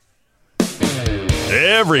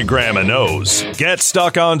Every grandma knows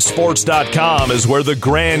GetStuckOnSports.com is where the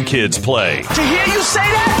grandkids play. To hear you say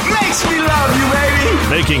that makes me love you, baby.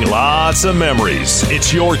 Making lots of memories.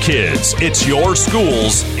 It's your kids. It's your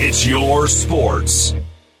schools. It's your sports.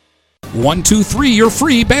 123 Your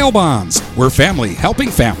Free Bail Bonds. We're family helping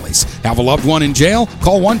families. Have a loved one in jail?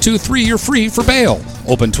 Call 123 You're Free for bail.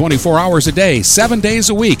 Open 24 hours a day, 7 days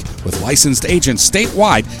a week, with licensed agents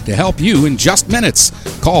statewide to help you in just minutes.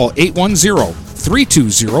 Call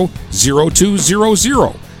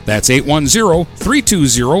 810-320-0200. That's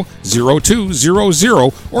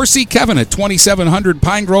 810-320-0200, or see Kevin at 2700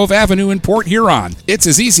 Pine Grove Avenue in Port Huron. It's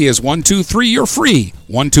as easy as 123 You're Free.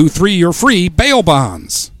 123 You're Free Bail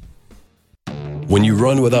Bonds. When you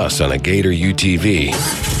run with us on a Gator UTV,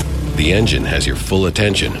 the engine has your full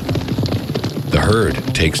attention. The herd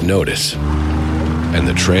takes notice. And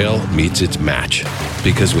the trail meets its match.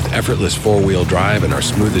 Because with effortless four-wheel drive and our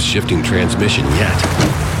smoothest shifting transmission yet,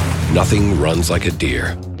 nothing runs like a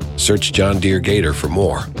deer. Search John Deere Gator for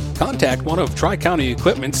more. Contact one of Tri-County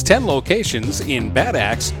Equipment's 10 locations in Bad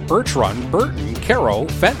Axe, Birch Run, Burton, Caro,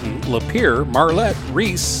 Fenton, Lapeer, Marlette,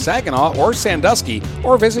 Reese, Saginaw, or Sandusky,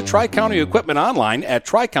 or visit Tri-County Equipment online at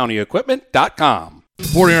tricountyequipment.com.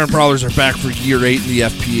 Port Huron Prowlers are back for Year 8 in the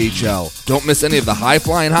FPHL. Don't miss any of the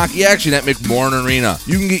high-flying hockey action at McMorran Arena.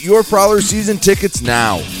 You can get your Prowlers season tickets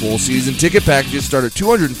now. Full season ticket packages start at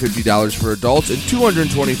 $250 for adults and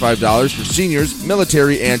 $225 for seniors,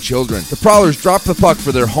 military, and children. The Prowlers drop the puck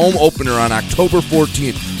for their home opener on October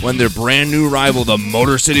 14th when their brand new rival, the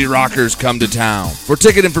Motor City Rockers, come to town. For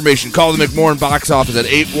ticket information, call the McMorran box office at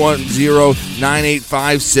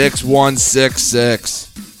 810-985-6166.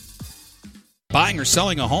 Buying or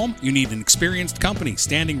selling a home? You need an experienced company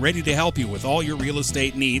standing ready to help you with all your real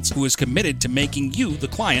estate needs, who is committed to making you the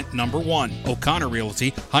client number one. O'Connor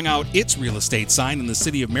Realty hung out its real estate sign in the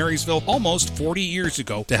city of Marysville almost 40 years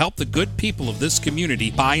ago to help the good people of this community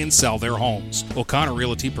buy and sell their homes. O'Connor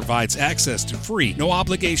Realty provides access to free,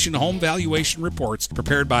 no-obligation home valuation reports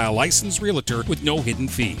prepared by a licensed realtor with no hidden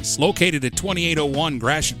fees. Located at 2801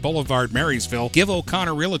 Gratiot Boulevard, Marysville, give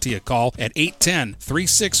O'Connor Realty a call at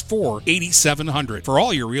 810-364-8700 for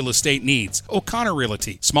all your real estate needs. O'Connor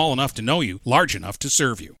Realty, small enough to know you, large enough to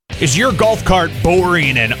serve you. Is your golf cart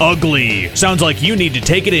boring and ugly? Sounds like you need to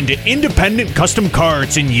take it into Independent Custom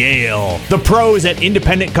Carts in Yale. The pros at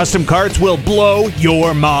Independent Custom Carts will blow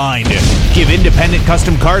your mind. Give Independent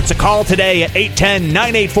Custom Carts a call today at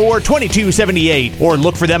 810-984-2278 or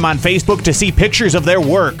look for them on Facebook to see pictures of their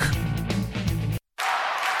work.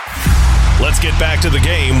 Let's get back to the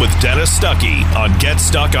game with Dennis Stuckey on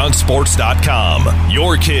GetStuckOnSports.com.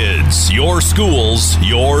 Your kids, your schools,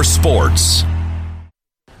 your sports.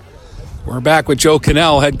 We're back with Joe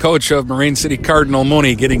Cannell, head coach of Marine City Cardinal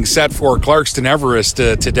Mooney, getting set for Clarkston Everest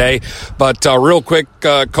today. But real quick,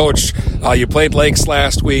 Coach, you played Lakes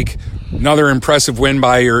last week. Another impressive win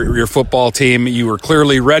by your football team. You were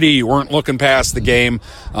clearly ready. You weren't looking past the game.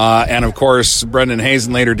 And, of course, Brendan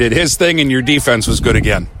Hazen later did his thing, and your defense was good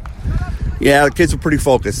again. Yeah, the kids were pretty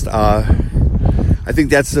focused. I think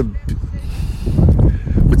that's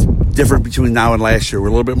what's different between now and last year. We're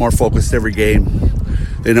a little bit more focused every game.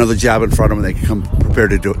 They know the job in front of them. They can come prepared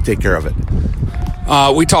to take care of it.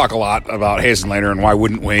 We talk a lot about Hazenlater, and why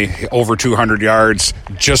wouldn't we? Over 200 yards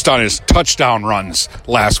just on his touchdown runs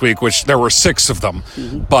last week, which there were 6 of them.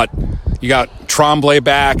 Mm-hmm. But you got Tremblay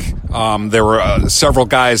back. There were several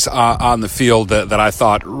guys on the field that I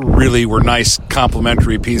thought really were nice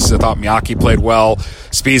complementary pieces. I thought Miyake played well,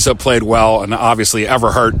 Spiza played well, and obviously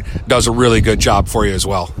Everhart does a really good job for you as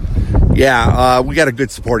well. Yeah, we got a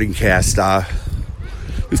good supporting cast.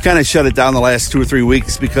 We've kind of shut it down the last 2 or 3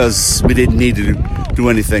 weeks because we didn't need to do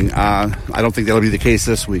anything. I don't think that'll be the case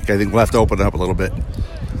this week. I think we'll have to open it up a little bit.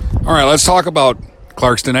 All right, let's talk about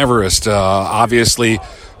Clarkston Everest. Obviously,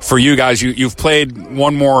 for you guys, you've played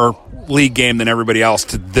one more league game than everybody else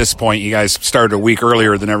to this point. You guys started a week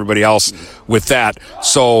earlier than everybody else with that.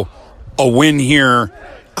 So a win here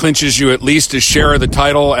clinches you at least a share of the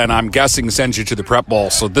title, and I'm guessing sends you to the Prep Bowl.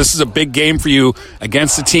 So this is a big game for you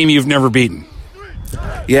against a team you've never beaten.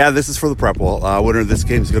 Yeah, this is for the Prep Bowl. Winner of this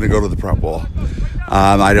game is going to go to the Prep Bowl.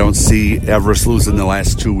 I don't see Everest losing the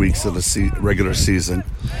last 2 weeks of the regular season.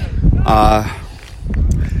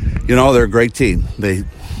 They're a great team. They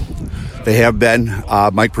have been.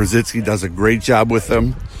 Mike Brzezinski does a great job with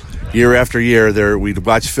them year after year. We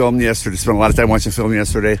watched film yesterday, spent a lot of time watching film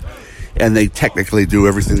yesterday, and they technically do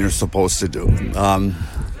everything they're supposed to do.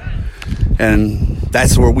 And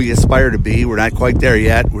that's where we aspire to be. We're not quite there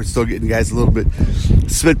yet. We're still getting guys a little bit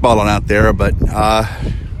spitballing out there, but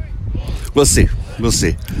we'll see.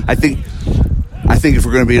 I think I think if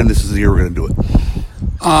we're going to beat them, this is the year we're going to do it.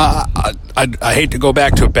 I hate to go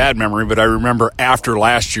back to a bad memory, but I remember after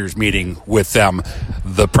last year's meeting with them,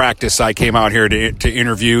 the practice I came out here to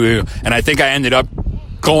interview, and I think I ended up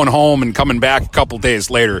going home and coming back a couple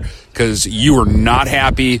days later because you were not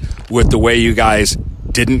happy with the way you guys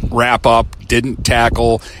didn't wrap up, didn't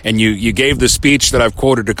tackle, and you gave the speech that I've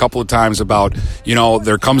quoted a couple of times about,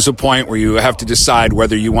 there comes a point where you have to decide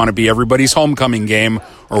whether you want to be everybody's homecoming game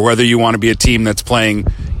or whether you want to be a team that's playing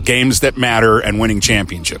games that matter and winning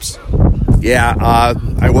championships. Yeah,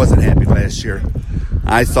 I wasn't happy last year.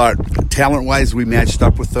 I thought talent-wise we matched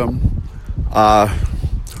up with them.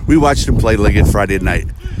 We watched them play Liggett Friday night,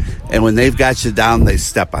 and when they've got you down, they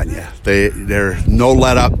step on you. They're no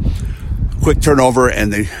let-up. Quick turnover,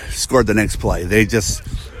 and they scored the next play. They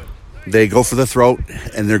go for the throat,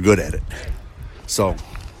 and they're good at it. So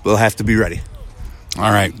we'll have to be ready.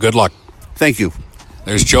 All right, good luck. Thank you.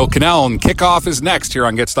 There's Joe Cannell, and kickoff is next here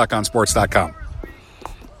on GetStuckOnSports.com.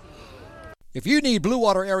 If you need Blue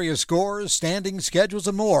Water area scores, standings, schedules,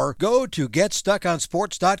 and more, go to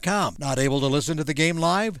GetStuckOnSports.com. Not able to listen to the game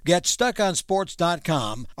live?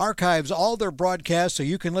 GetStuckOnSports.com archives all their broadcasts so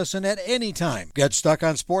you can listen at any time.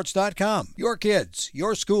 GetStuckOnSports.com. Your kids,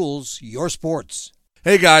 your schools, your sports.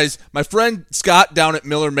 Hey guys, my friend Scott down at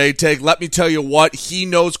Miller Maytag, let me tell you what, he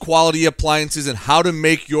knows quality appliances and how to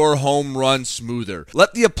make your home run smoother.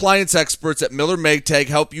 Let the appliance experts at Miller Maytag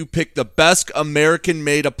help you pick the best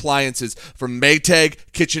American-made appliances from Maytag,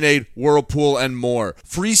 KitchenAid, Whirlpool, and more.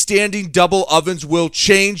 Freestanding double ovens will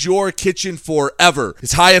change your kitchen forever.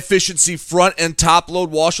 His high-efficiency front and top-load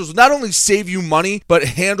washers will not only save you money, but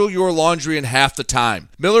handle your laundry in half the time.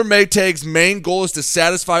 Miller Maytag's main goal is to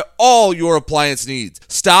satisfy all your appliance needs.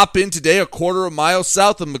 Stop in today a quarter of a mile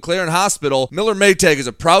south of McLaren Hospital. Miller Maytag is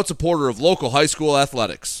a proud supporter of local high school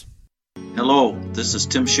athletics. Hello, this is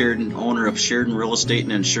Tim Sheridan, owner of Sheridan Real Estate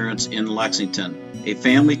and Insurance in Lexington, a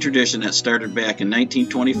family tradition that started back in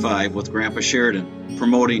 1925 with Grandpa Sheridan.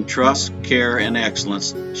 Promoting trust, care, and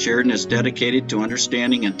excellence, Sheridan is dedicated to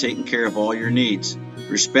understanding and taking care of all your needs.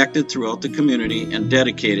 Respected throughout the community and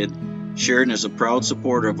dedicated, Sheridan is a proud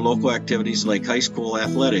supporter of local activities like high school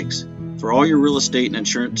athletics. For all your real estate and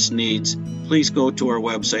insurance needs, please go to our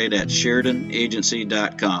website at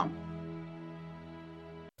SheridanAgency.com.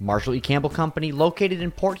 Marshall E. Campbell Company, located in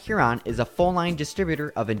Port Huron, is a full-line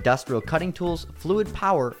distributor of industrial cutting tools, fluid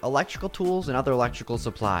power, electrical tools, and other electrical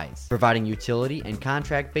supplies, providing utility and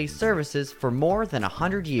contract-based services for more than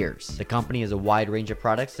 100 years. The company has a wide range of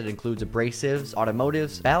products that includes abrasives,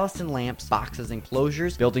 automotives, ballast and lamps, boxes and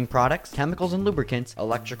closures, building products, chemicals and lubricants,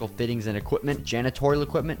 electrical fittings and equipment, janitorial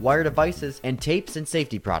equipment, wire devices, and tapes and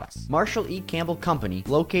safety products. Marshall E. Campbell Company,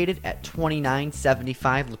 located at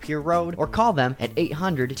 2975 Lapeer Road, or call them at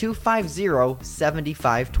 800-250-7520.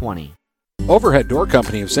 Overhead Door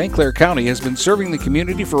Company of St. Clair County has been serving the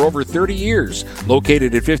community for over 30 years.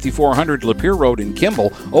 Located at 5400 Lapeer Road in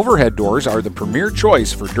Kimball, Overhead Doors are the premier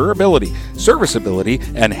choice for durability, serviceability,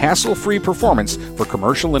 and hassle-free performance for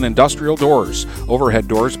commercial and industrial doors. Overhead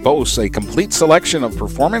Doors boasts a complete selection of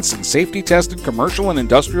performance and safety-tested commercial and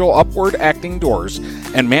industrial upward-acting doors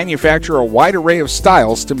and manufacture a wide array of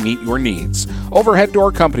styles to meet your needs. Overhead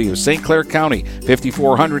Door Company of St. Clair County,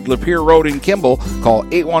 5400 Lapeer Road in Kimball. Call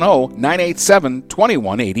 810-987-2185.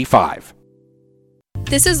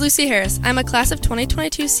 This is Lucy Harris. I'm a class of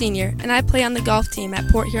 2022 senior, and I play on the golf team at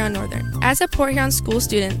Port Huron Northern. As a Port Huron school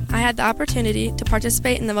student, I had the opportunity to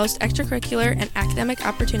participate in the most extracurricular and academic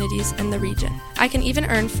opportunities in the region. I can even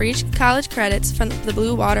earn free college credits from the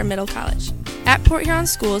Blue Water Middle College. At Port Huron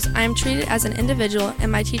schools, I am treated as an individual,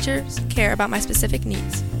 and my teachers care about my specific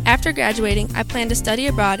needs. After graduating, I plan to study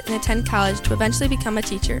abroad and attend college to eventually become a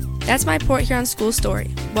teacher. That's my Port Huron school story.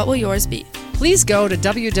 What will yours be? Please go to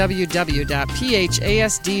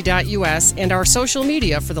www.phasd.us and our social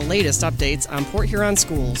media for the latest updates on Port Huron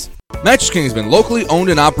schools. Mattress King has been locally owned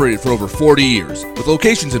and operated for over 40 years. With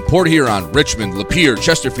locations in Port Huron, Richmond, Lapeer,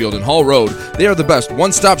 Chesterfield, and Hall Road, they are the best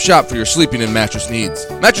one-stop shop for your sleeping and mattress needs.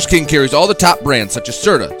 Mattress King carries all the top brands such as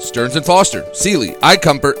Serta, Stearns & Foster, Sealy,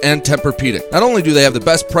 iComfort, and Tempur-Pedic. Not only do they have the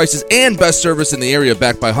best prices and best service in the area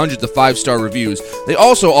backed by hundreds of 5-star reviews, they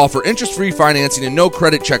also offer interest-free financing and no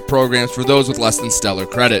credit check programs for those with less than stellar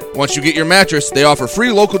credit. Once you get your mattress, they offer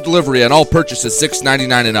free local delivery on all purchases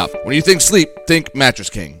 $6.99 and up. When you think sleep, think Mattress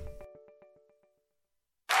King.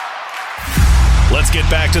 Let's get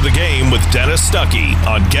back to the game with Dennis Stuckey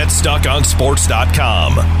on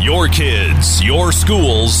GetStuckOnSports.com. Your kids, your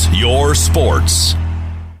schools, your sports.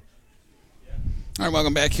 All right,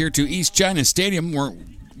 welcome back here to East China Stadium.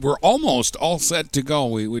 We're almost all set to go.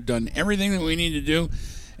 We've done everything that we need to do,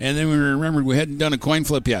 And then we remembered we hadn't done a coin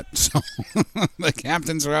flip yet. So the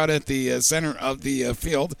captains are out at the center of the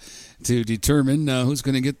field to determine who's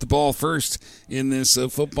going to get the ball first in this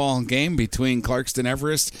football game between Clarkston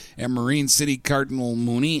Everest and Marine City Cardinal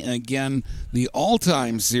Mooney. Again, the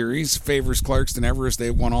all-time series favors Clarkston Everest.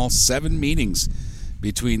 They've won all 7 meetings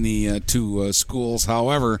between the two schools.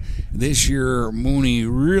 However, this year Mooney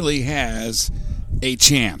really has a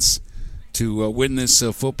chance to win this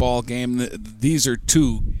football game. These are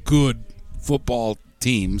 2 good football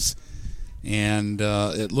teams, and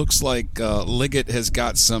it looks like Liggett has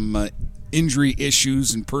got some injury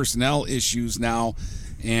issues and personnel issues now,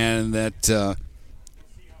 and that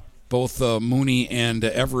both Mooney and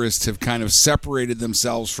Everest have kind of separated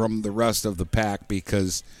themselves from the rest of the pack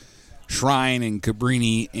because Shrine and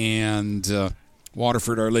Cabrini and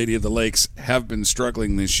Waterford Our Lady of the Lakes have been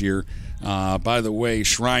struggling this year. By the way,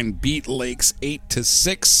 Shrine beat Lakes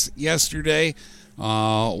 8-6 yesterday,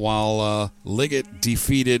 while Liggett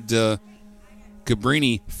defeated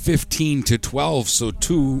Cabrini 15-12. So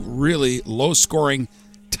 2 really low-scoring,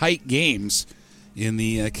 tight games in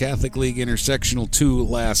the Catholic League Intersectional 2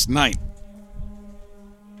 last night.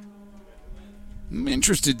 I'm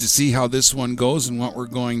interested to see how this one goes and what we're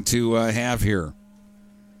going to have here.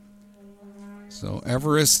 So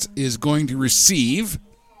Everest is going to receive.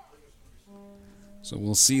 So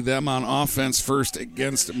we'll see them on offense first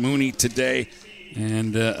against Mooney today.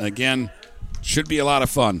 And again, should be a lot of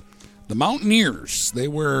fun. The Mountaineers, they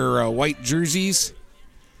wear white jerseys,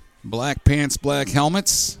 black pants, black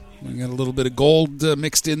helmets. We got a little bit of gold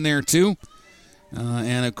mixed in there too.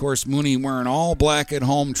 And of course, Mooney wearing all black at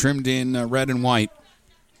home, trimmed in red and white.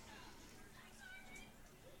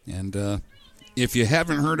 And if you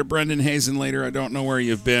haven't heard of Brendan Hazenlater, I don't know where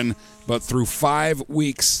you've been, but through 5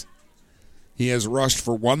 weeks, he has rushed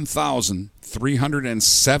for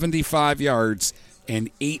 1,375 yards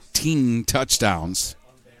and 18 touchdowns.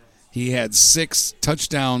 He had 6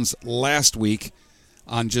 touchdowns last week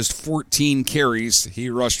on just 14 carries. He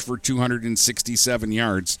rushed for 267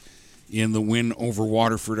 yards in the win over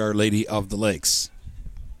Waterford Our Lady of the Lakes.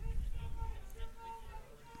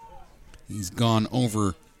 He's gone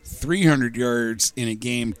over 300 yards in a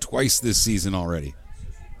game twice this season already.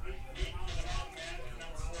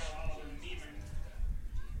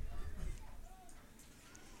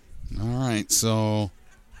 All right, so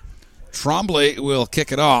Tremblay will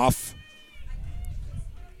kick it off.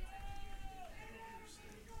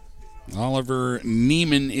 Oliver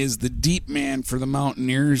Neiman is the deep man for the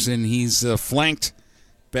Mountaineers, and he's flanked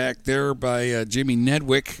back there by Jimmy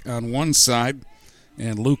Nedwick on one side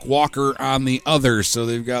and Luke Walker on the other. So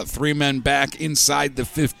they've got 3 men back inside the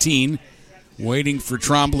 15 waiting for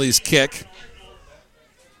Tremblay's kick.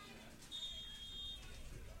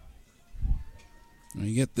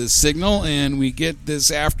 We get the signal, and we get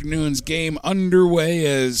this afternoon's game underway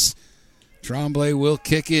as Tremblay will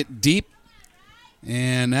kick it deep.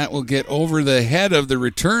 And that will get over the head of the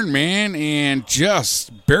return man and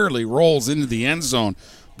just barely rolls into the end zone.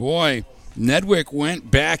 Boy, Nedwick went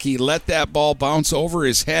back. He let that ball bounce over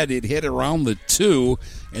his head. It hit around the 2,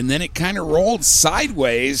 and then it kind of rolled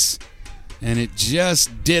sideways, and it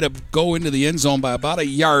just did go into the end zone by about a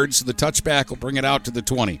yard, so the touchback will bring it out to the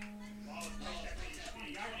 20.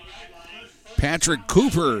 Patrick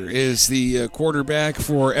Cooper is the quarterback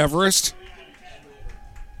for Everest.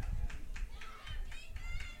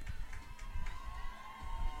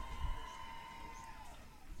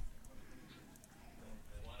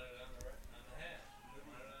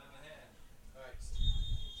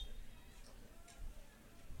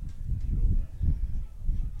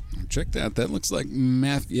 Check that. That looks like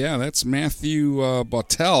that's Matthew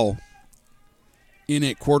Bottel in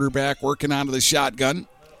at quarterback, working out of the shotgun.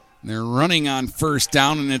 They're running on first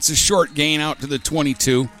down, and it's a short gain out to the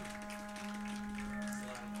 22.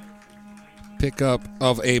 Pickup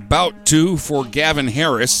of about 2 for Gavin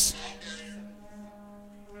Harris.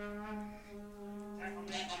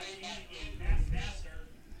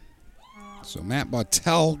 So Matt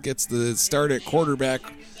Bottel gets the start at quarterback.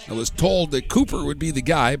 I was told that Cooper would be the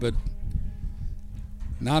guy, but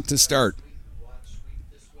not to start.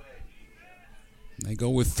 They go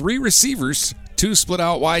with 3 receivers, 2 split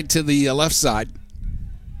out wide to the left side.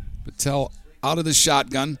 Patel out of the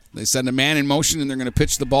shotgun. They send a man in motion, and they're going to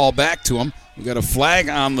pitch the ball back to him. We've got a flag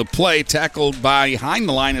on the play. Tackled behind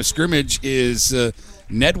the line of scrimmage is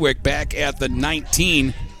Nedwick back at the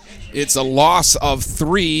 19. It's a loss of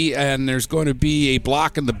 3, and there's going to be a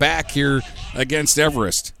block in the back here against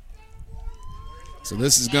Everest. So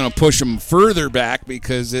this is going to push them further back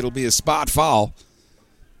because it'll be a spot foul.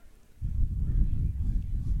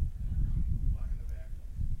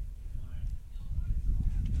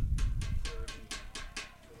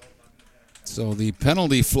 So the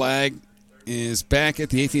penalty flag is back at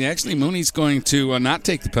the 18. Actually, Mooney's going to not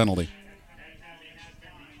take the penalty.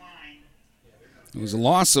 It was a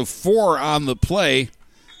loss of 4 on the play.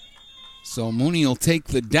 So Mooney will take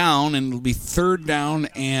the down, and it'll be 3rd down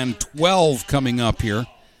and 12 coming up here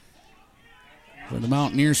for the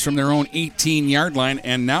Mountaineers from their own 18-yard line.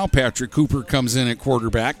 And now Patrick Cooper comes in at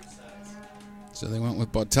quarterback. So they went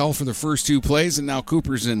with Bottel for the first 2 plays, and now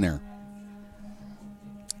Cooper's in there.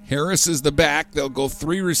 Harris is the back. They'll go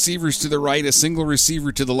 3 receivers to the right, a single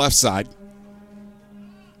receiver to the left side.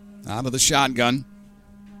 Out of the shotgun.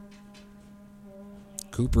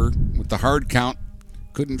 Cooper with the hard count.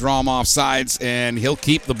 Couldn't draw him off sides, and he'll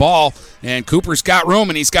keep the ball. And Cooper's got room,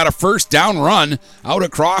 and he's got a first down run out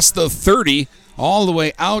across the 30, all the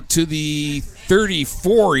way out to the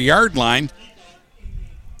 34-yard line.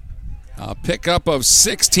 A pickup of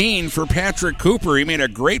 16 for Patrick Cooper. He made a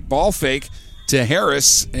great ball fake to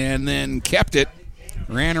Harris and then kept it.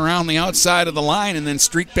 Ran around the outside of the line and then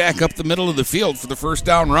streaked back up the middle of the field for the first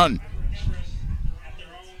down run.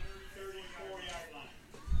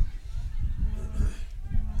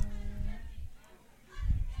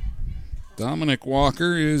 Dominic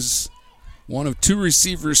Walker is one of 2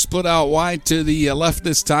 receivers split out wide to the left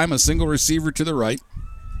this time, a single receiver to the right.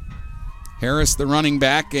 Harris, the running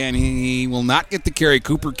back, and he will not get the carry.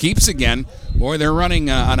 Cooper keeps again. Boy, they're running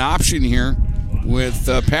an option here with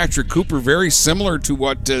Patrick Cooper, very similar to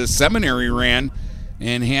what Seminary ran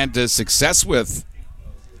and had success with.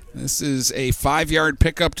 This is a 5-yard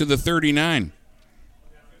pickup to the 39.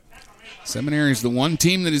 Seminary is the one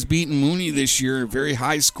team that has beaten Mooney this year, a very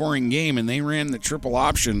high-scoring game, and they ran the triple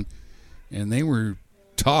option, and they were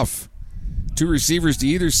tough. 2 receivers to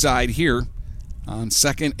either side here on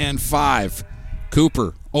 2nd and 5.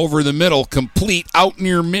 Cooper over the middle, complete out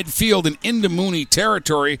near midfield and into Mooney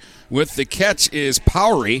territory. With the catch is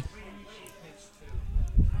Powery.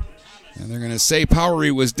 And they're going to say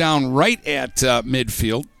Powery was down right at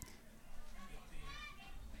midfield.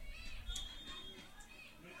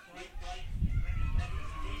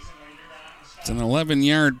 It's an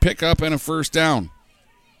 11-yard pickup and a first down.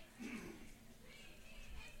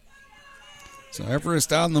 So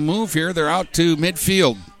Everest on the move here. They're out to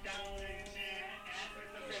midfield.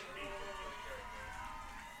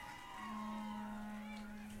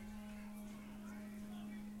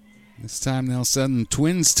 This time they'll send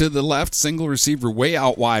twins to the left. Single receiver way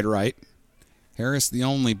out wide right. Harris, the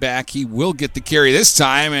only back. He will get the carry this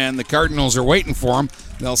time, and the Cardinals are waiting for him.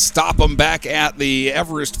 They'll stop him back at the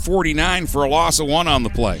Everest 49 for a loss of 1 on the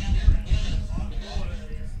play.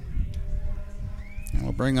 And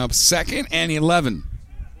we'll bring up 2nd and 11.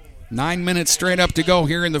 9 minutes straight up to go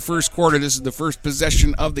here in the first quarter. This is the first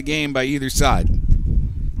possession of the game by either side.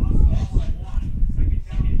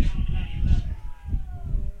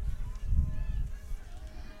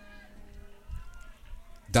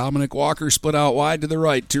 Dominic Walker split out wide to the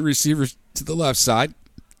right. 2 receivers to the left side.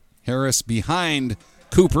 Harris behind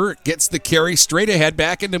Cooper. Gets the carry straight ahead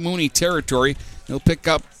back into Mooney territory. He'll pick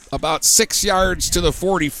up about 6 yards to the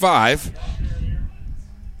 45.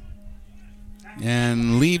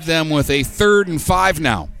 And leave them with a 3rd and 5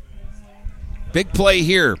 now. Big play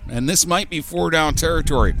here. And this might be 4 down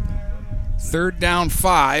territory. 3rd down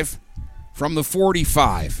 5 from the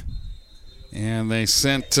 45. And they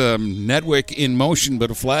sent Nedwick in motion,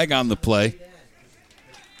 but a flag on the play.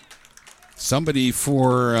 Somebody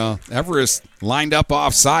for Everest lined up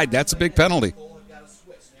offside. That's a big penalty.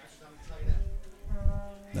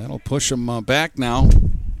 That'll push them back now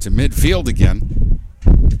to midfield again.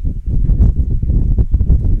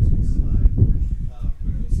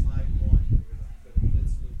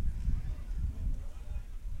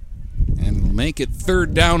 And we'll make it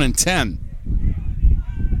 3rd down and 10.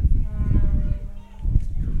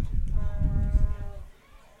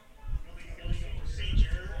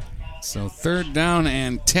 So 3rd down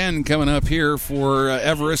and 10 coming up here for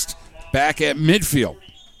Everest back at midfield.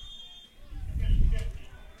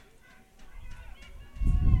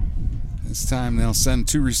 This time they'll send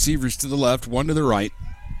 2 receivers to the left, 1 to the right.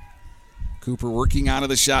 Cooper working out of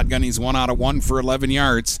the shotgun. He's 1 out of 1 for 11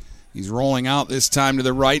 yards. He's rolling out this time to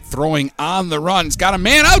the right, throwing on the run. He's got a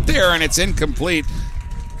man out there, and it's incomplete.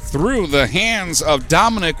 Through the hands of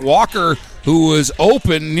Dominic Walker, who was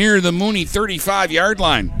open near the Mooney 35-yard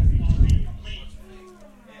line.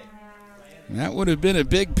 That would have been a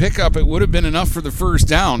big pickup. It would have been enough for the first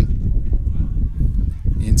down.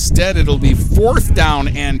 Instead, it'll be 4th down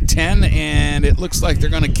and 10, and it looks like they're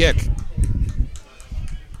going to kick.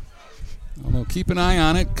 Although keep an eye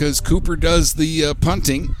on it because Cooper does the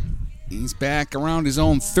punting. He's back around his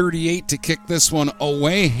own 38 to kick this one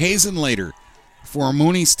away. Hazenlater for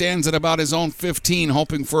Mooney. Stands at about his own 15,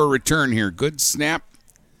 hoping for a return here. Good snap.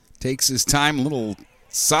 Takes his time. Little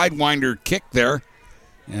sidewinder kick there.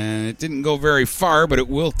 And it didn't go very far, but it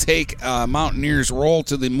will take Mountaineers roll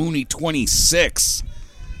to the Mooney 26.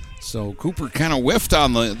 So Cooper kind of whiffed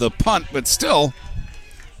on the punt, but still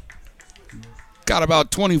got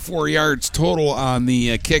about 24 yards total on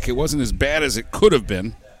the kick. It wasn't as bad as it could have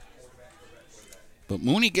been. But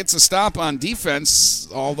Mooney gets a stop on defense,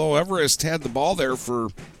 although Everest had the ball there for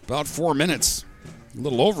about 4 minutes, a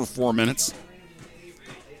little over 4 minutes.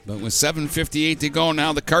 But with 7:58 to go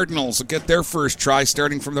now, the Cardinals will get their first try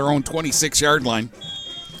starting from their own 26-yard line.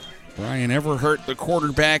 Brian Everhart, the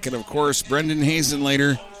quarterback, and of course Brendan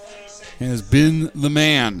Hazenlater has been the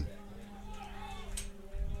man.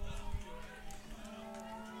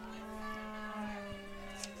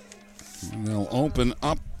 And they'll open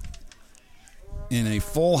up in a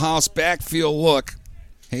full house backfield look.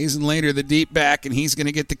 Hazenlater, the deep back, and he's going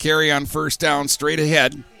to get the carry on first down straight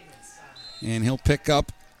ahead. And he'll pick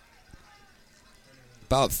up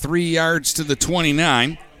about 3 yards to the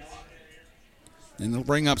 29. And they'll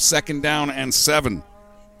bring up second down and 7.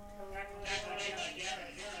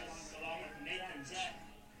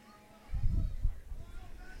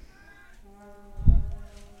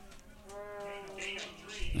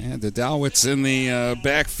 They had the Dowitz in the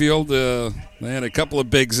backfield. They had a couple of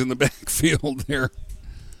bigs in the backfield there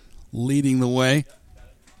leading the way.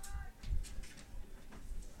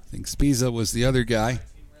 I think Spiza was the other guy.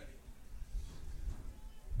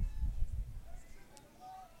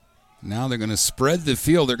 Now they're going to spread the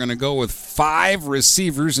field. They're going to go with 5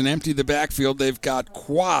 receivers and empty the backfield. They've got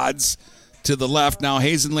quads to the left. Now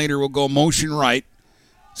Hazenlater will go motion right.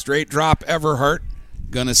 Straight drop Everhart.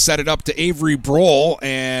 Going to set it up to Avery Brohl,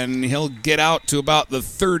 and he'll get out to about the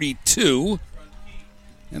 32.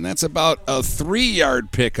 And that's about a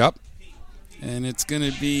 3-yard pickup. And it's going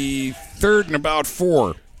to be 3rd and about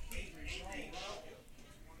 4.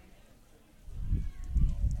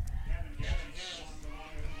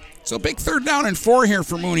 So big 3rd down and 4 here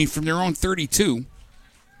for Mooney from their own 32.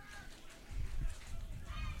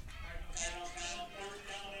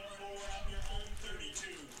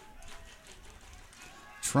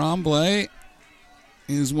 Tremblay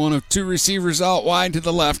is one of 2 receivers out wide to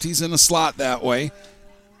the left. He's in a slot that way.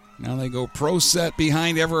 Now they go pro set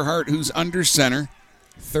behind Everhart, who's under center.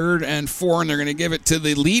 3rd and 4, and they're going to give it to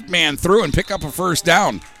the lead man through and pick up a first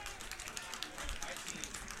down.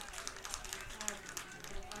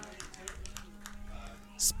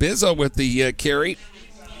 Spizza with the carry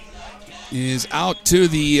is out to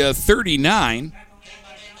the 39.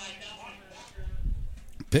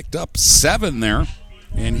 Picked up 7 there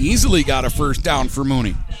and easily got a first down for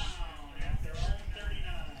Mooney.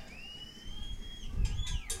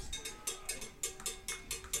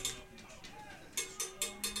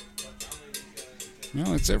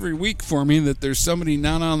 Well, it's every week for me that there's somebody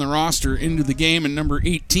not on the roster into the game, and number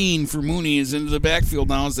 18 for Mooney is into the backfield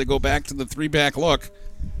now as they go back to the 3-back look.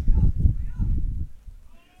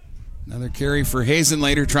 Another carry for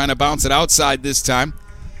Hazenlater, trying to bounce it outside this time.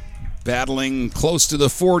 Battling close to the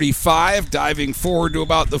 45, diving forward to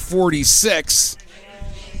about the 46.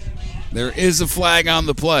 There is a flag on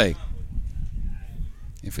the play.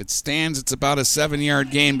 If it stands, it's about a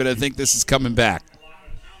 7-yard gain, but I think this is coming back.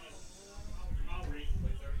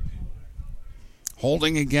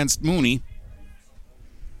 Holding against Mooney.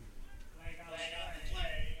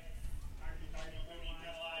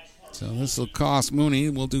 So this will cost Mooney.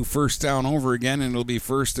 We'll do first down over again, and it'll be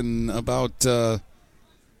first and about 20.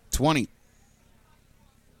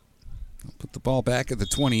 I'll put the ball back at the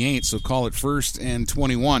 28, so call it first and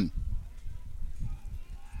 21.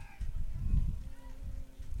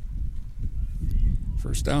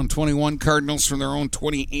 First down, 21 Cardinals from their own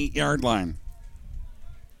 28-yard line.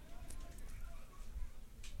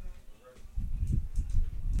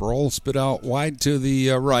 Brohl spit out wide to the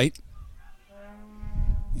right.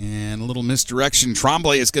 And a little misdirection.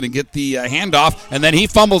 Tremblay is going to get the handoff, and then he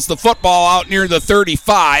fumbles the football out near the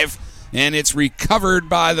 35, and it's recovered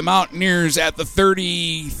by the Mountaineers at the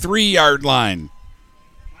 33-yard line.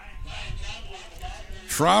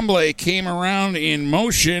 Tremblay came around in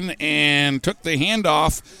motion and took the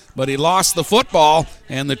handoff, but he lost the football,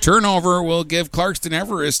 and the turnover will give Clarkston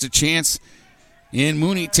Everest a chance in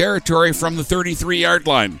Mooney territory from the 33-yard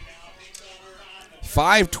line.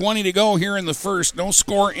 5:20 to go here in the first. No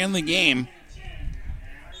score in the game.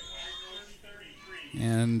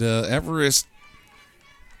 And Everest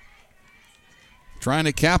trying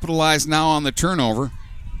to capitalize now on the turnover.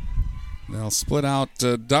 They'll split out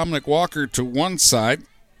Dominic Walker to one side.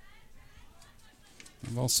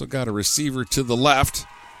 They've also got a receiver to the left.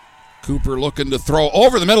 Cooper looking to throw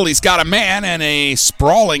over the middle. He's got a man, and a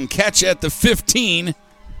sprawling catch at the 15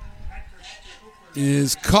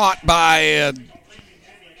 is caught by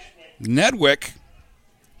Nedwick.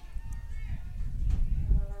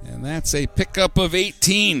 And that's a pickup of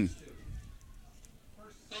 18.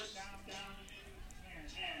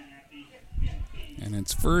 And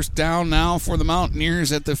it's first down now for the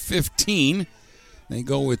Mountaineers at the 15. They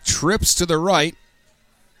go with trips to the right.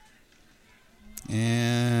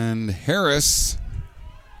 And Harris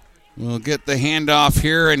will get the handoff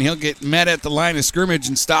here, and he'll get met at the line of scrimmage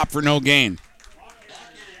and stop for no gain.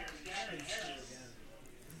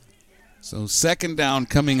 So second down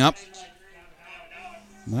coming up.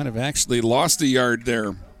 Might have actually lost a yard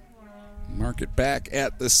there. Mark it back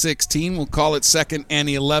at the 16. We'll call it 2nd and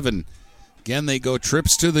 11. Again, they go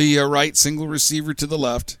trips to the right, single receiver to the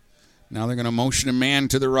left. Now they're going to motion a man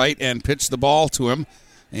to the right and pitch the ball to him.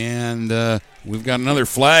 And we've got another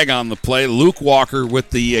flag on the play. Luke Walker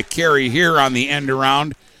with the carry here on the end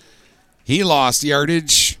around. He lost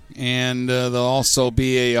yardage, and there'll also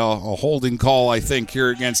be a holding call, I think, here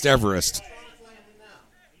against Everest.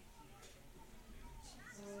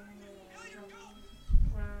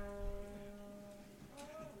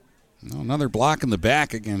 Another block in the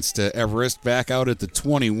back against Everest, back out at the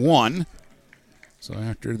 21. So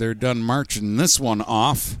after they're done marching this one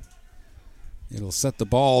off, it'll set the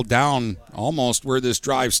ball down almost where this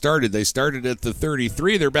drive started. They started at the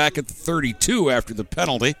 33. They're back at the 32 after the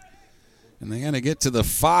penalty. And they're going to get to the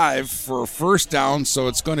 5 for a first down, so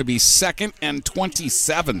it's going to be 2nd and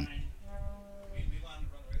 27.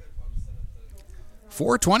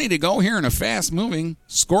 4:20 to go here in a fast-moving,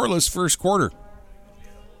 scoreless first quarter.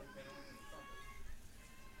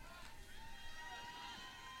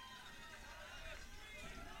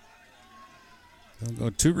 They'll go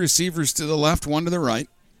 2 receivers to the left, 1 to the right.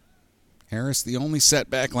 Harris, the only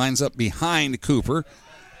setback, lines up behind Cooper.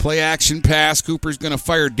 Play action pass. Cooper's going to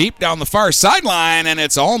fire deep down the far sideline, and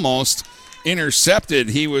it's almost intercepted.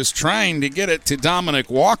 He was trying to get it to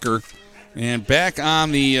Dominic Walker. And back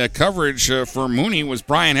on the coverage for Mooney was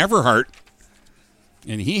Brian Everhart.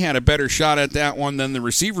 And he had a better shot at that one than the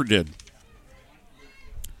receiver did.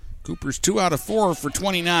 Cooper's 2 out of 4 for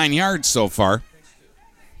 29 yards so far.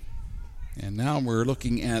 And now we're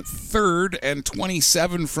looking at 3rd and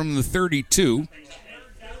 27 from the 32.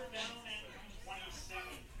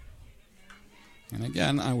 And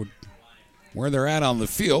again, where they're at on the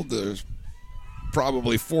field, there's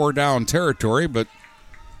probably 4 down territory, but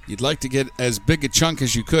you'd like to get as big a chunk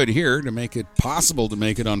as you could here to make it possible to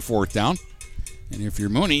make it on 4th down. And if you're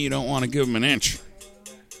Mooney, you don't want to give them an inch.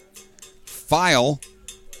 File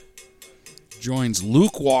joins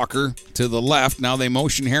Luke Walker to the left. Now they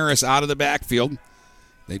motion Harris out of the backfield.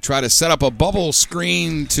 They try to set up a bubble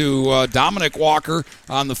screen to Dominic Walker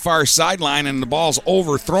on the far sideline, and the ball's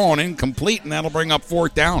overthrown, incomplete, and that'll bring up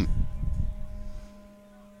 4th down.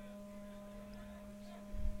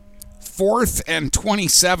 4th and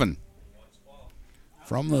 27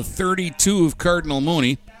 from the 32 of Cardinal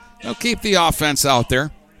Mooney. They'll keep the offense out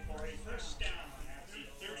there.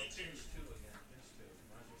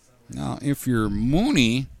 Now, if you're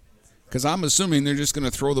Mooney, because I'm assuming they're just going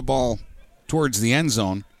to throw the ball towards the end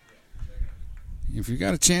zone, if you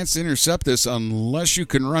got a chance to intercept this, unless you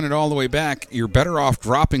can run it all the way back, you're better off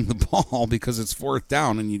dropping the ball because it's 4th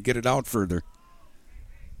down and you'd get it out further.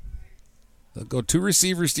 They'll go 2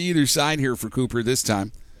 receivers to either side here for Cooper this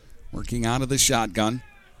time, working out of the shotgun.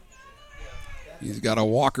 He's got a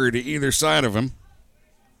Walker to either side of him.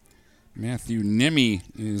 Matthew Nimme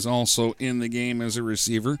is also in the game as a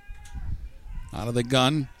receiver. Out of the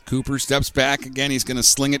gun, Cooper steps back. Again, he's going to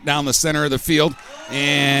sling it down the center of the field.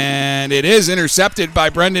 And it is intercepted by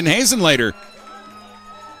Brendan Hazenlater.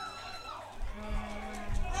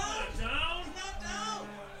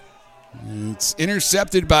 It's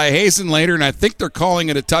intercepted by Hazenlater, and I think they're calling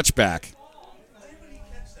it a touchback.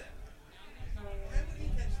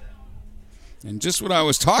 And just what I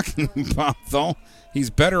was talking about, though, he's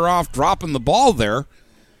better off dropping the ball there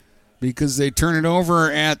because they turn it over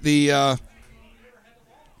at the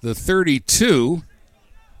 32.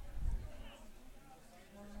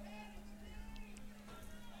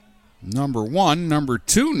 Number 1. Number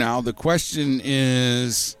 2 now. The question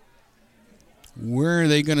is, where are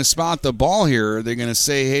they going to spot the ball here? Are they going to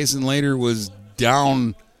say Hazenlater was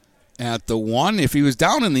down at the 1? If he was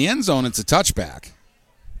down in the end zone, it's a touchback.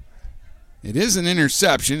 It is an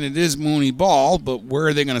interception. It is Mooney ball, but where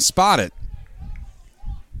are they going to spot it?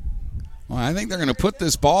 Well, I think they're going to put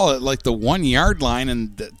this ball at like the 1 yard line,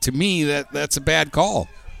 and to me, that's a bad call.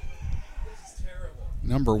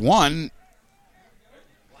 Number 1,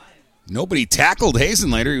 Nobody tackled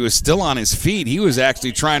Hazenlater. He was still on his feet. He was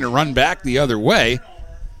actually trying to run back the other way.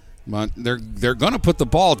 But they're going to put the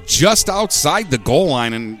ball just outside the goal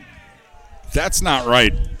line, and that's not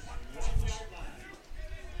right.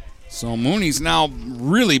 So Mooney's now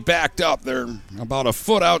really backed up. They're about a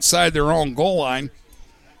foot outside their own goal line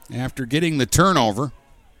after getting the turnover.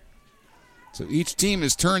 So each team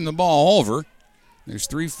has turned the ball over. There's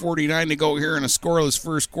 3:49 to go here in a scoreless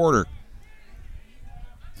first quarter.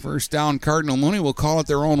 First down, Cardinal Mooney will call it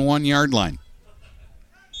their own 1 yard line.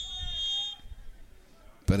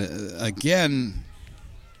 But again,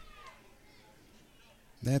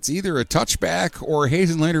 that's either a touchback or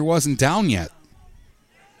Hazenlater wasn't down yet.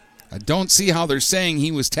 I don't see how they're saying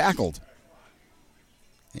he was tackled.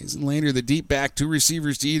 Hazenlater, the deep back, 2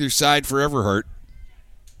 receivers to either side for Everhart.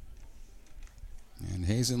 And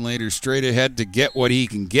Hazenlater straight ahead to get what he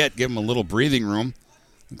can get, give him a little breathing room.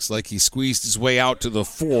 Looks like he squeezed his way out to the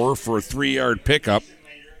 4 for a 3-yard pickup.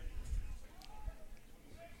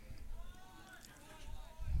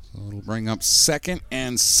 So it'll bring up 2nd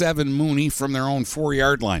and 7 Mooney from their own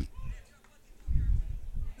 4-yard line.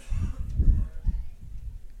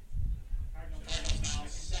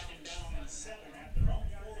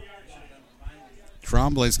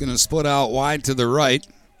 Tremblay's going to split out wide to the right.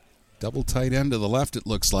 Double tight end to the left, it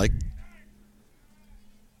looks like.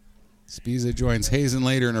 Spiza joins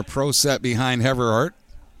Hazenlater in a pro set behind Everhart.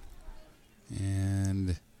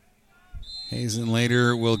 And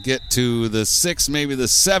Hazenlater will get to the 6, maybe the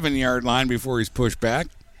 7-yard line before he's pushed back.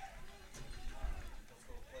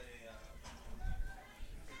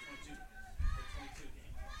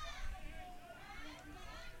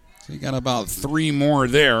 So you got about 3 more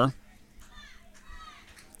there.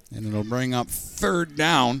 And it'll bring up 3rd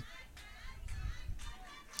down.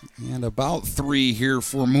 And about 3 here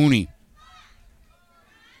for Mooney.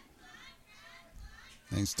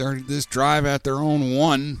 They started this drive at their own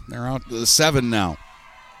 1. They're out to the 7 now.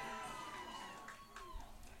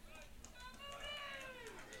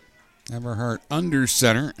 Everhart under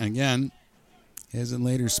center. Again,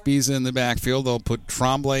 Hazenlater, Spiza in the backfield. They'll put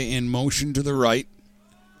Tremblay in motion to the right.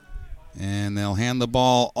 And they'll hand the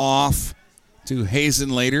ball off to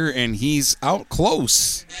Hazenlater, and he's out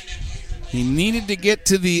close. He needed to get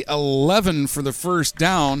to the 11 for the first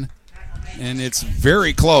down, and it's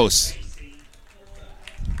very close.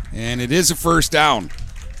 And it is a first down.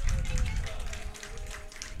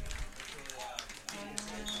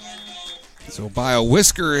 So by a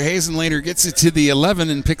whisker, Hazenlater gets it to the 11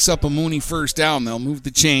 and picks up a Mooney first down. They'll move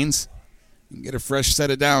the chains and get a fresh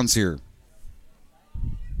set of downs here.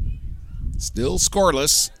 Still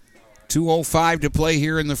scoreless. 2:05 to play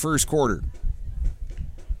here in the first quarter.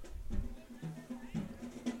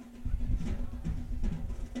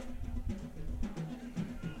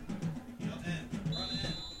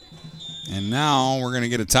 And now we're going to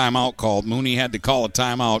get a timeout called. Mooney had to call a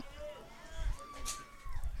timeout.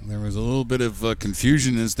 There was a little bit of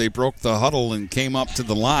confusion as they broke the huddle and came up to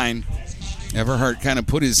the line. Everhart kind of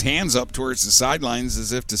put his hands up towards the sidelines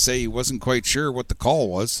as if to say he wasn't quite sure what the call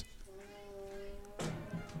was.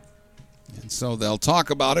 And so they'll talk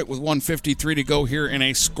about it with 1:53 to go here in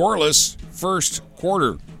a scoreless first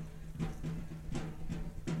quarter.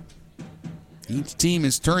 Each team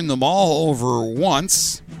has turned the ball over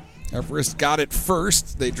once. Everest got it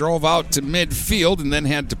first. They drove out to midfield and then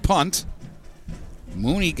had to punt.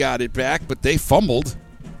 Mooney got it back, but they fumbled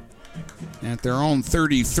at their own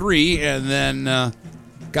 33 and then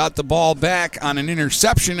got the ball back on an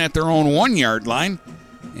interception at their own 1 yard line.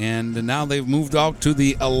 And now they've moved out to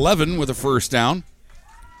the 11 with a first down.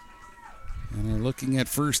 And they're looking at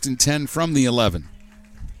 1st and 10 from the 11.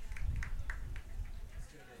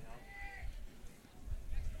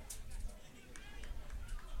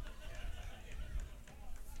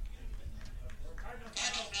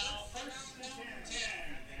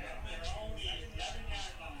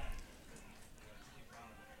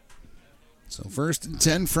 So 1st and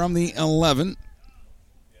 10 from the 11.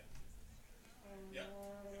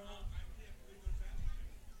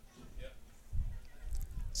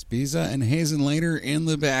 Spiza and Hazenlater in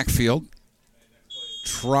the backfield.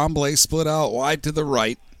 Tremblay split out wide to the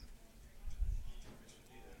right.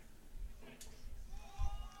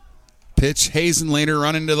 Pitch, Hazenlater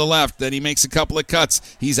running to the left. Then he makes a couple of cuts.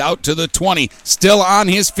 He's out to the 20. Still on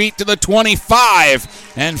his feet to the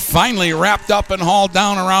 25. And finally wrapped up and hauled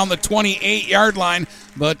down around the 28-yard line.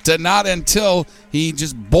 But not until he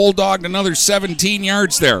just bulldogged another 17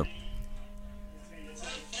 yards there.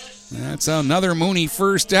 That's another Mooney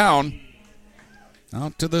first down.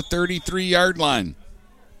 Out to the 33-yard line.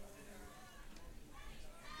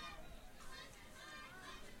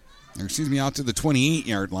 Out to the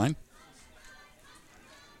 28-yard line.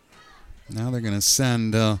 Now they're going to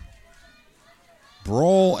send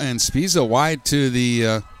Brohl and Spiza wide to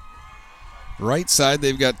the right side.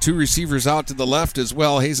 They've got two receivers out to the left as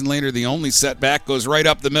well. Hazenlater, the only setback, goes right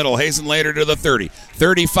up the middle. Hazenlater to the 30,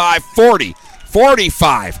 35, 40,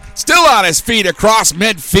 45. Still on his feet across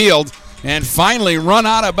midfield and finally run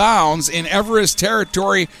out of bounds in Everest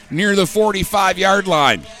territory near the 45-yard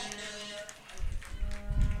line.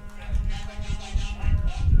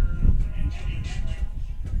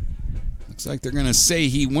 Looks like they're going to say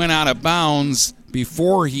he went out of bounds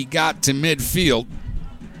before he got to midfield.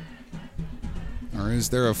 Or is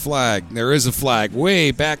there a flag? There is a flag.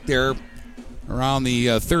 Way back there around the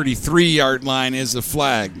 33-yard line is a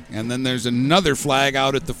flag. And then there's another flag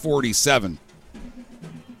out at the 47.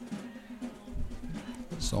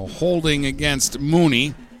 So holding against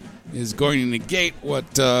Mooney is going to negate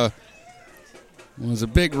what was a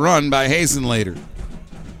big run by Hazenlater.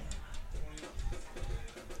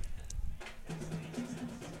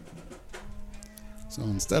 So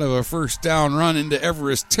instead of a first down run into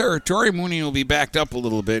Everest territory, Mooney will be backed up a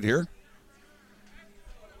little bit here.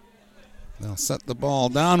 They'll set the ball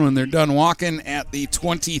down when they're done walking at the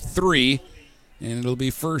 23, and it'll be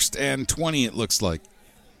 1st and 20, it looks like.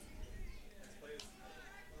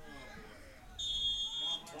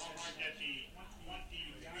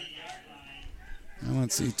 Now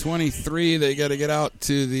let's see, 23, they got to get out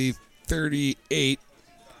to the 38.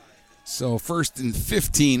 So 1st and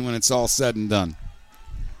 15 when it's all said and done.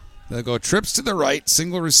 They'll go trips to the right,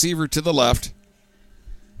 single receiver to the left.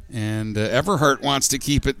 And Everhart wants to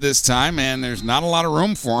keep it this time, and there's not a lot of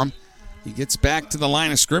room for him. He gets back to the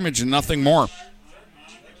line of scrimmage and nothing more.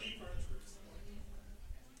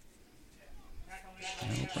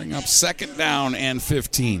 That'll bring up 2nd down and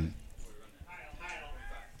 15.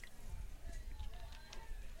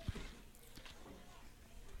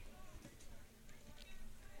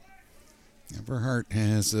 Everhart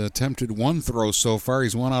has attempted one throw so far.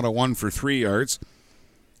 He's 1 out of 1 for 3 yards.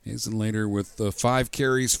 Hazenlater with 5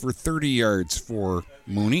 carries for 30 yards for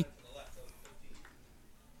Mooney.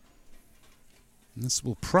 This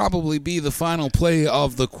will probably be the final play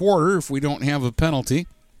of the quarter if we don't have a penalty.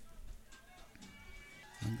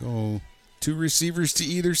 I'll go 2 receivers to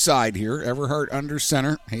either side here. Everhart under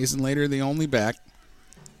center. Hazenlater the only back.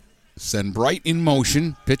 Send Bright in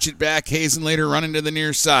motion. Pitch it back. Hazenlater running to the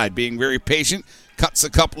near side. Being very patient. Cuts a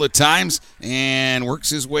couple of times and works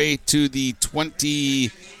his way to the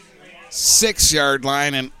 26-yard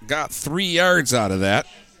line and got 3 yards out of that.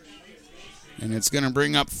 And it's going to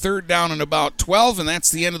bring up 3rd down and about 12, and that's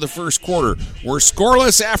the end of the first quarter. We're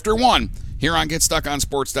scoreless after 1 here on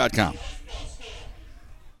GetStuckOnSports.com.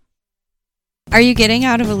 Are you getting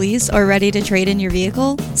out of a lease or ready to trade in your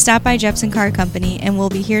vehicle? Stop by Jepson Car Company and we'll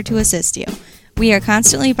be here to assist you. We are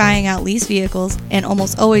constantly buying out leased vehicles and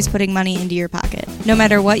almost always putting money into your pocket. No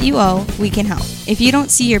matter what you owe, we can help. If you don't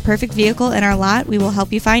see your perfect vehicle in our lot, we will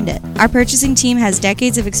help you find it. Our purchasing team has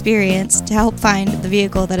decades of experience to help find the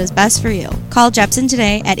vehicle that is best for you. Call Jepson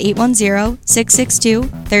today at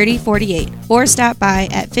 810-662-3048 or stop by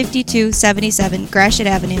at 5277 Gratiot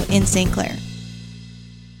Avenue in St. Clair.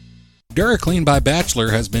 DuraClean by Bachelor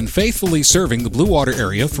has been faithfully serving the Blue Water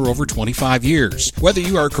area for over 25 years. Whether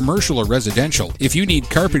you are commercial or residential, if you need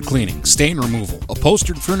carpet cleaning, stain removal,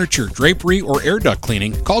 upholstered furniture, drapery, or air duct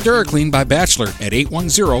cleaning, call DuraClean by Bachelor at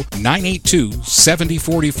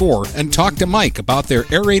 810-982-7044 and talk to Mike about their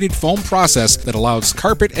aerated foam process that allows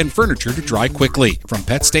carpet and furniture to dry quickly. From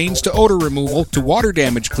pet stains to odor removal to water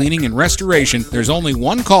damage cleaning and restoration, there's only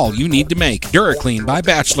one call you need to make. DuraClean by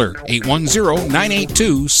Bachelor,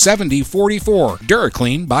 810-982-7044.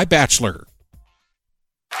 DuraClean by Bachelor.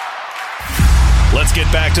 Let's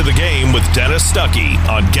get back to the game with Dennis Stuckey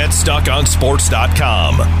on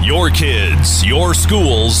GetStuckOnSports.com. Your kids, your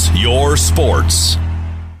schools, your sports.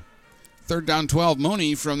 3rd down 12,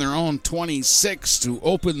 Mooney from their own 26 to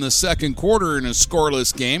open the second quarter in a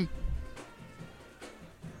scoreless game.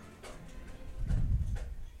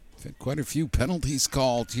 We've had quite a few penalties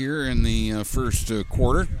called here in the first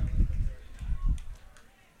quarter.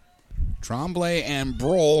 Tremblay and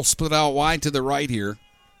Brohl split out wide to the right here.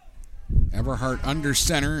 Everhart under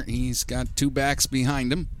center. He's got 2 backs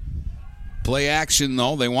behind him. Play action,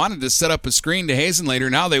 though. They wanted to set up a screen to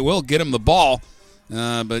Hazenlater. Now they will get him the ball.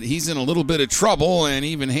 But he's in a little bit of trouble, and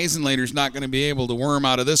even Hazenlater's not going to be able to worm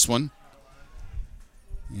out of this one.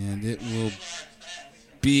 And it will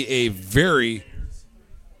be a very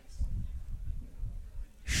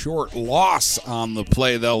short loss on the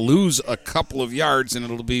play. They'll lose a couple of yards, and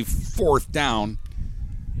it'll be 4th down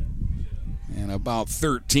and about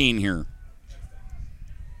 13 here.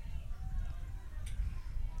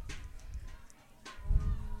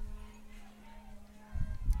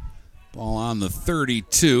 Ball on the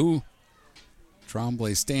 32.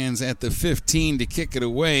 Tremblay stands at the 15 to kick it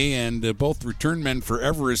away, and both return men for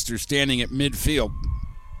Everest are standing at midfield.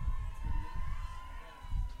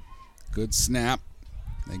 Good snap.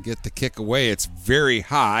 They get the kick away. It's very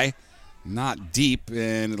high, not deep,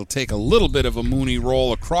 and it'll take a little bit of a Mooney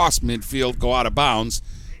roll across midfield, go out of bounds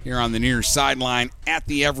here on the near sideline at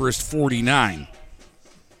the Everest 49.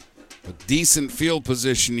 A decent field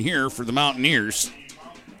position here for the Mountaineers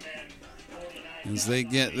as they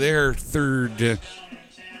get their third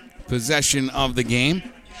possession of the game.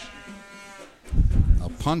 A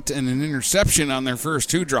punt and an interception on their first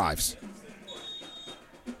two drives.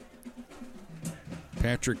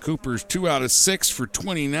 Patrick Cooper's 2 out of 6 for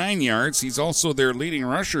 29 yards. He's also their leading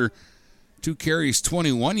rusher. 2 carries,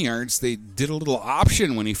 21 yards. They did a little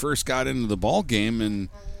option when he first got into the ball game, and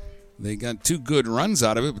they got 2 good runs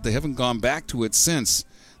out of it, but they haven't gone back to it since.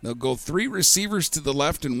 They'll go 3 receivers to the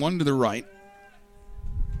left and 1 to the right.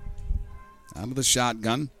 Out of the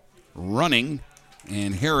shotgun, running,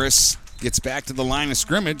 and Harris gets back to the line of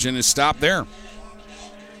scrimmage and is stopped there.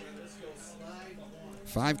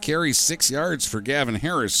 5 carries, 6 yards for Gavin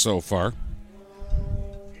Harris so far.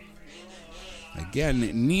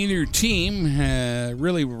 Again, neither team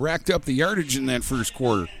really racked up the yardage in that first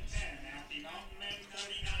quarter.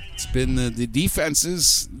 It's been the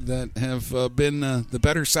defenses that have been the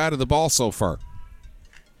better side of the ball so far.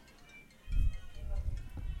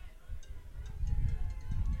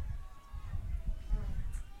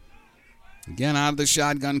 Again, out of the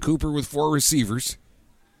shotgun, Cooper with 4 receivers.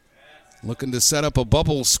 Looking to set up a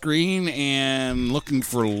bubble screen and looking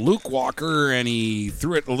for Luke Walker, and he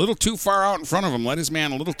threw it a little too far out in front of him. Led his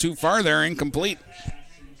man a little too far there, incomplete.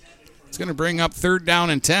 It's going to bring up 3rd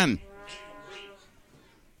down and 10.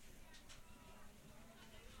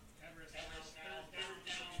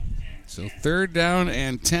 So 3rd down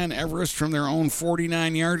and 10, Everest from their own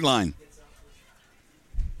 49-yard line.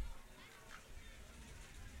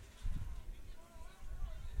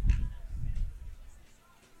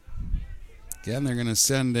 Again, they're going to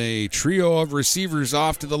send a trio of receivers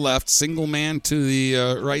off to the left, single man to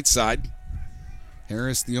the right side.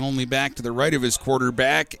 Harris, the only back to the right of his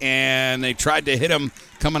quarterback, and they tried to hit him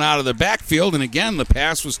coming out of the backfield, and again, the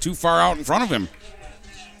pass was too far out in front of him.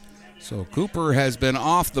 So Cooper has been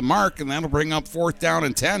off the mark, and that'll bring up 4th down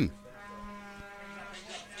and 10.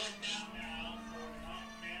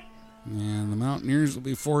 And the Mountaineers will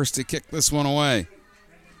be forced to kick this one away.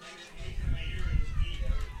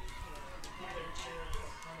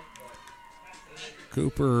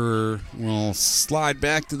 Cooper will slide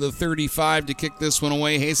back to the 35 to kick this one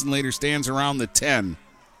away. Hazenlater stands around the 10.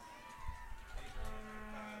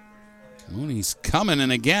 Mooney's coming, and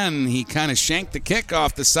again, he kind of shanked the kick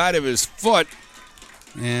off the side of his foot,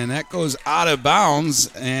 and that goes out of bounds,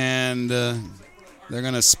 and they're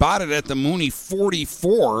going to spot it at the Mooney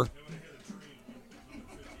 44.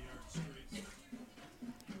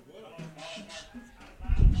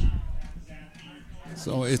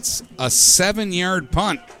 So it's a 7-yard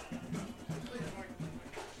punt.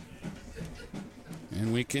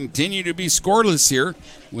 And we continue to be scoreless here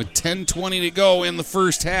with 10:20 to go in the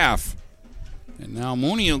first half. And now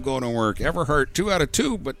Mooney will go to work. Everhart 2 out of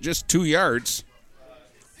 2, but just 2 yards.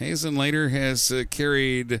 Hazenlater has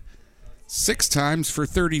carried 6 times for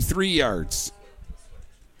 33 yards.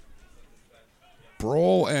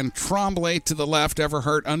 Brohl and Tremblay to the left,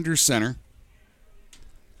 Everhart under center.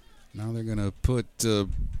 Now they're going to put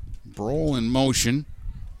Brohl in motion.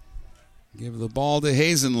 Give the ball to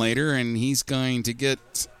Hazenlater, and he's going to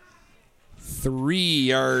get 3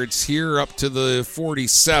 yards here up to the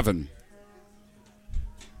 47.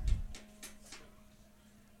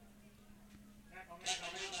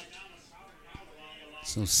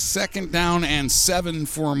 So 2nd down and 7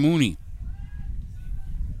 for Mooney.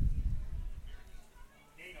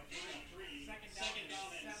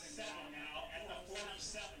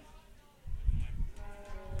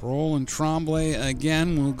 Brohl and Tremblay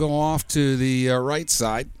again will go off to the right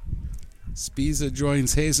side. Spiza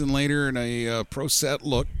joins Hazenlater in a pro set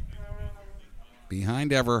look behind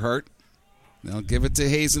Everhart. They'll give it to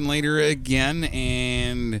Hazenlater again,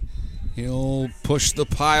 and he'll push the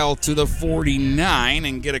pile to the 49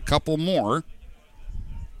 and get a couple more.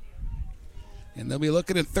 And they'll be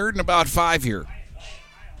looking at 3rd and about 5 here.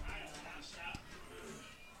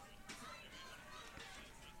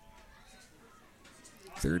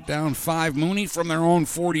 Third down 5, Mooney from their own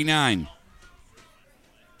 49.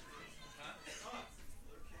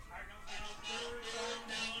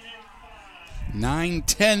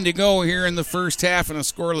 $9:10 to go here in the first half in a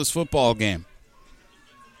scoreless football game.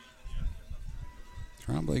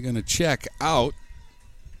 Probably going to check out.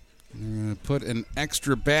 They're going to put an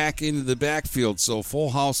extra back into the backfield. So full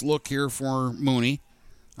house look here for Mooney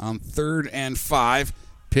on 3rd and 5.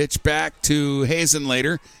 Pitch back to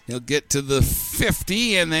Hazenlater. He'll get to the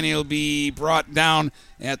 50, and then he'll be brought down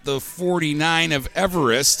at the 49 of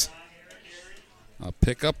Everest. A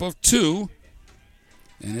pickup of 2,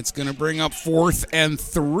 and it's going to bring up 4th and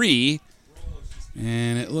 3,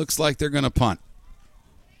 and it looks like they're going to punt.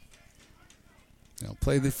 They'll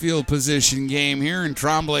play the field position game here, and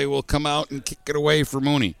Tremblay will come out and kick it away for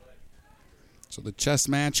Mooney. So the chess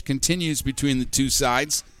match continues between the two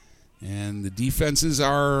sides. And the defenses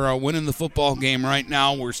are winning the football game right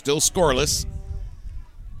now. We're still scoreless.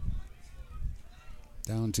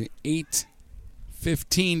 Down to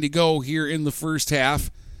 8:15 to go here in the first half.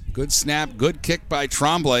 Good snap, good kick by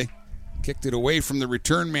Tremblay. Kicked it away from the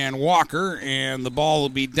return man Walker, and the ball will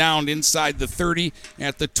be downed inside the 30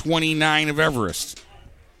 at the 29 of Everest.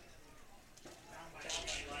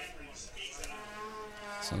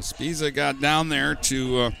 So Spiza got down there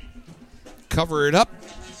to cover it up.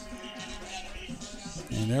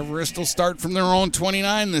 And Everest will start from their own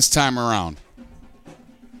 29 this time around.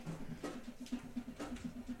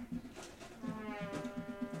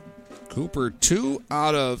 Cooper 2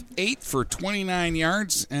 out of 8 for 29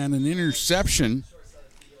 yards and an interception.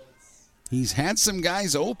 He's had some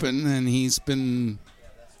guys open, and he's been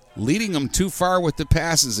leading them too far with the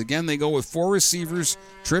passes. Again, they go with 4 receivers,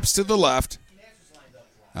 trips to the left,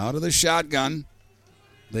 out of the shotgun.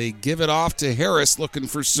 They give it off to Harris looking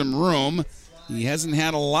for some room. He hasn't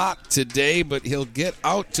had a lot today, but he'll get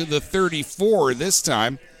out to the 34 this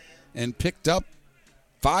time and picked up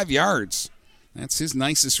 5 yards. That's his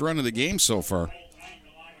nicest run of the game so far.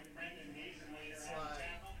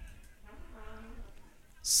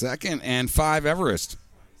 2nd and 5 Everest.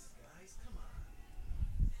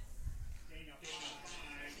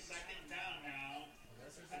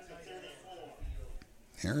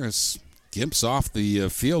 Harris gimps off the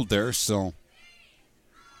field there, so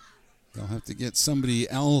they'll have to get somebody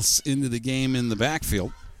else into the game in the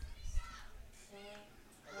backfield.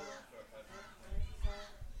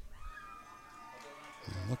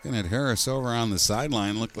 Looking at Harris over on the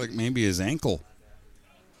sideline, looked like maybe his ankle.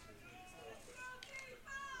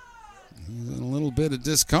 He's in a little bit of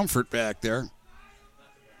discomfort back there.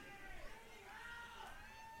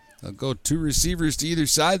 They'll go 2 receivers to either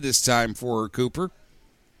side this time for Cooper.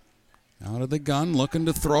 Out of the gun, looking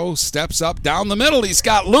to throw, steps up down the middle. He's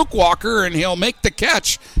got Luke Walker, and he'll make the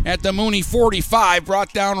catch at the Mooney 45,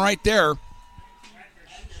 brought down right there.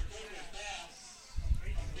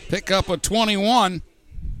 Pick up a 21.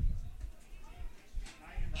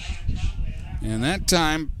 And that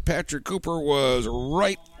time, Patrick Cooper was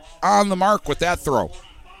right on the mark with that throw.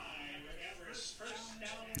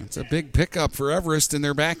 That's a big pickup for Everest, and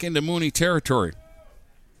they're back into Mooney territory.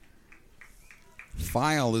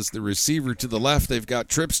 File is the receiver to the left. They've got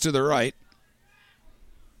trips to the right.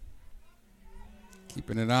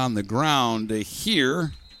 Keeping it on the ground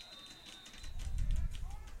here.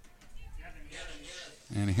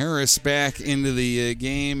 And Harris back into the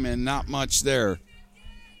game, and not much there.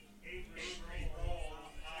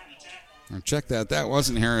 Check that. That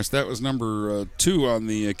wasn't Harris. That was number 2 on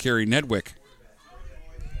the carry, Nedwick.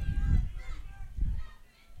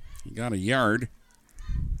 He got a yard.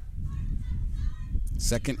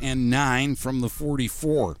 2nd and 9 from the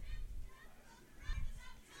 44.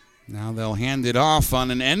 Now they'll hand it off on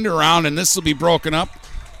an end around, and this will be broken up.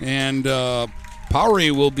 And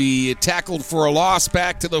Powery will be tackled for a loss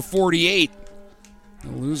back to the 48.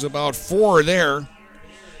 They'll lose about 4 there.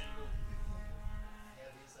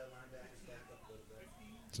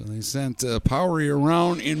 So they sent Powery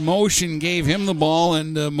around in motion, gave him the ball,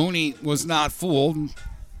 and Mooney was not fooled.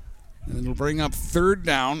 And it'll bring up 3rd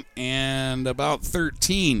down and about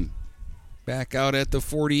 13. Back out at the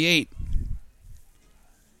 48.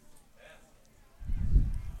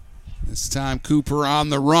 This time Cooper on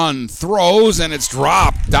the run, throws, and it's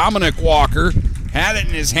dropped. Dominic Walker had it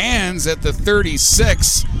in his hands at the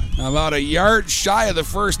 36, about a yard shy of the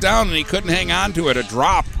first down, and he couldn't hang on to it. A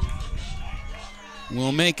drop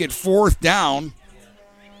will make it 4th down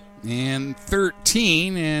and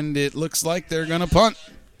 13, and it looks like they're going to punt.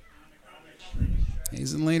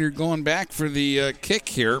 Hazenlater going back for the kick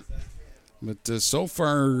here, but so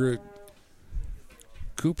far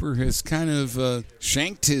Cooper has kind of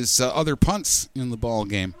shanked his other punts in the ball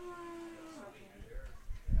game.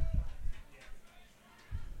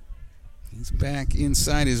 He's back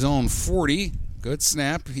inside his own 40. Good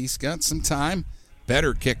snap. He's got some time.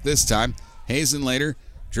 Better kick this time. Hazenlater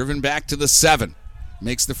driven back to the 7.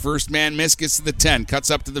 Makes the first man miss, gets to the 10, cuts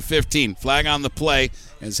up to the 15. Flag on the play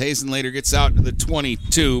as Hazenlater gets out to the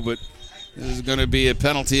 22, but this is going to be a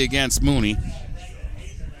penalty against Mooney.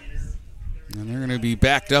 And they're going to be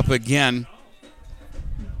backed up again.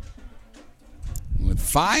 With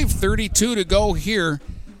 5:32 to go here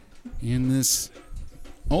in this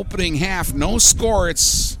opening half. No score.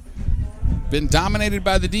 It's been dominated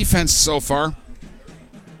by the defense so far.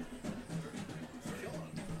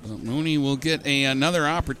 But Mooney will get another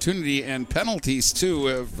opportunity, and penalties, too,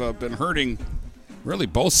 have been hurting really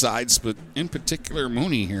both sides, but in particular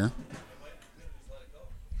Mooney here.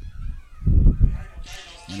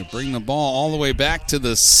 Going to bring the ball all the way back to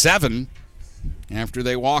the 7 after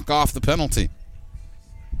they walk off the penalty.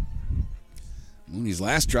 Mooney's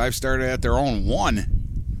last drive started at their own 1.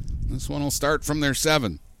 This one will start from their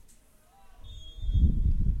 7.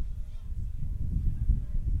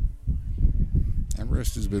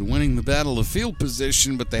 Everest has been winning the battle of field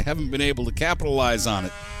position, but they haven't been able to capitalize on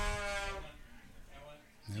it.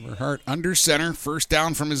 Everhart under center, first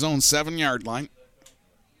down from his own 7-yard line.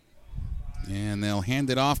 And they'll hand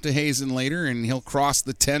it off to Hazenlater, and he'll cross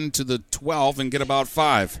the 10 to the 12 and get about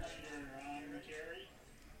 5.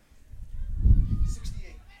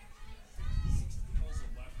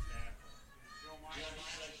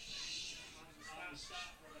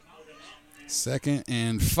 Second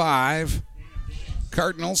and 5.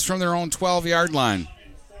 Cardinals from their own 12-yard line.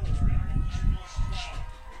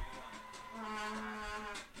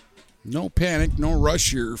 No panic, no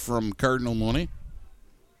rush here from Cardinal Mooney.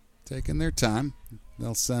 Taking their time.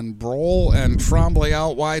 They'll send Brohl and Tremblay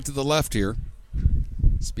out wide to the left here.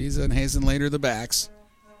 Spiza and Hazenlater the backs.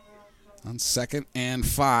 On 2nd and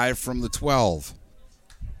 5 from the 12.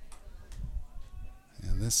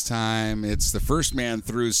 And this time it's the first man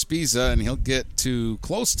through, Spiza, and he'll get to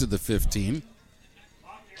close to the 15.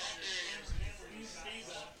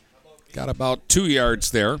 Got about 2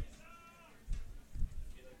 yards there.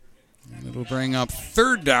 And it'll bring up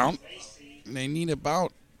 3rd down. They need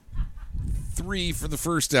about 3 for the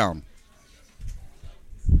first down.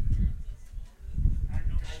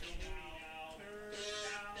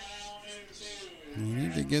 We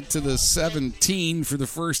need to get to the 17 for the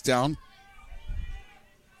first down.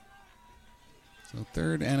 So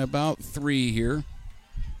 3rd and about 3 here.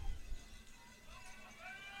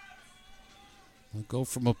 We'll go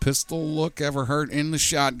from a pistol look. Everhart in the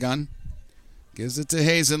shotgun. Gives it to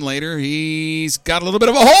Hazenlater. He's got a little bit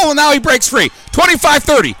of a hole, and now he breaks free.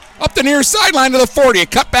 25-30. Up the near sideline to the 40. A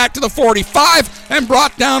cut back to the 45 and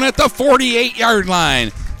brought down at the 48-yard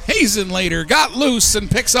line. Hazenlater got loose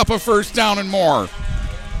and picks up a first down and more.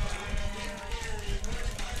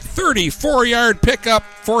 34-yard pickup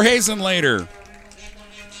for Hazenlater.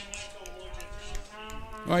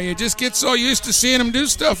 Well, you just get so used to seeing him do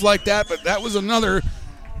stuff like that, but that was another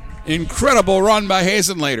incredible run by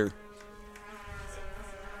Hazenlater.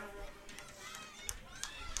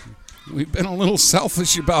 We've been a little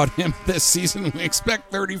selfish about him this season. We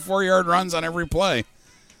expect 34-yard runs on every play.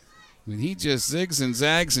 But he just zigs and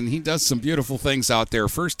zags, and he does some beautiful things out there.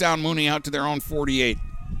 First down, Mooney out to their own 48.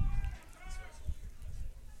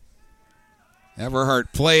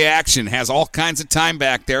 Everhart play action, has all kinds of time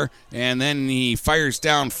back there, and then he fires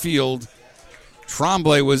downfield.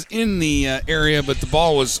 Tremblay was in the area, but the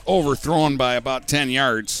ball was overthrown by about 10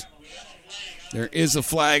 yards. There is a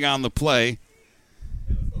flag on the play.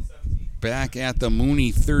 Back at the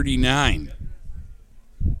Mooney 39.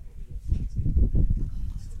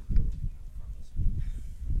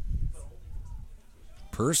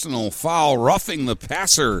 Personal foul, roughing the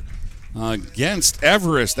passer against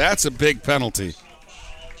Everest. That's a big penalty.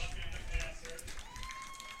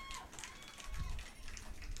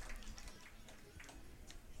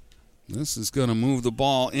 This is going to move the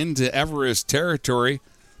ball into Everest territory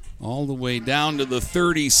all the way down to the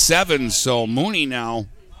 37. So Mooney now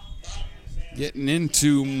getting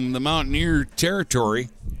into the Mountaineer territory.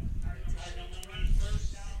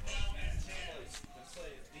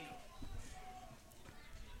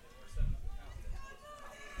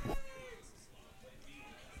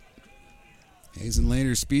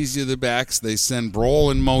 Hazenlater speeds to the backs. They send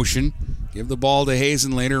Brohl in motion. Give the ball to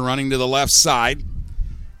Hazenlater running to the left side.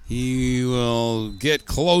 He will get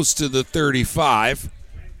close to the 35.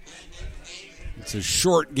 It's a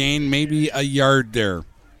short gain, maybe a yard there.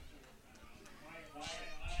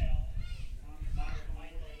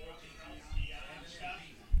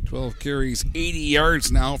 12 carries, 80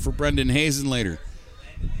 yards now for Brendan Hazenlater.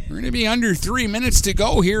 We're going to be under 3 minutes to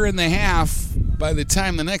go here in the half by the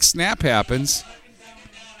time the next snap happens.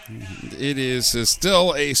 It is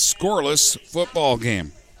still a scoreless football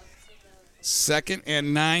game. 2nd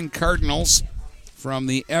and 9 Cardinals from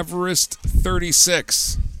the Everest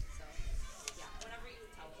 36.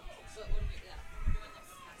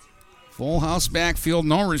 Full house backfield,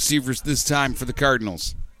 no receivers this time for the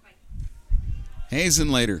Cardinals.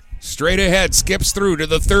 Hazenlater straight ahead, skips through to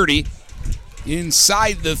the 30.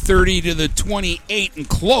 Inside the 30 to the 28 and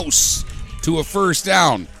close to a first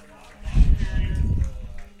down.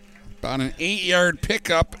 About an 8-yard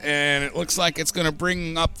pickup, and it looks like it's going to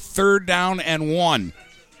bring up 3rd down and 1.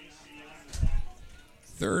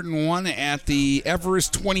 3rd and 1 at the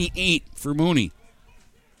Everest 28 for Mooney.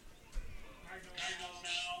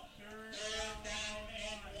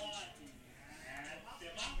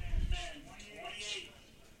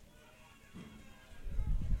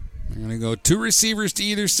 They're going to go 2 receivers to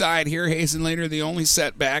either side here. Hazenlater, the only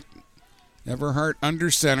setback. Everhart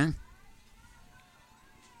under center.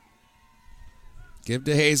 Give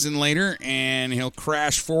to Hazenlater, and he'll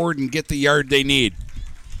crash forward and get the yard they need.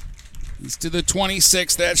 He's to the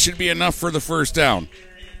 26. That should be enough for the first down.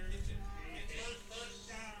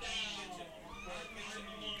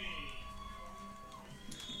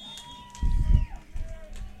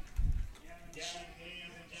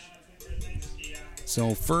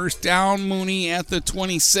 So first down, Mooney at the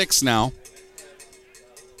 26 now.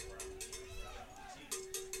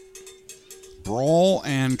 Brohl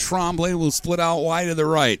and Tremblay will split out wide to the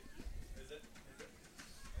right.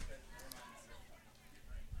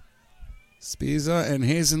 Spiza and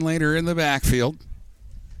Hazenlater in the backfield.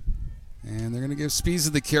 And they're going to give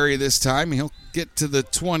Spiza the carry this time. He'll get to the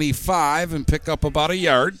 25 and pick up about a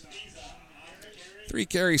yard. 3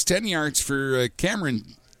 carries, 10 yards for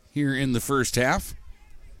Cameron here in the first half.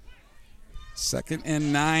 2nd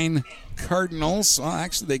and 9 Cardinals. Well,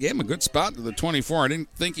 actually, they gave him a good spot to the 24. I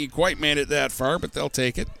didn't think he quite made it that far, but they'll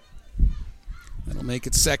take it. That'll make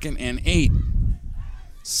it 2nd and 8.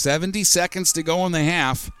 70 seconds to go in the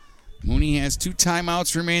half. Mooney has 2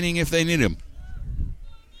 timeouts remaining if they need him.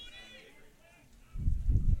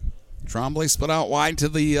 Tremblay split out wide to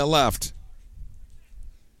the left.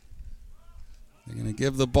 They're going to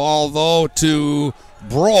give the ball, though, to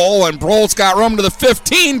Brohl, and Brohl's got room to the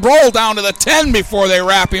 15. Brohl down to the 10 before they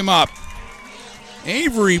wrap him up.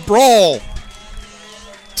 Avery Brohl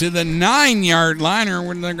to the 9-yard line, or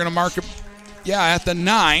when they're going to mark it, at the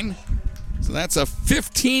 9. So that's a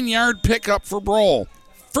 15-yard pickup for Brohl.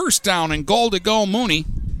 First down and goal to go, Mooney.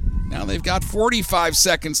 Now they've got 45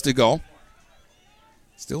 seconds to go.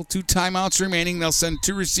 Still 2 timeouts remaining. They'll send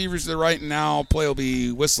 2 receivers to the right, and now play will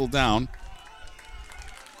be whistled down.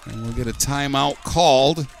 And we'll get a timeout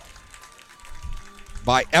called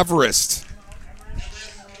by Everest.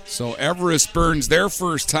 So Everest burns their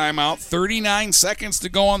first timeout. 39 seconds to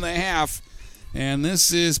go on the half. And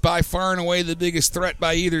this is by far and away the biggest threat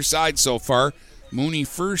by either side so far. Mooney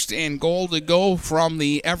first and goal to go from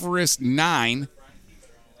the Everest 9.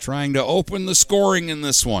 Trying to open the scoring in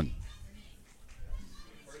this one.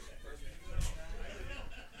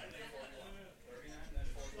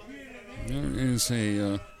 There is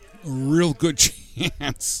a real good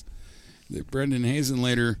chance that Brendan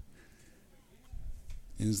Hazenlater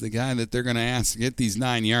is the guy that they're going to ask to get these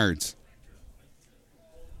 9 yards.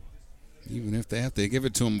 Even if they have to give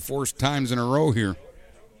it to him 4 times in a row here.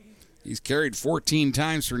 He's carried 14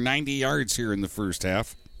 times for 90 yards here in the first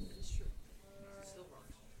half.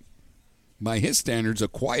 By his standards, a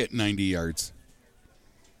quiet 90 yards.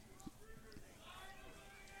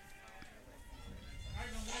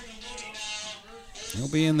 He'll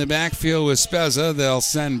be in the backfield with Spezza. They'll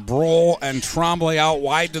send Brohl and Tremblay out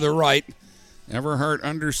wide to the right. Everhart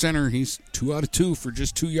under center. He's 2 out of 2 for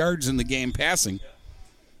just 2 yards in the game passing.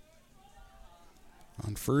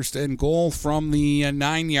 On first and goal from the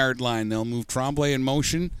 9-yard line, they'll move Tremblay in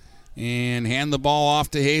motion and hand the ball off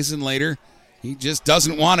to Hazenlater. He just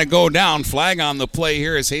doesn't want to go down. Flag on the play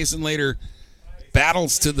here as Hazenlater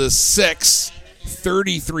battles to the 6.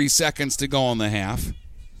 33 seconds to go in the half.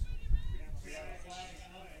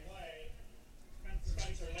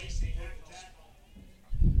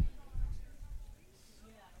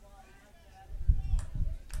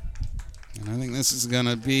 And I think this is going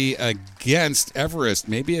to be against Everest.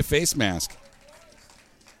 Maybe a face mask.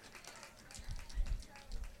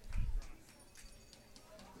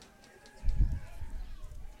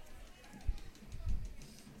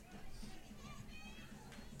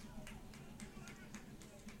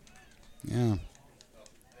 Yeah.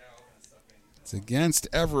 It's against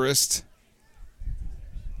Everest.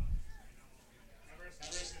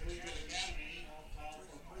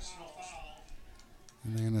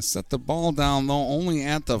 And they're going to set the ball down, though, only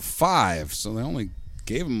at the 5. So they only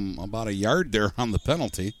gave him about a yard there on the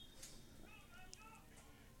penalty.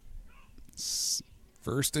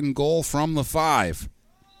 First and goal from the 5.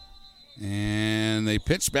 And they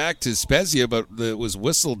pitched back to Spezia, but it was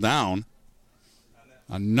whistled down.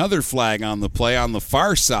 Another flag on the play on the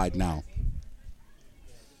far side now.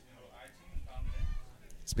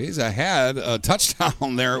 Spezia had a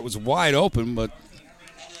touchdown there. It was wide open, but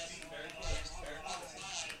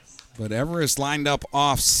Everest lined up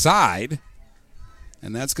offside,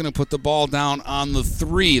 and that's going to put the ball down on the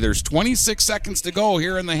 3. There's 26 seconds to go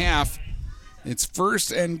here in the half. It's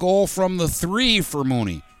first and goal from the 3 for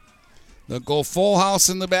Mooney. They'll go full house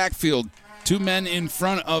in the backfield. 2 men in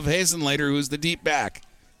front of Hazenlater, who's the deep back.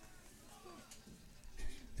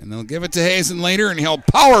 And they'll give it to Hazenlater, and he'll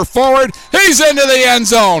power forward. He's into the end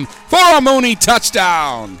zone for a Mooney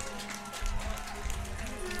touchdown.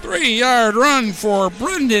 3-yard run for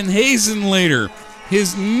Brendan Hazenlater.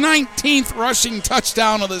 His 19th rushing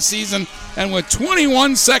touchdown of the season. And with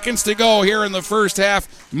 21 seconds to go here in the first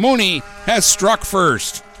half, Mooney has struck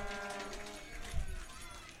first.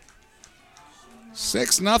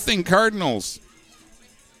 6-0 Cardinals.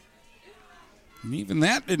 And even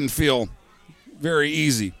that didn't feel very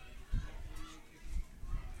easy.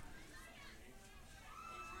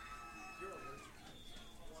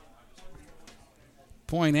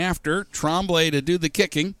 Point after, Tremblay to do the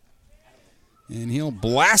kicking. And he'll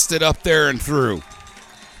blast it up there and through.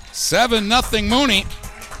 7-0 Mooney.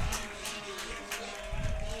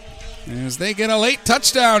 As they get a late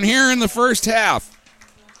touchdown here in the first half.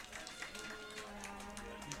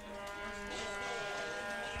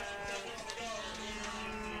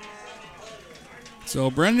 So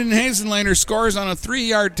Brendan Hazenlater scores on a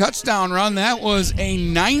 3-yard touchdown run. That was a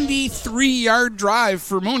 93-yard drive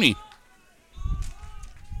for Mooney.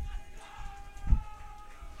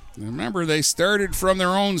 Remember, they started from their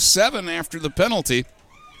own 7 after the penalty.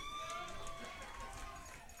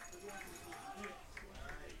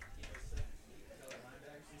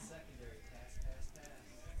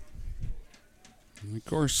 And of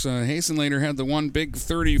course, Hazenlater had the one big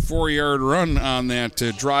 34-yard run on that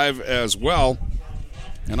drive as well.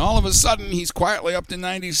 And all of a sudden, he's quietly up to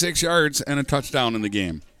 96 yards and a touchdown in the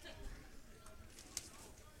game.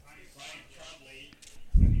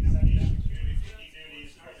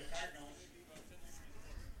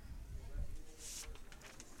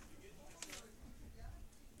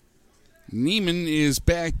 Neiman is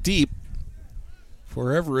back deep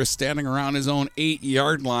for Everest, standing around his own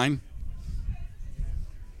 8-yard line.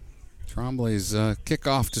 Tremblay's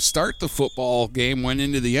kickoff to start the football game went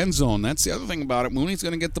into the end zone. That's the other thing about it. Mooney's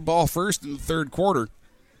going to get the ball first in the third quarter.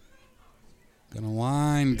 Going to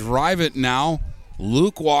line drive it now.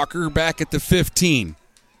 Luke Walker back at the 15.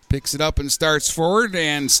 Picks it up and starts forward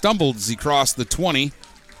and stumbled as he crossed the 20.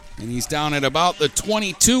 And he's down at about the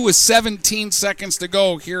 22 with 17 seconds to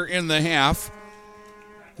go here in the half.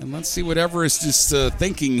 And let's see what Everest is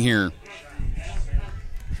thinking here.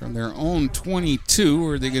 From their own 22,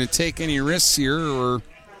 are they going to take any risks here or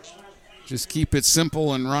just keep it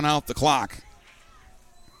simple and run out the clock?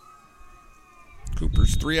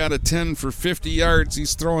 Cooper's 3 out of 10 for 50 yards.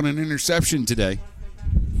 He's throwing an interception today.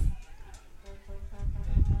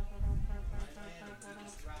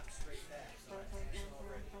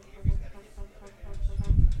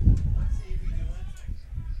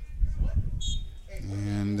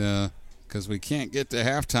 And because we can't get to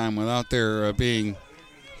halftime without there being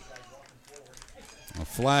a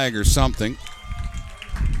flag or something.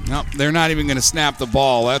 Nope, they're not even going to snap the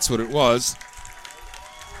ball. That's what it was.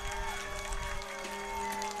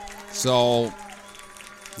 So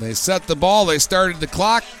they set the ball. They started the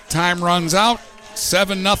clock. Time runs out.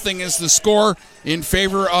 7-0 is the score in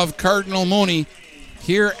favor of Cardinal Mooney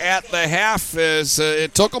here at the half, as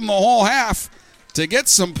it took them the whole half to get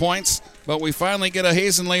some points. But we finally get a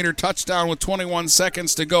Hazenlater touchdown with 21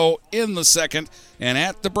 seconds to go in the second. And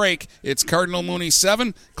at the break, it's Cardinal Mooney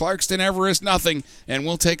 7, Clarkston Everest 0. And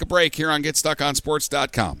we'll take a break here on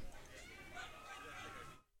GetStuckOnSports.com.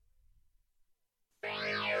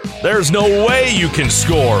 There's no way you can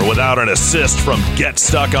score without an assist from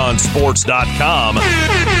GetStuckOnSports.com.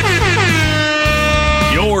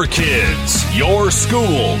 Your kids, your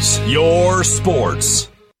schools, your sports.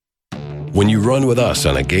 When you run with us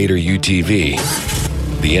on a Gator UTV,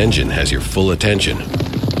 the engine has your full attention.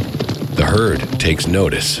 The herd takes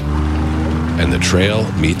notice. And the trail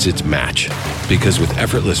meets its match. Because with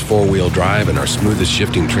effortless four-wheel drive and our smoothest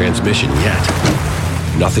shifting transmission yet,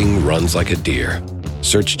 nothing runs like a deer.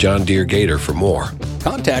 Search John Deere Gator for more.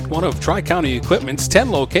 Contact one of Tri-County Equipment's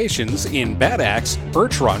 10 locations in Bad Axe,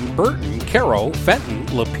 Birch Run, Burton, Caro, Fenton,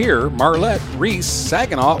 Lapeer, Marlette, Reese,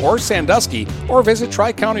 Saginaw, or Sandusky, or visit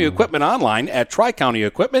Tri-County Equipment online at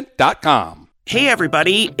tricountyequipment.com. Hey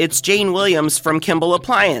everybody, it's Jane Williams from Kimball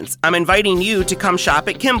Appliance. I'm inviting you to come shop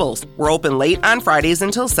at Kimball's. We're open late on Fridays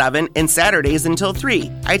until 7 and Saturdays until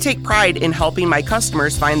 3. I take pride in helping my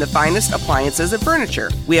customers find the finest appliances and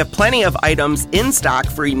furniture. We have plenty of items in stock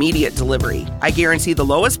for immediate delivery. I guarantee the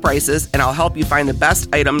lowest prices and I'll help you find the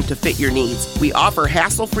best item to fit your needs. We offer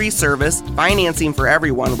hassle-free service, financing for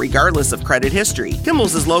everyone regardless of credit history.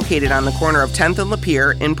 Kimball's is located on the corner of 10th and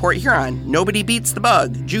Lapeer in Port Huron. Nobody beats the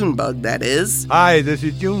bug, Junebug that is. Hi, this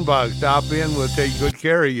is Junebug. Stop in, we'll take good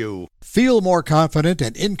care of you. Feel more confident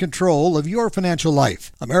and in control of your financial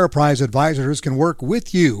life. Ameriprise advisors can work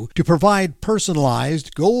with you to provide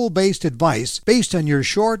personalized, goal-based advice based on your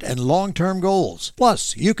short and long-term goals.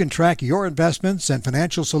 Plus, you can track your investments and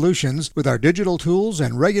financial solutions with our digital tools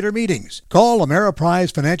and regular meetings. Call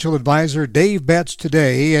Ameriprise Financial Advisor Dave Betts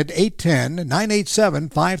today at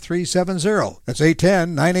 810-987-5370. That's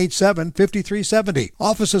 810-987-5370.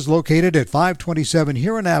 Office is located at 527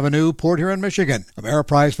 Huron Avenue, Port Huron, Michigan.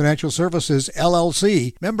 Ameriprise Financial Services,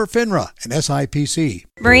 LLC, member FINRA and SIPC.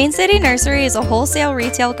 Marine City Nursery is a wholesale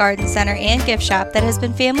retail garden center and gift shop that has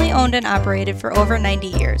been family owned and operated for over 90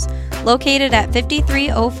 years. Located at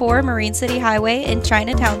 5304 Marine City Highway in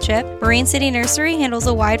China Township, Marine City Nursery handles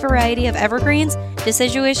a wide variety of evergreens,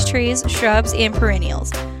 deciduous trees, shrubs, and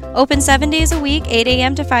perennials. Open 7 days a week, 8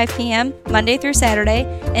 a.m. to 5 p.m., Monday through Saturday,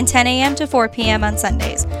 and 10 a.m. to 4 p.m. on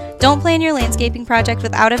Sundays. Don't plan your landscaping project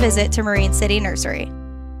without a visit to Marine City Nursery.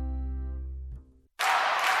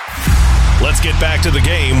 Let's get back to the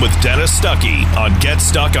game with Dennis Stuckey on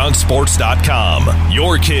GetStuckOnSports.com.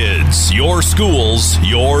 Your kids, your schools,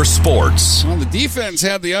 your sports. Well, the defense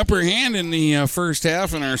had the upper hand in the first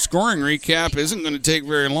half, and our scoring recap isn't going to take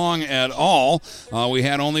very long at all. We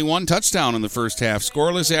had only one touchdown in the first half.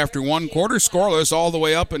 Scoreless after one quarter, scoreless all the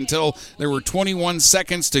way up until there were 21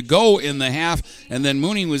 seconds to go in the half, and then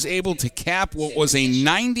Mooney was able to cap what was a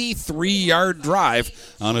 93-yard drive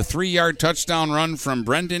on a 3-yard touchdown run from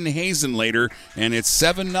Brendan Hazenlater. And it's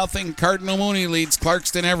 7-0. Cardinal Mooney leads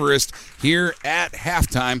Clarkston Everest here at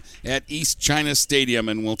halftime at East China Stadium.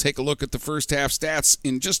 And we'll take a look at the first half stats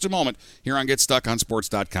in just a moment here on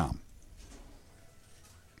GetStuckOnSports.com.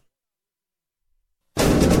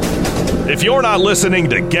 If you're not listening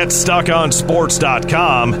to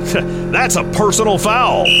GetStuckOnSports.com, that's a personal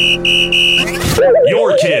foul.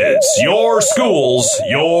 Your kids, your schools,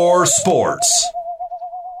 your sports.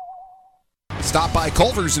 Stop by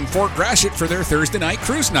Culver's in Fort Gratiot for their Thursday night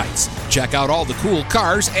cruise nights. Check out all the cool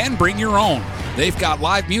cars and bring your own. They've got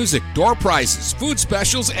live music, door prizes, food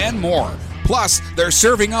specials, and more. Plus, they're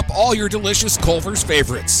serving up all your delicious Culver's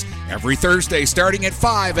favorites. Every Thursday starting at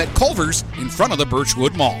 5 at Culver's in front of the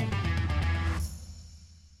Birchwood Mall.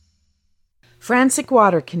 Frantic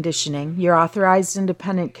Water Conditioning, your authorized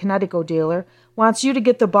independent Connecticut dealer, wants you to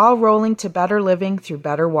get the ball rolling to better living through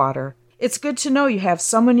better water. It's good to know you have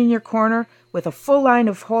someone in your corner with a full line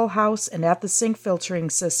of whole house and at-the-sink filtering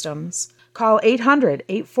systems. Call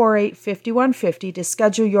 800-848-5150 to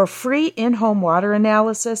schedule your free in-home water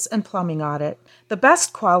analysis and plumbing audit. The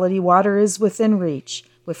best quality water is within reach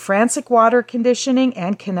with Frantic Water Conditioning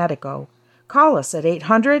and Connecticut. Call us at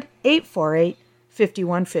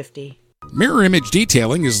 800-848-5150. Mirror Image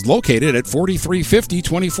Detailing is located at 4350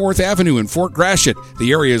 24th Avenue in Fort Gratiot,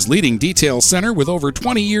 the area's leading detail center with over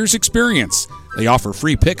 20 years' experience. They offer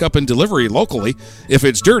free pickup and delivery locally. If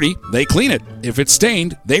it's dirty, they clean it. If it's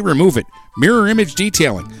stained, they remove it. Mirror Image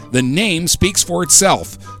Detailing. The name speaks for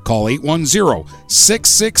itself. Call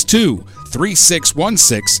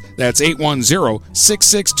 810-662-3616. That's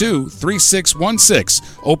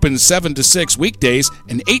 810-662-3616. Open 7 to 6 weekdays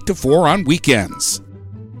and 8 to 4 on weekends.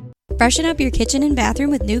 Freshen up your kitchen and bathroom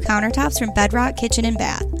with new countertops from Bedrock Kitchen and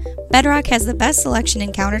Bath. Bedrock has the best selection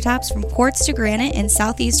in countertops from quartz to granite in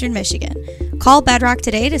southeastern Michigan. Call Bedrock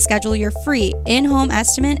today to schedule your free in-home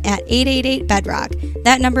estimate at 888-BEDROCK.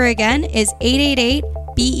 That number again is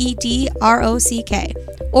 888-BEDROCK.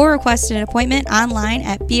 Or request an appointment online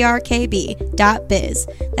at brkb.biz.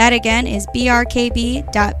 That again is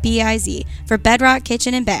brkb.biz for Bedrock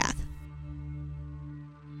Kitchen and Bath.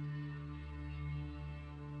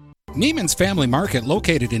 Neiman's Family Market,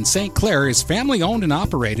 located in St. Clair, is family-owned and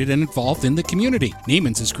operated and involved in the community.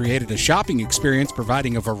 Neiman's has created a shopping experience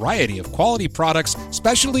providing a variety of quality products,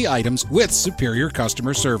 specialty items with superior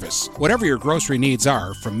customer service. Whatever your grocery needs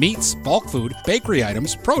are, from meats, bulk food, bakery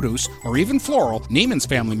items, produce, or even floral, Neiman's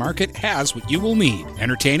Family Market has what you will need.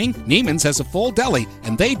 Entertaining? Neiman's has a full deli,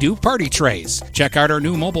 and they do party trays. Check out our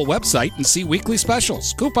new mobile website and see weekly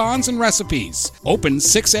specials, coupons, and recipes. Open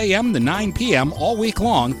 6 a.m. to 9 p.m. all week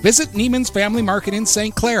long. Visit Neiman's Family Market in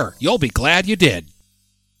St. Clair. You'll be glad you did.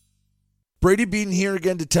 Brady Beaton here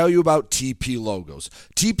again to tell you about TP Logos.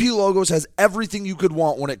 TP Logos has everything you could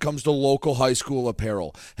want when it comes to local high school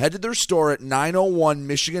apparel. Head to their store at 901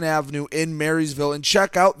 Michigan Avenue in Marysville and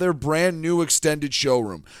check out their brand new extended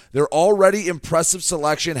showroom. Their already impressive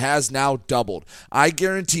selection has now doubled. I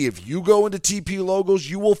guarantee if you go into TP Logos,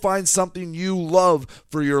 you will find something you love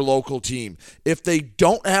for your local team. If they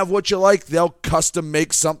don't have what you like, they'll custom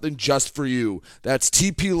make something just for you. That's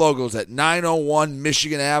TP Logos at 901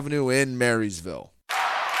 Michigan Avenue in Marysville.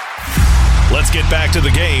 Let's get back to the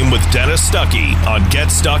game with Dennis Stuckey on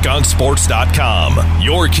GetStuckOnSports.com.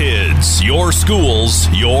 Your kids, your schools,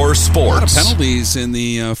 your sports. A lot of penalties in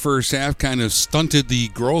the first half kind of stunted the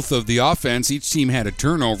growth of the offense. Each team had a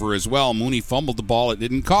turnover as well. Mooney fumbled the ball. It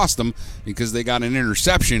didn't cost them because they got an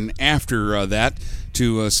interception after that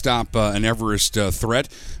to stop an Everest threat.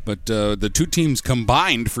 But the two teams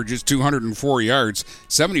combined for just 204 yards,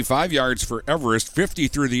 75 yards for Everest, 50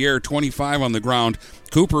 through the air, 25 on the ground.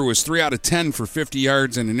 Cooper was 3 out of 10 for 50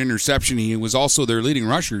 yards and an interception. He was also their leading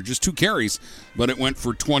rusher, just 2 carries, but it went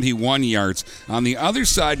for 21 yards. On the other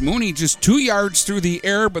side, Mooney just 2 yards through the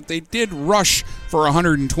air, but they did rush for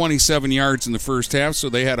 127 yards in the first half, so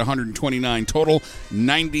they had 129 total.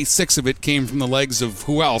 96 of it came from the legs of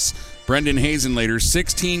who else? Brendan Hazenlater,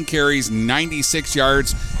 16 carries, 96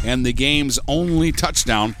 yards, and the game's only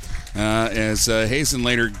touchdown as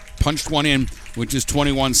Hazenlater punched one in with just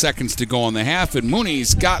 21 seconds to go in the half. And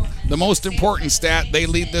Mooney's got the most important stat. They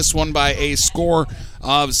lead this one by a score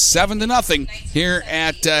of 7-0 here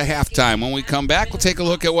at halftime. When we come back, we'll take a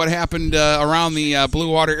look at what happened around the Blue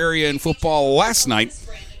Water area in football last night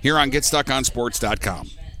here on GetStuckOnSports.com.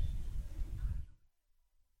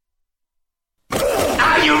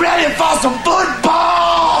 Are you ready for some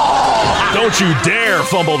football? Don't you dare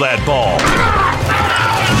fumble that ball.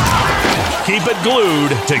 Keep it glued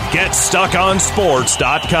to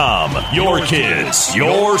GetStuckOnSports.com. Your kids,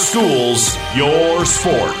 your schools, your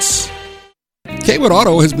sports. Kaywood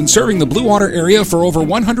Auto has been serving the Blue Water area for over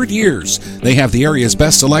 100 years. They have the area's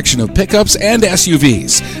best selection of pickups and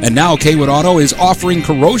SUVs. And now Kaywood Auto is offering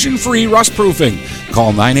corrosion-free rust-proofing.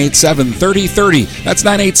 Call 987-3030. That's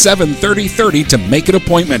 987-3030 to make an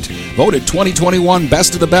appointment. Voted 2021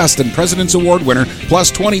 Best of the Best and President's Award winner, plus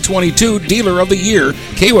 2022 Dealer of the Year.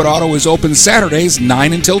 Kaywood Auto is open Saturdays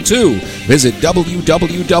 9 until 2. Visit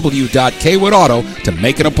www.kaywoodauto to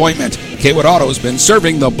make an appointment. Kaywood Auto has been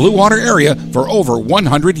serving the Blue Water area for over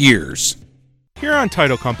 100 years. Huron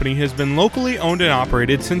Title Company has been locally owned and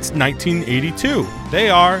operated since 1982.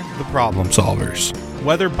 They are the problem solvers.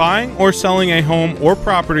 Whether buying or selling a home or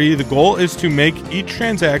property, the goal is to make each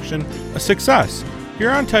transaction a success.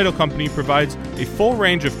 Huron Title Company provides a full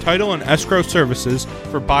range of title and escrow services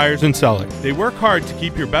for buyers and sellers. They work hard to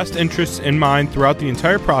keep your best interests in mind throughout the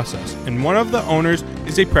entire process, and one of the owners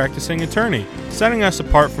is a practicing attorney, setting us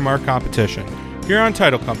apart from our competition. Huron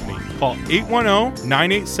Title Company. Call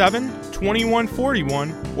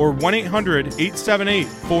 810-987-2141 or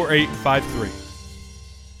 1-800-878-4853.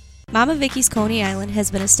 Mama Vicky's Coney Island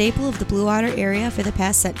has been a staple of the Blue Water area for the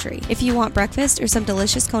past century. If you want breakfast or some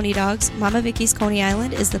delicious coney dogs, Mama Vicky's Coney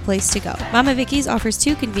Island is the place to go. Mama Vicky's offers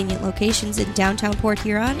 2 convenient locations in downtown Port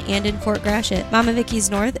Huron and in Fort Gratiot. Mama Vicky's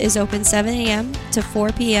North is open 7 a.m. to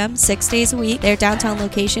 4 p.m. 6 days a week. Their downtown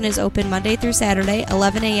location is open Monday through Saturday,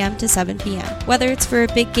 11 a.m. to 7 p.m. Whether it's for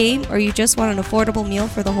a big game or you just want an affordable meal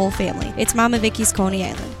for the whole family, it's Mama Vicky's Coney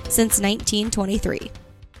Island since 1923.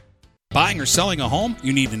 Buying or selling a home?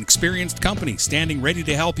 You need an experienced company standing ready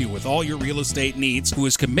to help you with all your real estate needs, who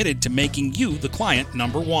is committed to making you the client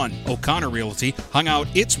number one. O'Connor Realty hung out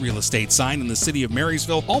its real estate sign in the city of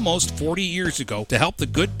Marysville almost 40 years ago to help the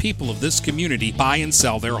good people of this community buy and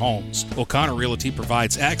sell their homes. O'Connor Realty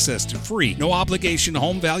provides access to free, no-obligation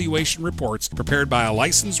home valuation reports prepared by a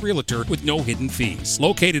licensed realtor with no hidden fees.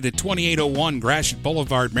 Located at 2801 Gratiot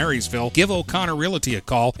Boulevard, Marysville, give O'Connor Realty a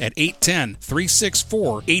call at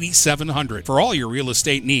 810-364-8700 for all your real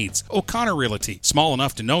estate needs. O'Connor Realty, small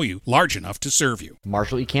enough to know you, large enough to serve you.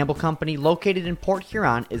 Marshall E. Campbell Company, located in Port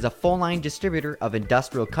Huron, is a full-line distributor of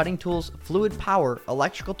industrial cutting tools, fluid power,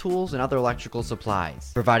 electrical tools, and other electrical supplies,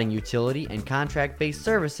 providing utility and contract-based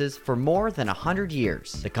services for more than 100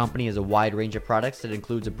 years. The company has a wide range of products that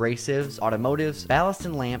includes abrasives, automotives, ballast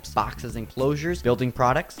and lamps, boxes and closures, building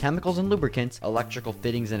products, chemicals and lubricants, electrical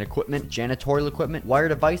fittings and equipment, janitorial equipment, wire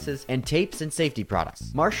devices, and tapes and safety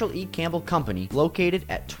products. Marshall E. Campbell Company, located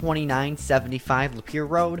at 2975 Lapeer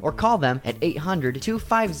Road, or call them at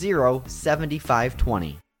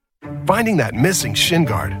 800-250-7520. Finding that missing shin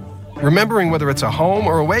guard, remembering whether it's a home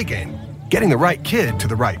or away game, getting the right kid to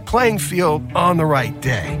the right playing field on the right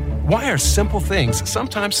day. Why are simple things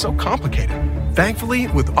sometimes so complicated? Thankfully,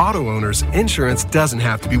 with auto owners, insurance doesn't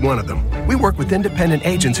have to be one of them. We work with independent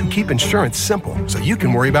agents who keep insurance simple so you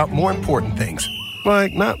can worry about more important things,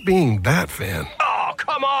 like not being that fan. Oh,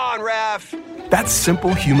 come on, ref! That's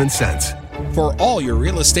simple human sense. For all your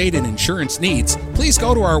real estate and insurance needs, please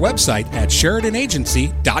go to our website at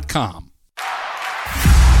SheridanAgency.com.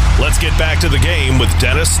 Let's get back to the game with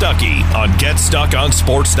Dennis Stuckey on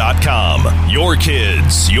GetStuckOnSports.com. Your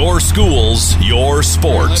kids, your schools, your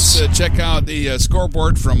sports. Let's check out the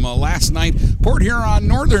scoreboard from last night. Port Huron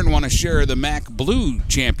Northern won a share of the MAC Blue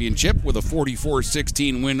Championship with a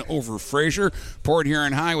 44-16 win over Fraser. Port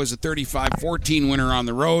Huron High was a 35-14 winner on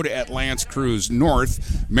the road at L'Anse Creuse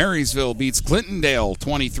North. Marysville beats Clintondale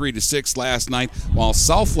 23-6 last night, while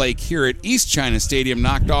Southlake here at East China Stadium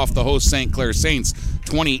knocked off the host St. Clair Saints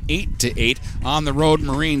 28-8. On the road,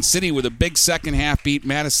 Marine City with a big second half beat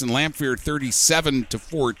Madison Lamphere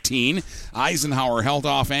 37-14. Eisenhower held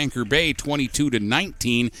off Anchor Bay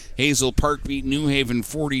 22-19. Hazel Park beat New Haven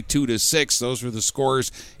 42-6. Those were the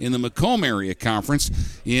scores in the Macomb area conference.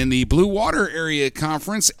 In the Blue Water area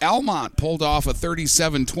conference, Almont pulled off a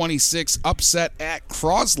 37-26 upset at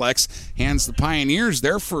Croslex, hands the Pioneers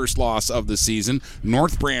their first loss of the season.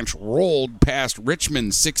 North Branch rolled past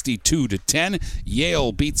Richmond 62-10. Yale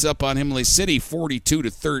beats up on Himley City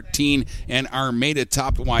 42-13, and Armada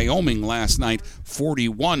topped Wyoming last night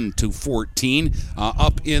 41-14.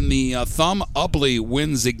 Up in the Thumb, Ubley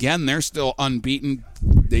wins again. They're still unbeaten.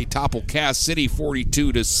 They topple Cass City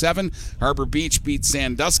 42-7. Harbor Beach beat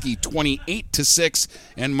Sandusky 28-6,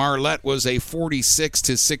 and Marlette was a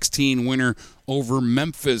 46-16 winner over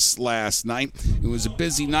Memphis last night. It was a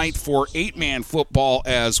busy night for 8-man football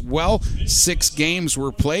as well. 6 games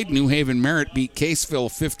were played. New Haven Merritt beat Caseville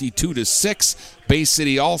 52-6. Bay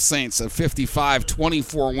City All Saints a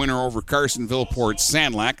 55-24 winner over Carsonville Port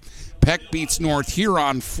Sandlac. Peck beats North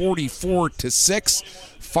Huron 44-6.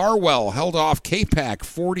 Farwell held off K-Pac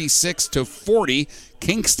 46-40.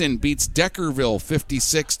 Kingston beats Deckerville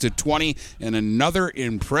 56-20, and another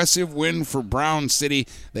impressive win for Brown City.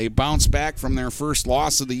 They bounced back from their first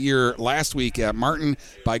loss of the year last week at Martin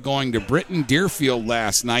by going to Britton Deerfield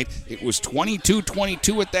last night. It was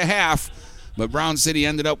 22-22 at the half, but Brown City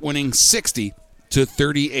ended up winning 60-38.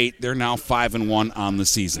 They're now 5-1 on the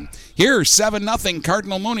season. Here, 7-0.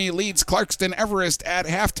 Cardinal Mooney leads Clarkston Everest at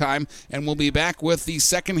halftime, and we'll be back with the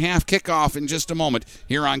second half kickoff in just a moment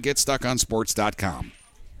here on GetStuckOnSports.com.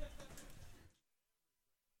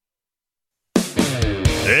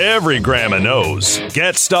 Every grandma knows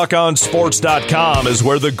GetStuckOnSports.com is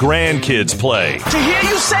where the grandkids play. To hear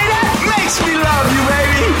you say that makes me love you,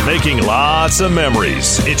 baby. Making lots of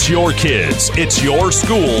memories. It's your kids, it's your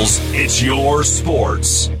schools, it's your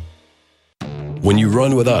sports. When you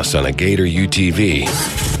run with us on a Gator UTV,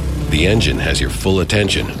 the engine has your full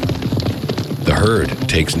attention. The herd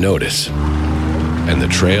takes notice. And the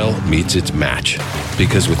trail meets its match.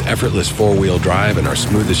 Because with effortless four-wheel drive and our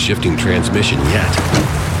smoothest shifting transmission yet,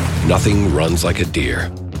 nothing runs like a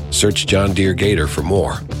deer. Search John Deere Gator for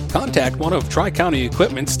more. Contact one of Tri-County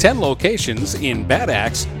Equipment's 10 locations in Bad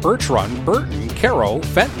Axe, Birch Run, Burton, Caro,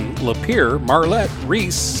 Fenton, Lapeer, Marlette,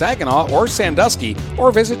 Reese, Saginaw, or Sandusky,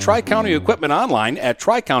 or visit Tri-County Equipment online at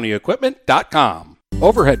tricountyequipment.com.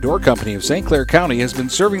 Overhead Door Company of St. Clair County has been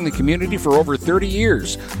serving the community for over 30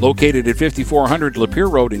 years. Located at 5400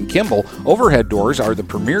 Lapeer Road in Kimball, Overhead Doors are the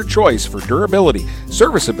premier choice for durability,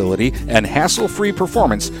 serviceability, and hassle-free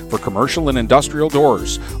performance for commercial and industrial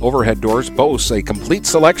doors. Overhead Doors boasts a complete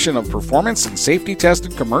selection of performance and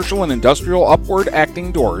safety-tested commercial and industrial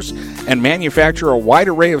upward-acting doors and manufacture a wide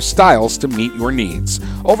array of styles to meet your needs.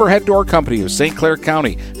 Overhead Door Company of St. Clair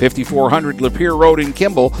County, 5400 Lapeer Road in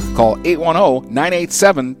Kimball. Call 810-987-2185.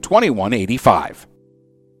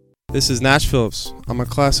 This is Nash Phillips. I'm a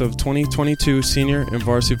class of 2022 senior and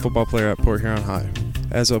varsity football player at Port Huron High.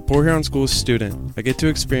 As a Port Huron School student, I get to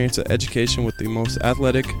experience an education with the most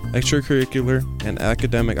athletic, extracurricular, and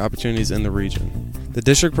academic opportunities in the region. The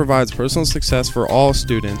district provides personal success for all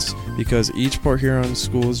students because each Port Huron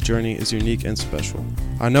school's journey is unique and special.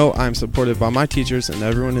 I know I am supported by my teachers and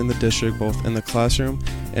everyone in the district, both in the classroom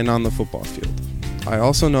and on the football field. I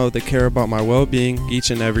also know they care about my well-being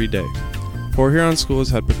each and every day. Port Huron Schools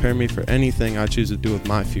had prepared me for anything I choose to do with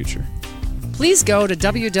my future. Please go to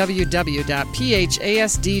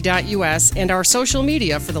www.phasd.us and our social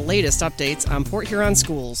media for the latest updates on Port Huron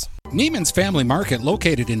schools. Neiman's Family Market,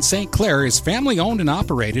 located in St. Clair, is family-owned and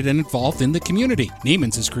operated and involved in the community.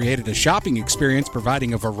 Neiman's has created a shopping experience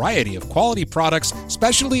providing a variety of quality products,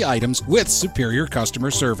 specialty items with superior customer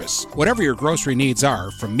service. Whatever your grocery needs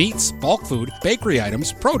are, from meats, bulk food, bakery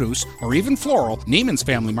items, produce, or even floral, Neiman's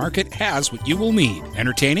Family Market has what you will need.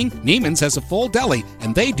 Entertaining? Neiman's has a full deli,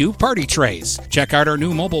 and they do party trays. Check out our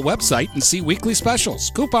new mobile website and see weekly specials,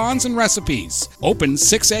 coupons, and recipes. Open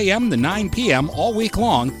 6 a.m. to 9 p.m. all week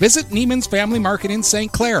long. Visit Neiman's Family Market in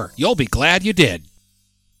St. Clair. You'll be glad you did.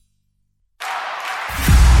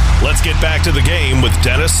 Let's get back to the game with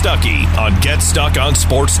Dennis Stuckey on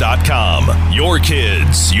GetStuckOnSports.com. Your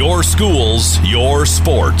kids, your schools, your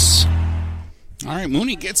sports. All right,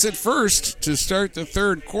 Mooney gets it first to start the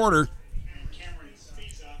third quarter.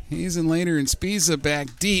 Hazenlater and Spiza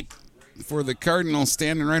back deep for the Cardinals,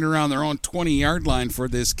 standing right around their own 20-yard line for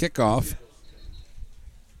this kickoff.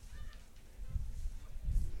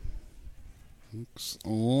 Looks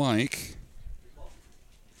like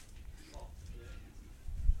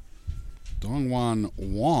Dongwan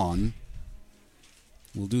Wan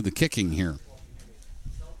will do the kicking here.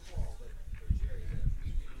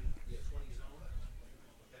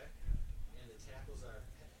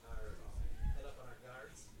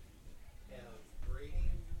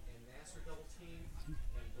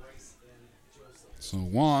 So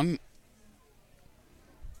Wan,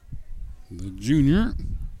 the junior,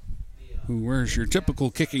 who wears your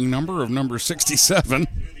typical kicking number of number 67.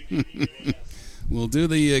 We'll do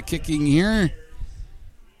the kicking here.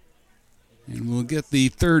 And we'll get the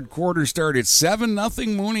third quarter started.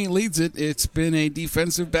 7-0, Mooney leads it. It's been a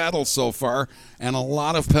defensive battle so far and a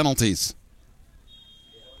lot of penalties.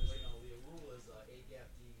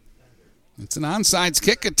 It's an onside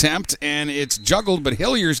kick attempt, and it's juggled, but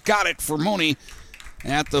Hillier's got it for Mooney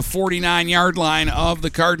at the 49-yard line of the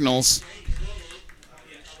Cardinals.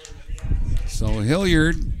 So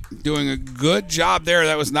Hilliard doing a good job there.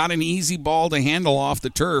 That was not an easy ball to handle off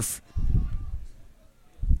the turf.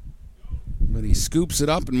 But he scoops it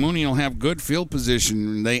up, and Mooney will have good field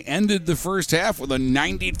position. They ended the first half with a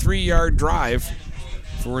 93-yard drive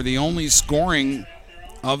for the only scoring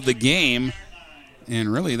of the game.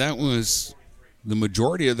 And really, that was the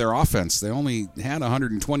majority of their offense. They only had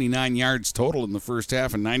 129 yards total in the first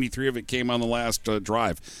half, and 93 of it came on the last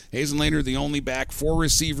drive. Hazenlater, the only back, 4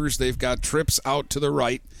 receivers. They've got trips out to the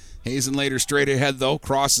right. Hazenlater straight ahead, though,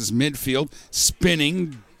 crosses midfield,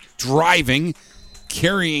 spinning, driving,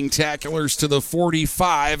 carrying tacklers to the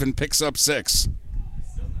 45, and picks up 6.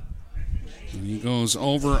 And he goes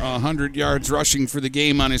over 100 yards rushing for the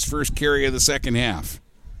game on his first carry of the second half.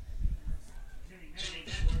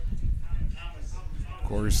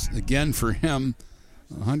 Of course, again for him,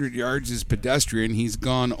 100 yards is pedestrian. He's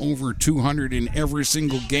gone over 200 in every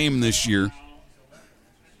single game this year.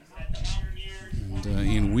 And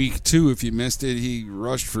in week 2, if you missed it, he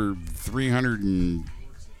rushed for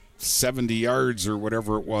 370 yards or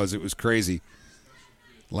whatever it was. It was crazy.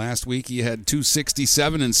 Last week he had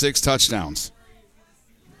 267 and 6 touchdowns.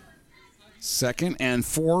 2nd and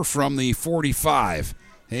 4 from the 45.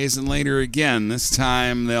 Hazenlater again. This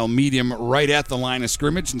time they'll meet him right at the line of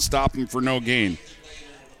scrimmage and stop him for no gain.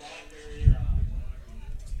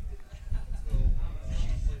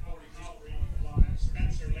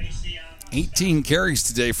 $18 carries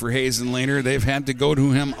today for Hazenlater. They've had to go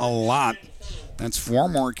to him a lot. That's 4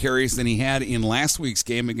 more carries than he had in last week's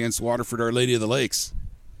game against Waterford Our Lady of the Lakes.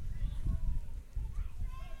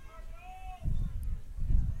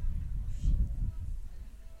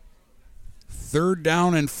 Third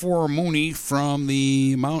down and 4, Mooney from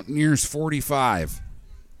the Mountaineers 45.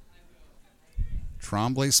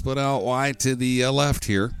 Tremblay split out wide to the left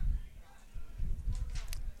here.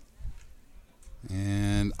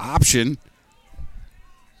 And option.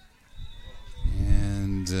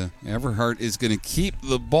 And Everhart is going to keep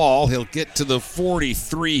the ball. He'll get to the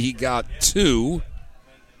 43. He got 2.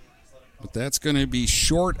 But that's going to be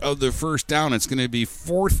short of the first down. It's going to be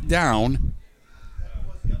 4th down.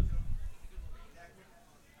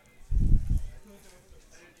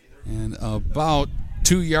 And about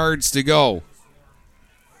 2 yards to go.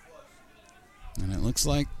 And it looks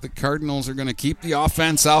like the Cardinals are going to keep the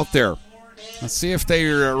offense out there. Let's see if they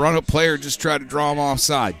run a play or just try to draw them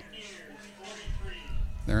offside.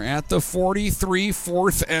 They're at the 43,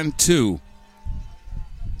 4th and 2.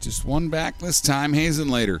 Just one back this time,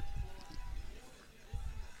 Hazenlater.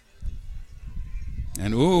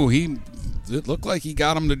 And, it looked like he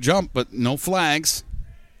got him to jump, but no flags.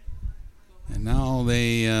 And now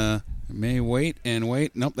they may wait and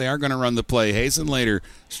wait. Nope, they are going to run the play. Hazenlater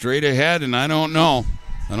straight ahead, and I don't know.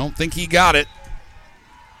 I don't think he got it.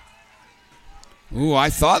 Ooh, I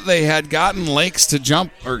thought they had gotten Everest to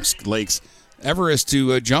jump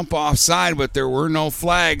offside, but there were no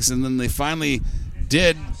flags, and then they finally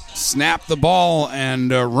did snap the ball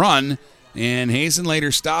and run, and Hazen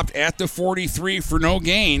later stopped at the 43 for no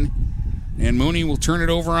gain, and Mooney will turn it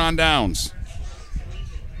over on downs.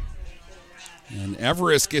 And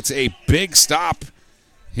Everest gets a big stop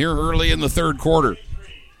here early in the third quarter.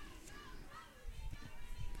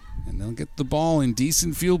 And they'll get the ball in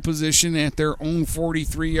decent field position at their own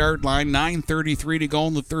 43-yard line. 9:33 to go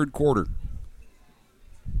in the third quarter.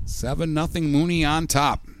 7-0 Mooney on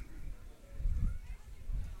top.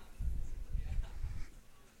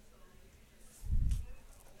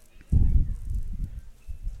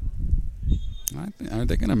 Are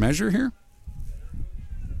they going to measure here?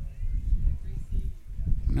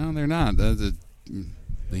 No, they're not. They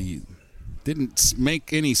didn't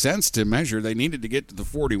make any sense to measure. They needed to get to the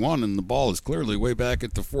 41, and the ball is clearly way back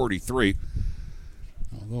at the 43.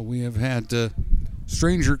 Although we have had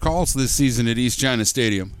stranger calls this season at East China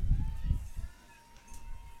Stadium.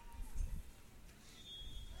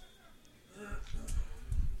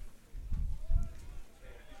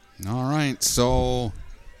 All right, so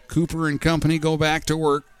Cooper and company go back to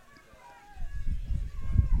work.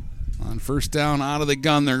 On first down out of the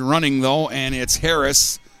gun, they're running, though, and it's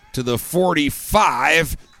Harris to the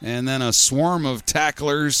 45, and then a swarm of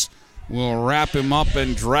tacklers will wrap him up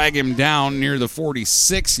and drag him down near the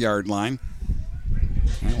 46-yard line.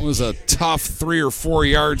 That was a tough 3 or 4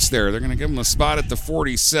 yards there. They're going to give him a spot at the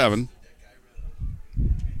 47.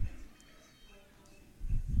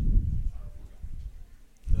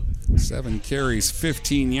 Seven carries,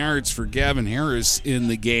 15 yards for Gavin Harris in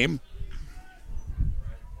the game.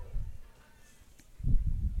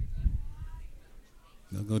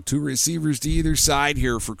 They'll go 2 receivers to either side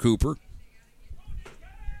here for Cooper.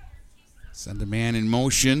 Send a man in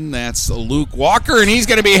motion. That's Luke Walker, and he's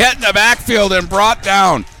going to be hit in the backfield and brought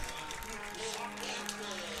down.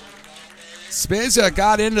 Spezia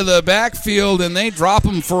got into the backfield, and they drop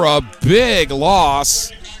him for a big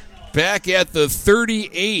loss back at the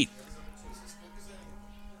 38.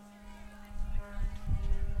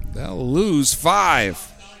 They'll lose 5.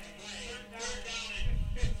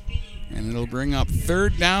 And it'll bring up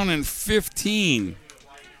third down and 15.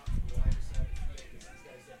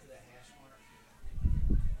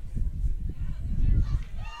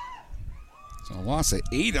 So a loss of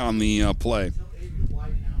 8 on the play.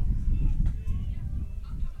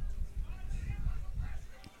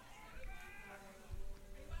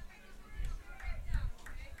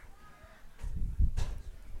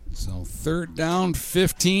 So third down,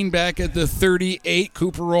 15 back at the 38.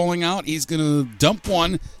 Cooper rolling out. He's going to dump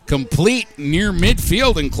one complete near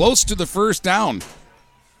midfield and close to the first down.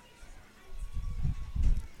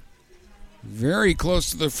 Very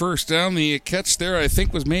close to the first down. The catch there, I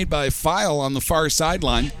think, was made by File on the far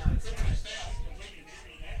sideline.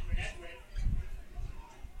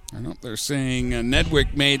 I don't know if they're saying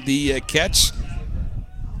Nedwick made the catch.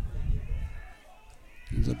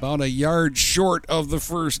 He's about a yard short of the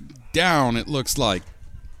first down, it looks like.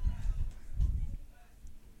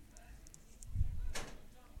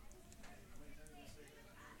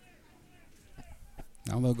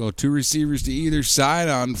 Now they'll go 2 receivers to either side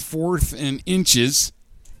on 4th and inches.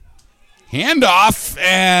 Handoff,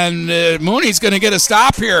 and Mooney's going to get a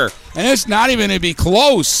stop here. And it's not even going to be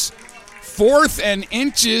close. 4th and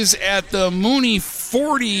inches at the Mooney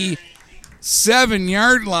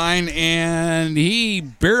 47-yard line, and he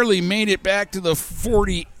barely made it back to the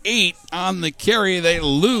 48 on the carry. They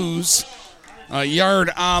lose a yard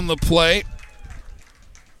on the play.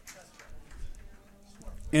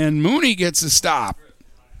 And Mooney gets a stop.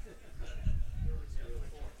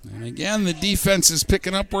 And again, the defense is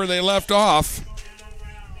picking up where they left off.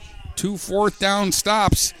 2 fourth down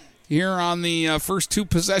stops here on the first 2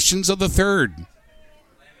 possessions of the third.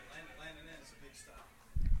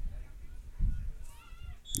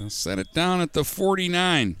 They'll set it down at the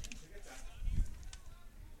 49.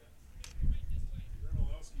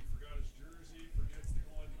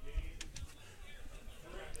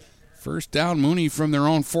 First down, Mooney from their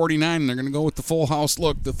own 49. They're going to go with the full house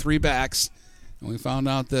look, the 3 backs. And we found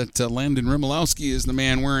out that Landon Rimolowski is the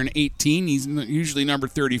man wearing 18. He's usually number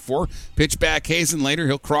 34. Pitch back Hazen later.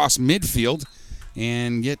 He'll cross midfield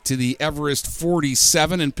and get to the Everest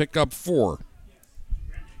 47 and pick up 4.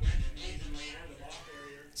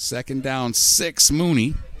 Second down, 6,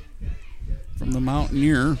 Mooney from the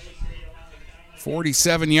Mountaineer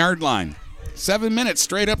 47-yard line. 7 minutes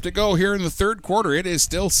straight up to go here in the third quarter. It is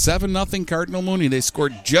still 7-0 Cardinal Mooney. They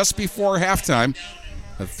scored just before halftime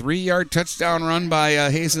A 3-yard touchdown run by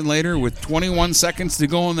Hazenlater with 21 seconds to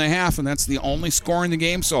go in the half, and that's the only score in the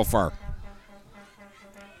game so far.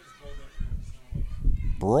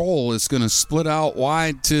 Brohl is going to split out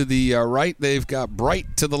wide to the right. They've got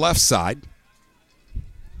Bright to the left side.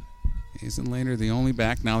 Hazenlater the only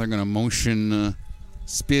back. Now they're going to motion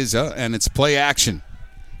Spizza, and it's play action.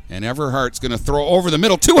 And Everhart's going to throw over the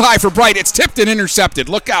middle. Too high for Bright. It's tipped and intercepted.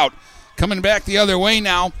 Look out. Coming back the other way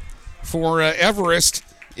now for Everest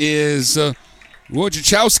is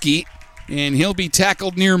Wojciechowski, and he'll be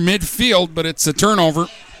tackled near midfield, but it's a turnover.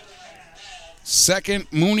 Second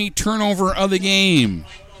Mooney turnover of the game.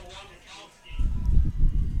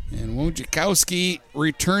 And Wojciechowski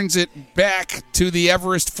returns it back to the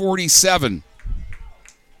Everest 47.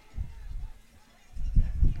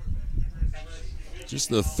 Just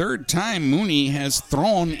the third time Mooney has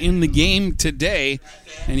thrown in the game today,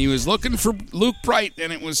 and he was looking for Luke Bright,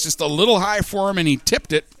 and it was just a little high for him, and he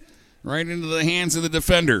tipped it right into the hands of the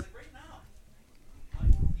defender.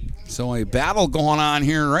 So a battle going on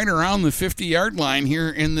here right around the 50-yard line here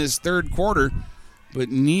in this third quarter, but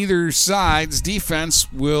neither side's defense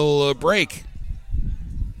will break.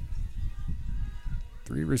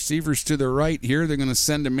 3 receivers to the right here. They're going to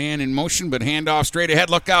send a man in motion, but handoff straight ahead.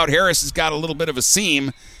 Look out. Harris has got a little bit of a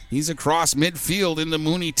seam. He's across midfield in the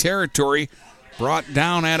Mooney territory. Brought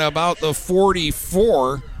down at about the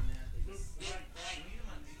 44.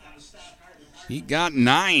 He got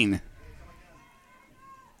 9.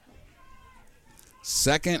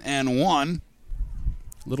 2nd and 1.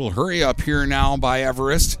 Little hurry up here now by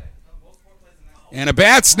Everest. And a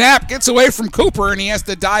bad snap. Gets away from Cooper, and he has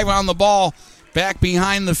to dive on the ball back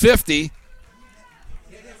behind the 50.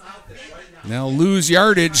 They'll lose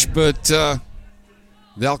yardage, but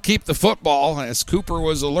they'll keep the football as Cooper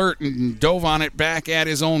was alert and dove on it back at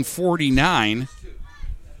his own 49.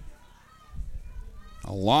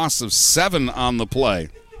 A loss of 7 on the play.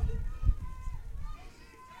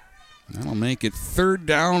 That'll make it 3rd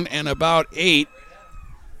down and about 8.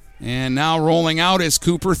 And now rolling out is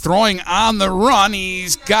Cooper, throwing on the run.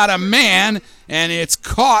 He's got a man, and it's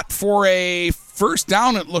caught for a first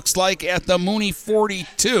down, it looks like, at the Mooney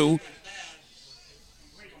 42.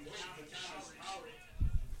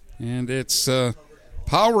 And it's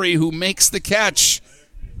Powery who makes the catch.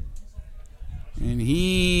 And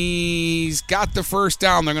he's got the first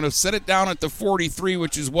down. They're going to set it down at the 43,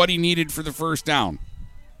 which is what he needed for the first down.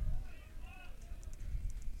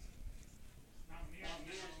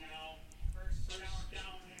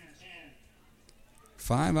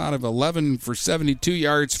 5 out of 11 for 72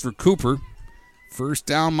 yards for Cooper. First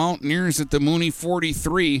down, Mountaineers at the Mooney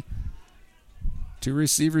 43. 2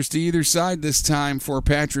 receivers to either side this time for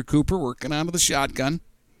Patrick Cooper, working out of the shotgun.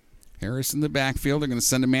 Harris in the backfield. They're going to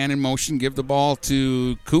send a man in motion, give the ball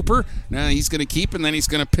to Cooper. Now he's going to keep, and then he's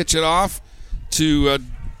going to pitch it off to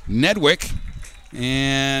Nedwick.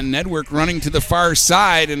 And Nedwick running to the far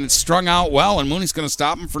side, and it's strung out well, and Mooney's going to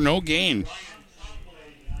stop him for no gain.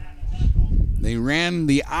 They ran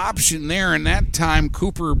the option there, and that time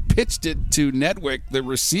Cooper pitched it to Nedwick, the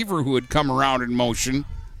receiver who had come around in motion.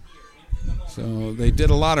 So they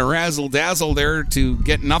did a lot of razzle-dazzle there to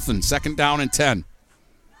get nothing. 2nd down and 10.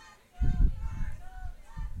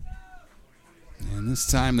 And this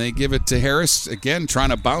time they give it to Harris, again trying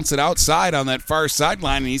to bounce it outside on that far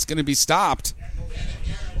sideline, and he's going to be stopped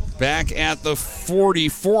back at the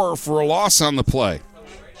 44 for a loss on the play.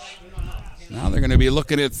 Now they're going to be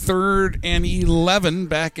looking at 3rd and 11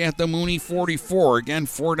 back at the Mooney 44. Again,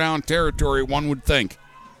 4-down territory, one would think.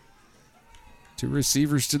 2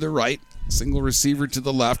 receivers to the right, single receiver to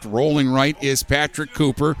the left. Rolling right is Patrick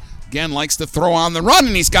Cooper. Again, likes to throw on the run,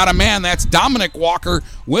 and he's got a man. That's Dominic Walker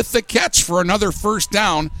with the catch for another first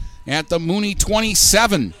down at the Mooney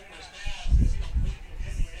 27.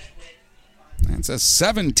 That's a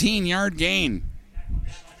 17-yard gain.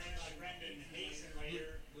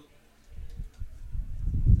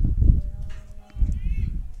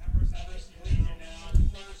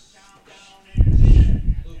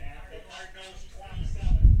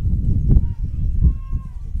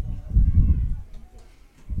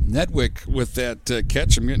 Nedwick with that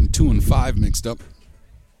catch. I'm getting 2 and 5 mixed up.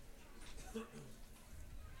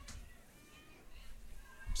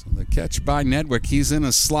 So the catch by Nedwick. He's in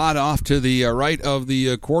a slot off to the right of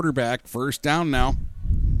the quarterback. First down now.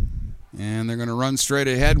 And they're going to run straight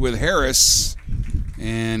ahead with Harris.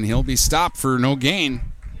 And he'll be stopped for no gain.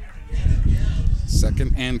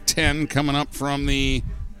 2nd and 10 coming up from the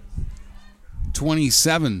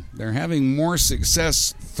 27. They're having more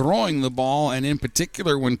success throwing the ball, and in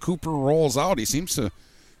particular when Cooper rolls out, he seems to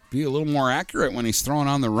be a little more accurate when he's throwing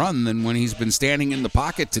on the run than when he's been standing in the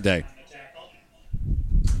pocket today.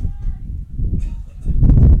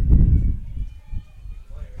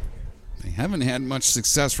 They haven't had much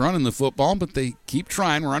success running the football, but they keep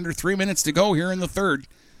trying. We're under 3 minutes to go here in the third.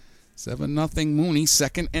 7-0 Mooney,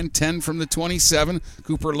 2nd and 10 from the 27.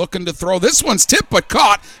 Cooper looking to throw. This one's tipped but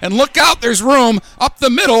caught. And look out, there's room up the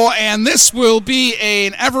middle, and this will be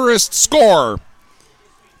an Everest score.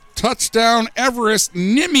 Touchdown Everest.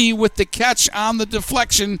 Mooney with the catch on the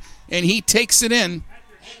deflection, and he takes it in.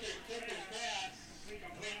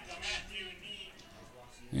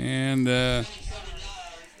 And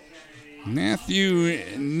Matthew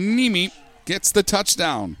Mooney gets the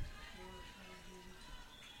touchdown.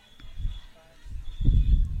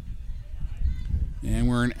 And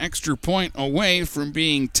we're an extra point away from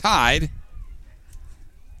being tied.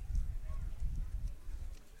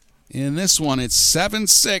 In this one, it's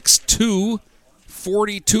 7-6,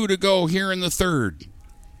 2:42 to go here in the third.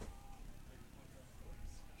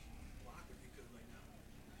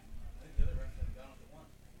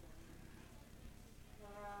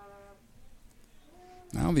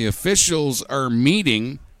 Now the officials are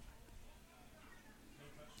meeting,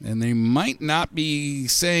 and they might not be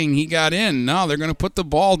saying he got in. No, they're going to put the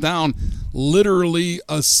ball down literally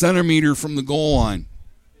a centimeter from the goal line.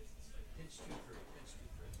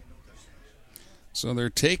 So they're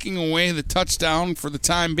taking away the touchdown for the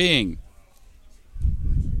time being.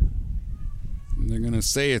 They're going to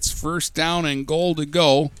say it's 1st down and goal to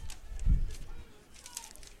go.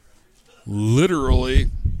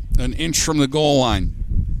 Literally an inch from the goal line.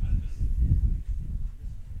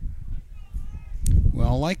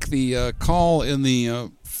 Well, like the call in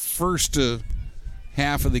the first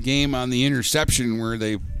half of the game on the interception where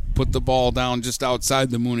they put the ball down just outside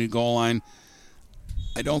the Mooney goal line,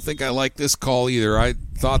 I don't think I like this call either. I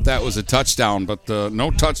thought that was a touchdown, but no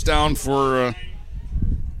touchdown for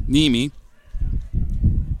Mooney.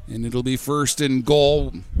 And it'll be 1st and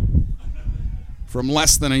goal from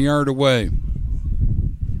less than a yard away.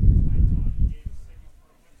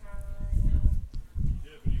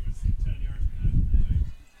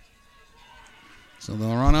 So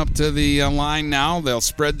they'll run up to the line now. They'll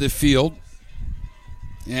spread the field.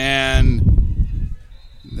 And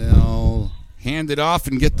they'll hand it off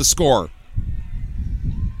and get the score.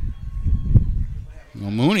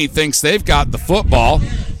 Well, Mooney thinks they've got the football.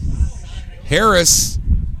 Harris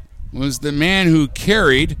was the man who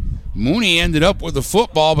carried. Mooney ended up with the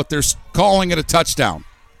football, but they're calling it a touchdown.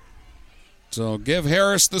 So give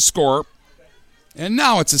Harris the score. And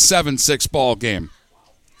now it's a 7-6 ball game.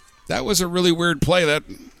 That was a really weird play. That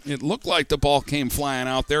it looked like the ball came flying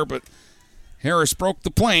out there, but Harris broke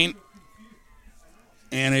the plane.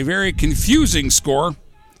 And a very confusing score,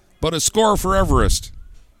 but a score for Everest.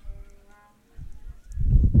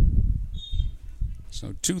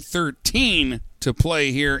 So 2:13 to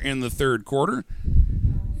play here in the third quarter.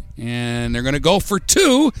 And they're going to go for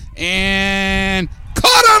 2, and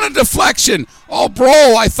caught on a deflection. Oh,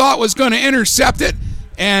 Brohl, I thought was going to intercept it.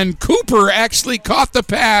 And Cooper actually caught the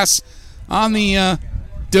pass on the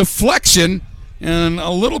deflection, and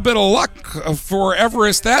a little bit of luck for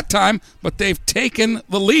Everest that time, but they've taken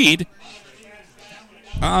the lead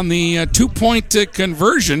on the 2-point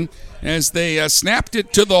conversion as they snapped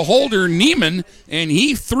it to the holder, Neiman, and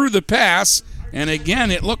he threw the pass. And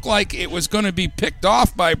again, it looked like it was going to be picked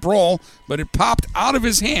off by Brohl, but it popped out of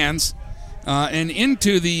his hands and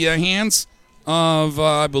into the hands of,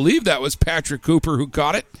 I believe that was Patrick Cooper who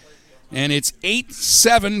caught it. And it's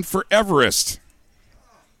 8-7 for Everest.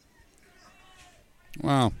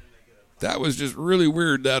 Wow. That was just really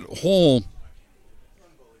weird, that whole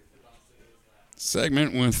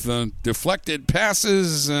segment with deflected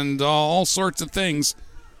passes and all sorts of things.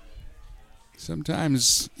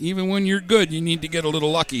 Sometimes, even when you're good, you need to get a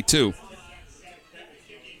little lucky, too.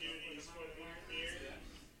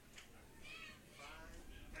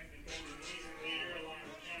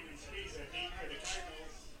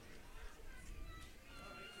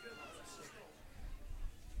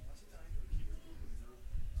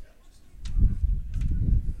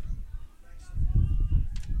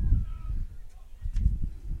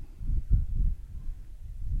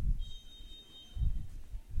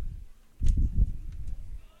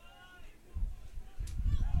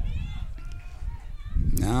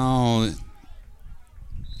 Now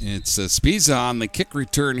it's Spiza on the kick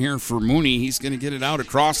return here for Mooney. He's going to get it out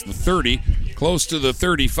across the 30, close to the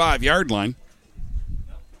 35-yard line.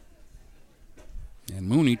 And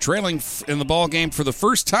Mooney trailing in the ball game for the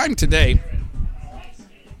first time today.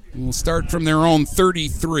 We'll start from their own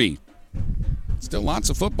 33. Still lots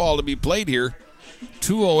of football to be played here.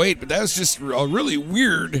 2:08, but that was just a really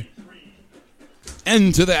weird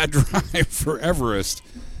end to that drive for Everest.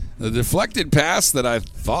 The deflected pass that I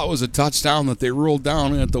thought was a touchdown that they ruled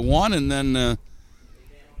down at the 1, and then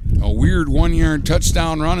A weird 1-yard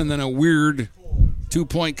touchdown run and then a weird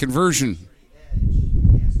 2-point conversion.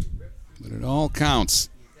 But it all counts.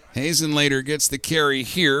 Hazenlater gets the carry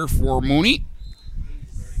here for Mooney.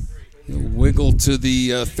 He'll wiggle to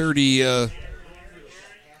the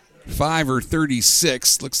 35 or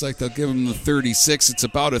 36. Looks like they'll give him the 36. It's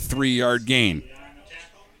about a 3-yard gain.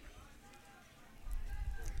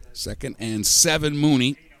 2nd and 7,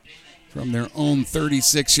 Mooney from their own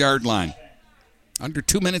 36-yard line. Under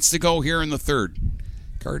 2 minutes to go here in the third.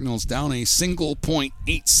 Cardinals down a single point,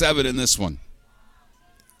 8-7 in this one.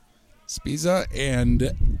 Spiza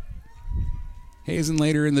and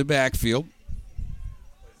Hazenlater in the backfield.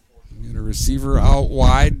 Got a receiver out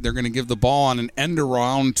wide. They're going to give the ball on an end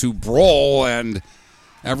around to Brohl, and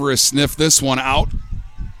Everest sniffed this one out.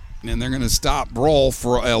 And they're going to stop Brohl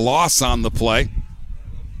for a loss on the play.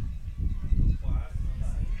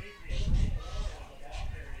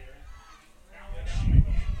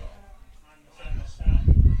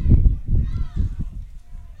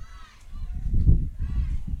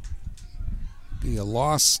 Be a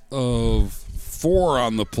loss of 4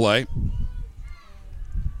 on the play.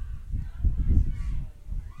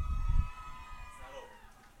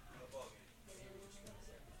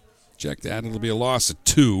 Check that. It'll be a loss of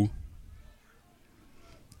 2.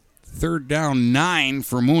 3rd down, 9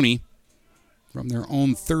 for Mooney from their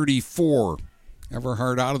own 34.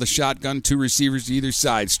 Everhart out of the shotgun, 2 receivers to either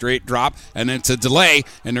side. Straight drop, and it's a delay,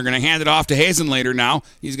 and they're going to hand it off to Hazenlater now.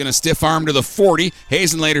 He's going to stiff arm to the 40.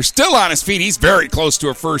 Hazenlater still on his feet. He's very close to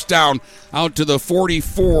a first down. Out to the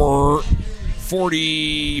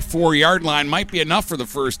 44-yard line. Might be enough for the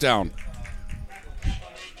first down.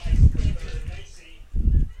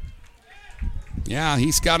 Yeah,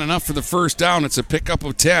 he's got enough for the first down. It's a pickup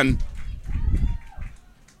of 10.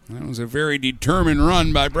 That was a very determined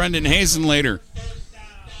run by Brendan Hazenlater.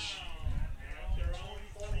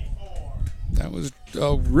 That was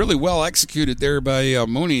really well executed there by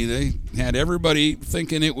Mooney. They had everybody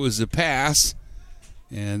thinking it was a pass.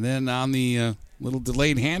 And then on the little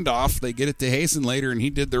delayed handoff, they get it to Hazenlater, and he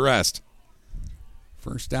did the rest.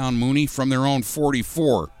 First down, Mooney from their own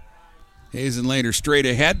 44. Hazenlater straight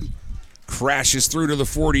ahead. Crashes through to the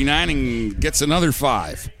 49 and gets another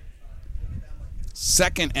 5.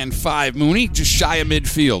 2nd and 5, Mooney, just shy of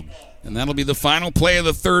midfield. And that'll be the final play of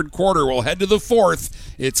the third quarter. We'll head to the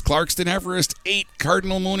fourth. It's Clarkston Everest 8,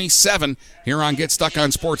 Cardinal Mooney 7, here on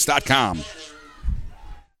GetStuckOnSports.com.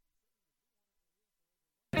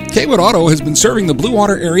 Kaywood Auto has been serving the Blue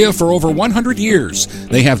Water area for over 100 years.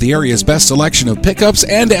 They have the area's best selection of pickups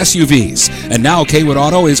and SUVs. And now Kaywood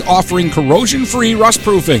Auto is offering corrosion-free rust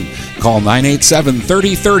proofing. Call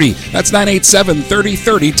 987-3030. That's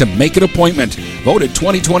 987-3030 to make an appointment. Voted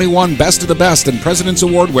 2021 Best of the Best and President's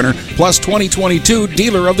Award winner, plus 2022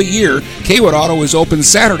 Dealer of the Year. Kaywood Auto is open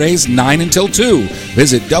Saturdays 9 until 2.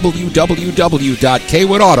 Visit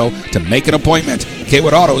www.kaywoodauto to make an appointment.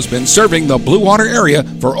 Kaywood Auto has been serving the Blue Water area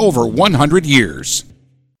for over 100 years.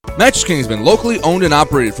 Mattress King has been locally owned and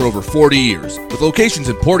operated for over 40 years. With locations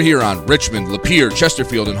in Port Huron, Richmond, Lapeer,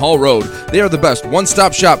 Chesterfield, and Hall Road, they are the best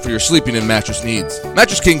one-stop shop for your sleeping and mattress needs.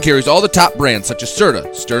 Mattress King carries all the top brands such as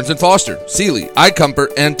Serta, Stearns & Foster, Sealy,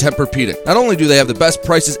 iComfort, and Tempur-Pedic. Not only do they have the best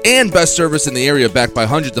prices and best service in the area backed by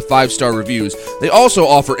hundreds of 5-star reviews, they also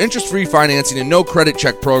offer interest-free financing and no credit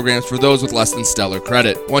check programs for those with less than stellar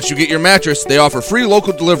credit. Once you get your mattress, they offer free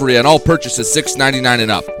local delivery on all purchases $6.99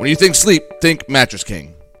 and up. When you think sleep, think Mattress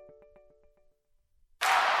King.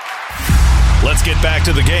 Let's get back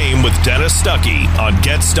to the game with Dennis Stuckey on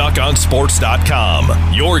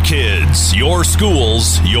GetStuckOnSports.com. Your kids, your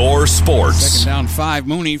schools, your sports. 2nd down, 5,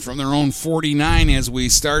 Mooney from their own 49 as we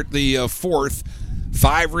start the fourth.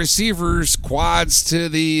 5 receivers, quads to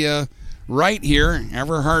the right here.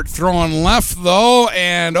 Everhart throwing left, though,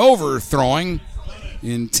 and overthrowing.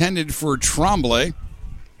 Intended for Tremblay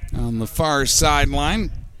on the far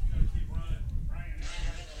sideline.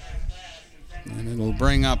 And it'll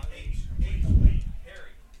bring up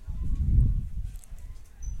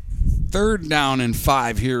 3rd down and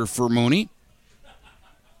 5 here for Mooney.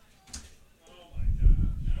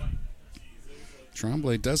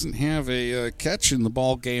 Tremblay doesn't have a catch in the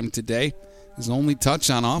ball game today. His only touch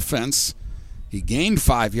on offense. He gained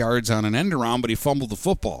 5 yards on an end around, but he fumbled the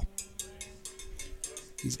football.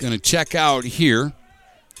 He's going to check out here.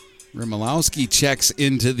 Rimolowski checks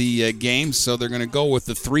into the game, so they're going to go with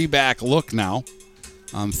the 3-back look now.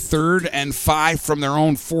 On 3rd and 5 from their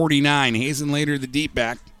own 49. Hazenlater, the deep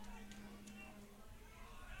back.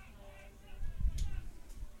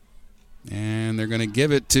 And they're going to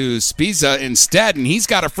give it to Spiza instead, and he's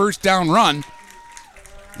got a first down run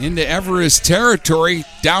into Everest territory,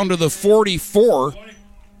 down to the 44.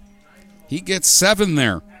 He gets 7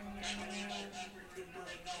 there.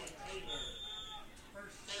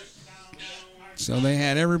 So they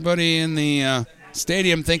had everybody in the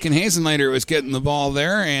stadium thinking Hazenlater was getting the ball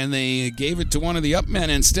there, and they gave it to one of the up men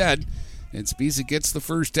instead. And Spiza gets the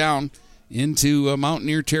first down into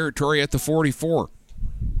Mountaineer territory at the 44.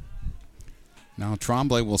 Now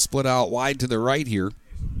Tremblay will split out wide to the right here.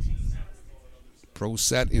 Pro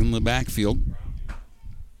set in the backfield.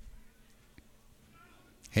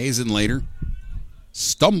 Hazenlater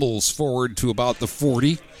stumbles forward to about the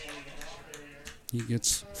 40. He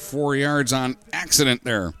gets 4 yards on accident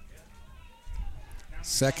there.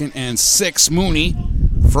 2nd and 6, Mooney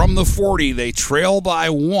from the 40. They trail by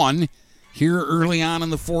 1 here early on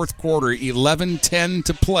in the fourth quarter. 11:10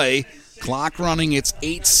 to play. Clock running. It's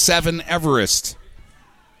 8-7 Everest.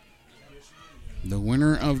 The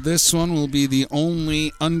winner of this one will be the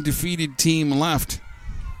only undefeated team left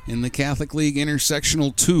in the Catholic League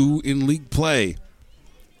Intersectional 2 in league play.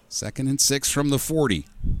 2nd and 6 from the 40.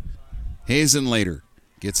 Hazenlater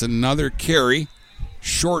gets another carry.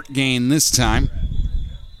 Short gain this time.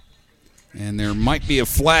 And there might be a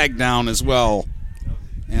flag down as well.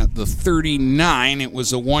 At the 39, it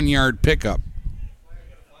was a 1-yard pickup.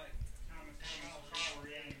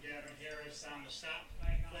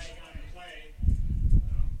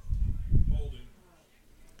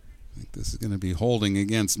 I think this is going to be holding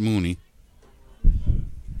against Mooney.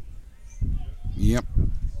 Yep.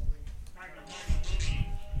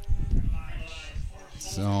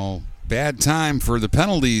 So, bad time for the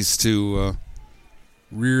penalties to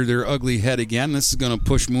rear their ugly head again. This is going to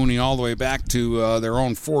push Mooney all the way back to their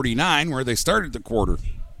own 49 where they started the quarter.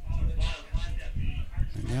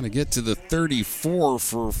 They got to get to the 34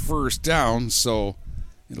 for first down, so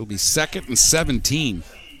it'll be 2nd and 17.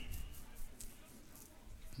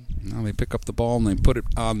 Now they pick up the ball and they put it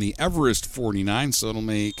on the Everest 49, so it'll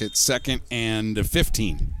make it 2nd and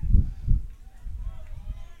 15.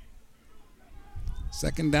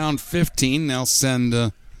 2nd down 15. They'll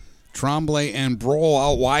send Tremblay and Brohl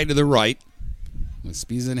out wide to the right. With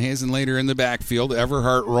Spiza and Hazenlater in the backfield.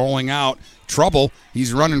 Everhart rolling out. Trouble.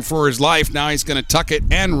 He's running for his life. Now he's going to tuck it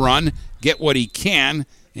and run. Get what he can.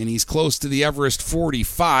 And he's close to the Everest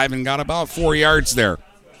 45 and got about 4 yards there.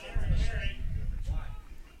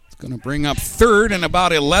 It's going to bring up 3rd and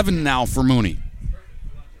about 11 now for Mooney.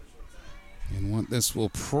 And what this will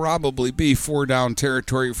probably be 4-down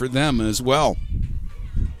territory for them as well.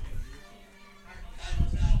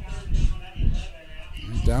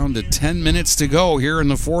 Down to 10 minutes to go here in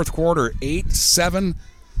the fourth quarter. 8-7.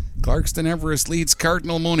 Clarkston Everest leads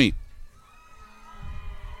Cardinal Mooney.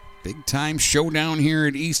 Big time showdown here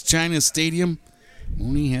at East China Stadium.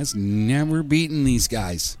 Mooney has never beaten these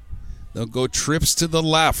guys. They'll go trips to the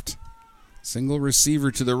left. Single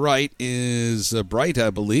receiver to the right is Bright,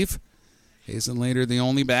 I believe. Hazenlater the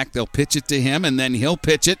only back. They'll pitch it to him, and then he'll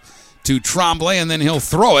pitch it to Tremblay, and then he'll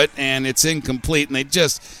throw it, and it's incomplete. And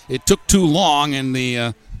it took too long, and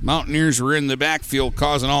the Mountaineers were in the backfield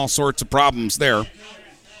causing all sorts of problems there.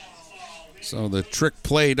 So the trick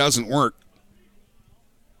play doesn't work.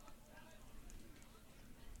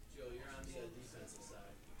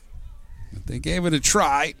 But they gave it a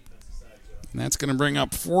try, and that's going to bring up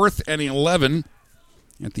 4th and 11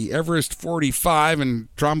 at the Everest 45, and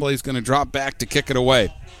Tremblay's going to drop back to kick it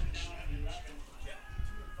away.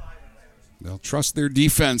 They'll trust their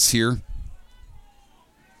defense here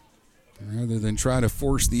rather than try to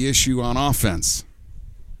force the issue on offense.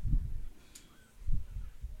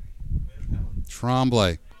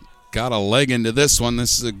 Tremblay got a leg into this one.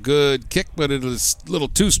 This is a good kick, but it is a little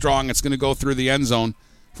too strong. It's going to go through the end zone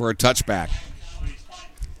for a touchback.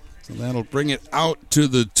 So that'll bring it out to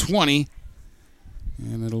the 20,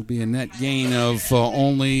 and it'll be a net gain of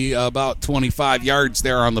only about 25 yards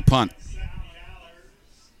there on the punt.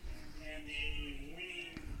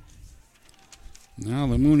 Now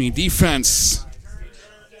the Mooney defense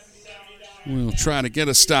will try to get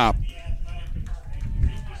a stop.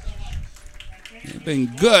 They've been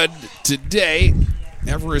good today.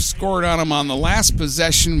 Everest scored on them on the last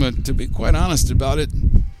possession, but to be quite honest about it,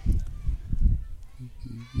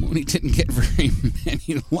 Mooney didn't get very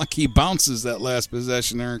many lucky bounces that last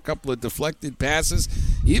possession. There were a couple of deflected passes.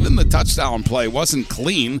 Even the touchdown play wasn't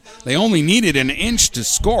clean. They only needed an inch to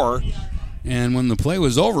score, and when the play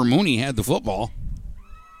was over, Mooney had the football.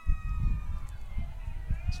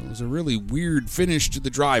 So it was a really weird finish to the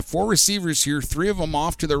drive. 4 receivers here, 3 of them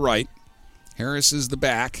off to the right. Harris is the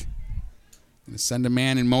back. Going to send a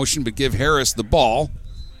man in motion, but give Harris the ball,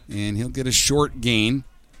 and he'll get a short gain.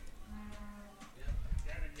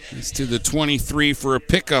 He's to the 23 for a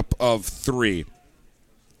pickup of 3.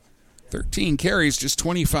 13 carries, just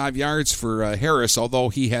 25 yards for Harris, although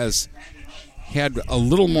he has had a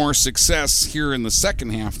little more success here in the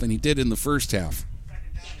second half than he did in the first half.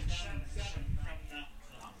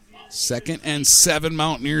 2nd and 7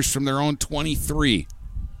 Mountaineers from their own 23.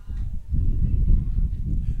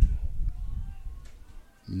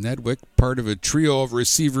 Nedwick, part of a trio of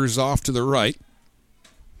receivers off to the right.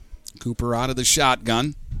 Cooper out of the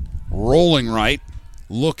shotgun, rolling right,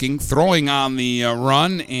 looking, throwing on the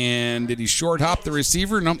run, and did he short hop the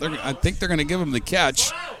receiver? No, I think they're going to give him the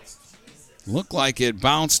catch. Looked like it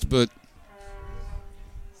bounced, but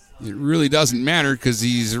it really doesn't matter because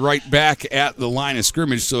he's right back at the line of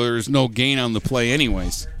scrimmage, so there's no gain on the play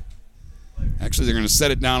anyways. Actually, they're going to set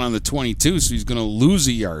it down on the 22, so he's going to lose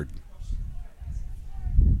a yard.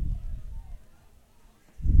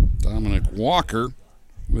 Dominic Walker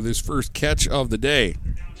with his first catch of the day.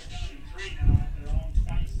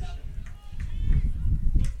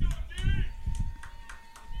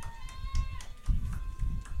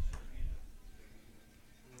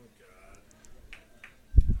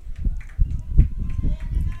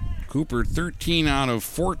 Cooper 13 out of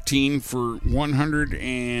 14 for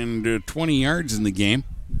 120 yards in the game.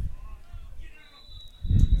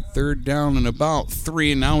 3rd down and about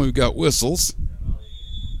 3, and now we've got whistles.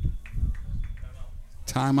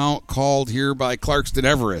 Timeout called here by Clarkston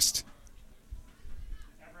Everest.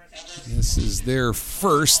 This is their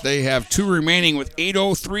first. They have 2 remaining with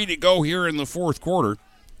 8:03 to go here in the fourth quarter.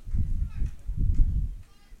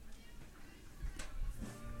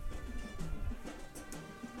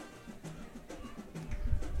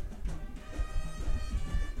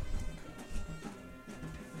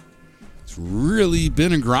 It's really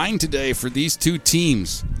been a grind today for these two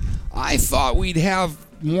teams. I thought we'd have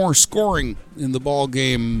more scoring in the ball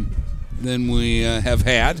game than we have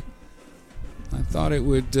had. I thought it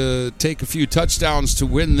would take a few touchdowns to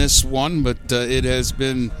win this one, but it has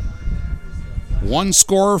been one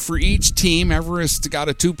score for each team. Everest got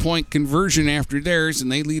a 2-point conversion after theirs, and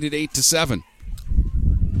they lead it 8-7.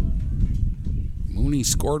 Mooney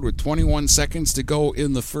scored with 21 seconds to go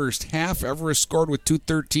in the first half. Everest scored with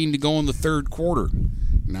 2:13 to go in the third quarter.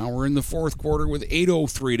 Now we're in the fourth quarter with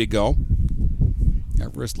 8:03 to go.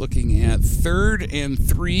 Everest looking at 3rd and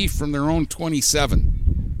 3 from their own 27.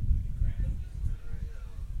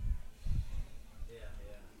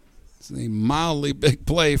 It's a mildly big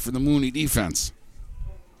play for the Mooney defense.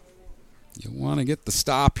 You want to get the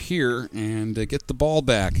stop here and get the ball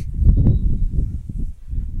back.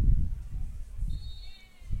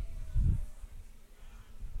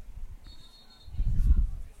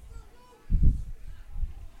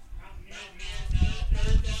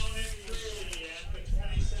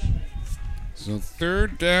 So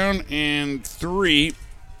 3rd down and 3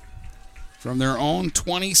 from their own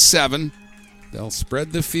 27. They'll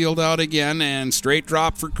spread the field out again, and straight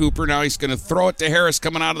drop for Cooper. Now he's going to throw it to Harris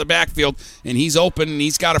coming out of the backfield, and he's open, and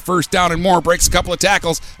he's got a first down and more. Breaks a couple of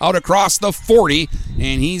tackles out across the 40,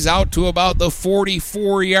 and he's out to about the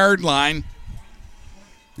 44-yard line.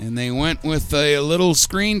 And they went with a little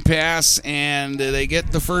screen pass, and they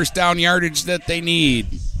get the first down yardage that they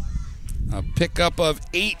need. A pickup of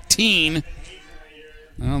 18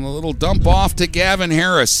 on the little dump off to Gavin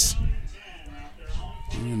Harris.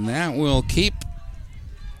 And that will keep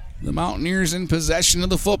the Mountaineers in possession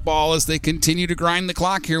of the football as they continue to grind the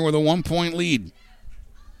clock here with a 1-point lead.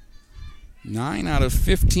 9 out of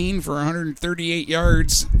 15 for 138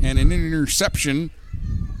 yards and an interception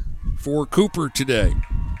for Cooper today.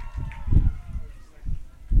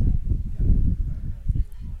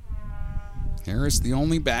 Harris the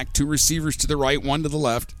only back, 2 receivers to the right, 1 to the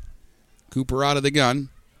left. Cooper out of the gun.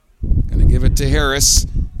 Going to give it to Harris,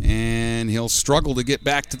 and he'll struggle to get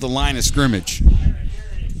back to the line of scrimmage.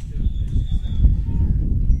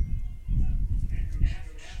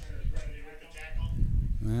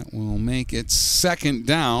 That will make it 2nd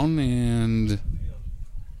down, and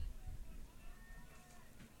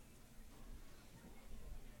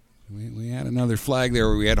we had another flag there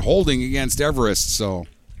where we had holding against Everest, so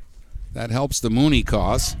that helps the Mooney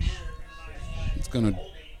cause. It's going to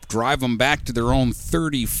drive them back to their own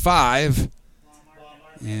 35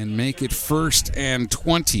 and make it 1st and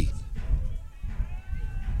 20.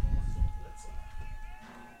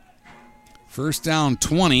 1st down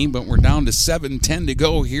 20, but we're down to 7:10 to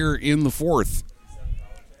go here in the fourth.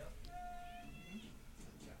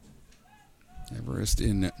 Everest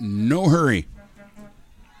in no hurry.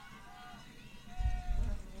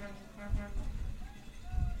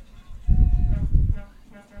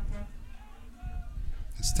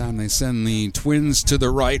 This time they send the twins to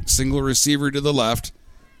the right, single receiver to the left.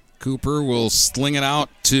 Cooper will sling it out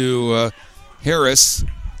to Harris.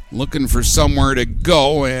 looking for somewhere to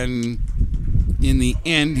go, and in the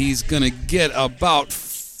end, he's going to get about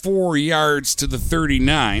 4 yards to the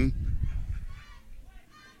 39.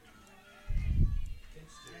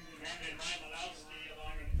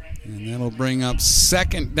 And that'll bring up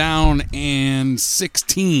 2nd down and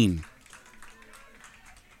 16.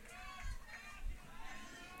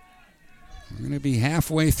 We're going to be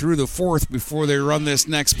halfway through the 4th before they run this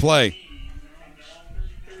next play.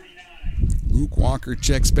 Luke Walker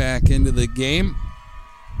checks back into the game.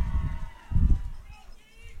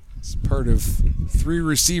 It's part of 3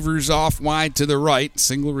 receivers off wide to the right,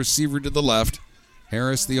 single receiver to the left.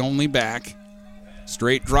 Harris the only back.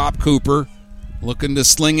 Straight drop Cooper. Looking to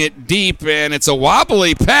sling it deep, and it's a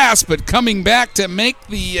wobbly pass, but coming back to make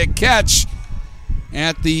the catch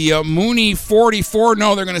at the Mooney 44.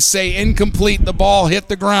 No, they're going to say incomplete. The ball hit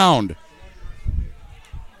the ground.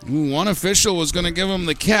 One official was going to give him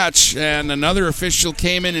the catch, and another official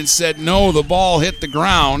came in and said, no, the ball hit the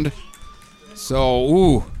ground.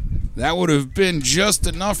 So, that would have been just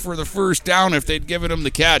enough for the first down if they'd given him the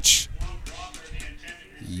catch.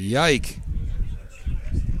 Yike.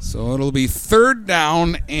 So it'll be 3rd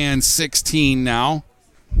down and 16 now.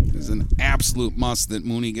 It's an absolute must that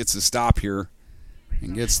Mooney gets a stop here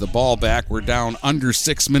and gets the ball back. We're down under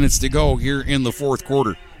 6 minutes to go here in the 4th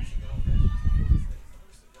quarter.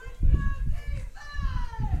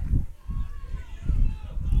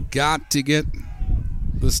 Got to get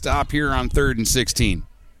the stop here on 3rd and 16.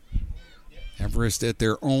 Everest at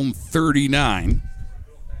their own 39.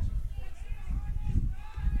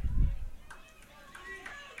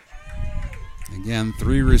 Again,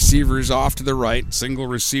 3 receivers off to the right. Single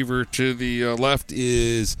receiver to the left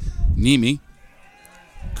is Nemi.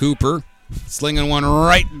 Cooper slinging one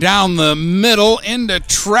right down the middle into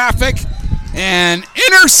traffic and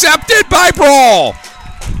intercepted by Brawl.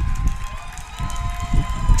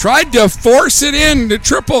 Tried to force it into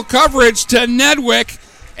triple coverage to Nedwick,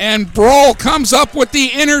 and Brawl comes up with the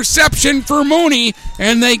interception for Mooney,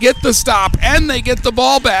 and they get the stop, and they get the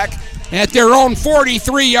ball back at their own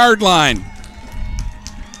 43-yard line.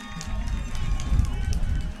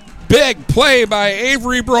 Big play by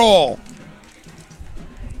Avery Brawl.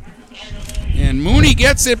 And Mooney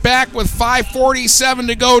gets it back with 5:47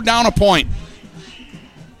 to go, down a point.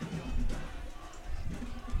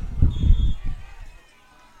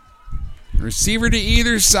 Receiver to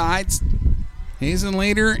either side.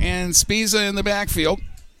 Hazenlater and Spiza in the backfield.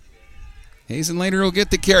 Hazenlater will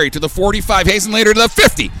get the carry to the 45. Hazenlater to the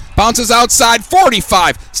 50. Bounces outside,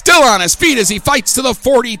 45. Still on his feet as he fights to the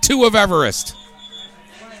 42 of Everest.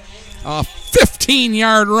 A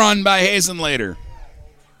 15-yard run by Hazenlater.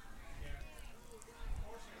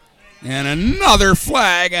 And another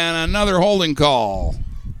flag and another holding call.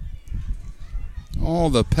 Oh,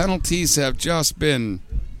 the penalties have just been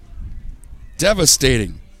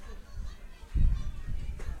devastating.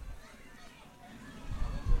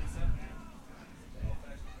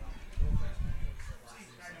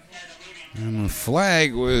 And the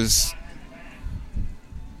flag was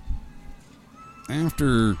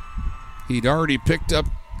after he'd already picked up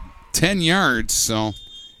 10 yards, so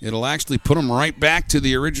it'll actually put him right back to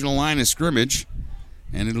the original line of scrimmage,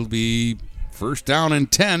 and it'll be 1st down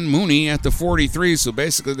and 10, Mooney at the 43, so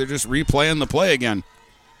basically they're just replaying the play again.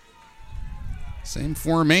 Same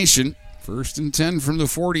formation, 1st and 10 from the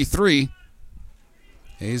 43.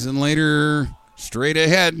 Hazenlater straight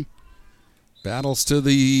ahead. Battles to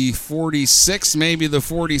the 46, maybe the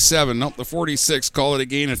 47. Nope, the 46, call it a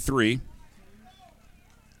gain of 3.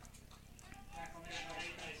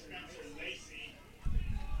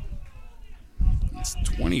 It's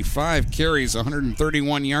 25 carries,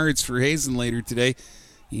 131 yards for Hazenlater today.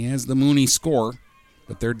 He has the Mooney score,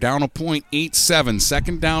 but they're down a point, 8-7.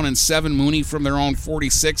 2nd down and 7, Mooney from their own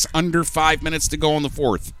 46, under 5 minutes to go in the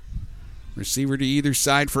 4th. Receiver to either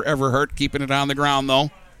side for Everhart, keeping it on the ground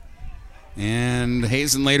though. And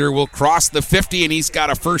Hazenlater will cross the 50, and he's got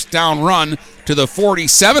a 1st down run to the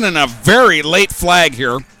 47, and a very late flag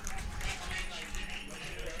here.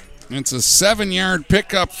 It's a 7-yard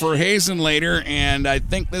pickup for Hazenlater, and I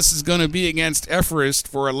think this is going to be against Everest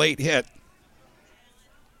for a late hit.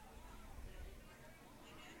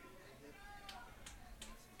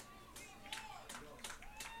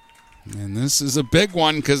 And this is a big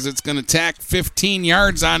one because it's going to tack 15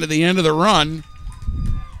 yards onto the end of the run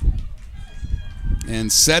and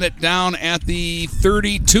set it down at the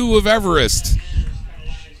 32 of Everest.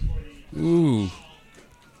 Ooh.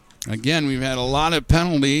 Again, we've had a lot of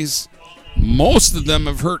penalties. Most of them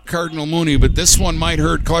have hurt Cardinal Mooney, but this one might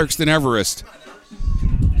hurt Clarkston Everest.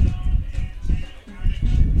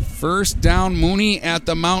 First down, Mooney at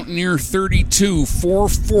the Mountaineer 32.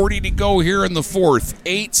 4:40 to go here in the fourth.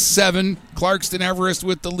 8-7, Clarkston Everest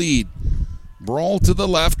with the lead. Brohl to the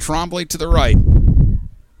left, Tremblay to the right.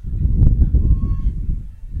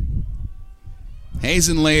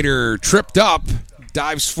 Hazenlater tripped up,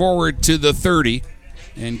 dives forward to the 30,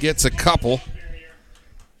 and gets a couple.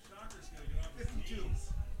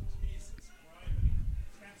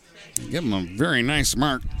 Give him a very nice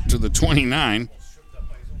mark to the 29.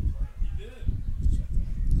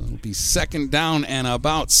 It'll be second down and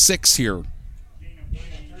about 6 here.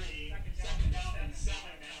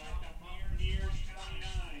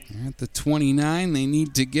 At the 29, they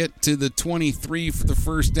need to get to the 23 for the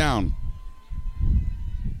first down.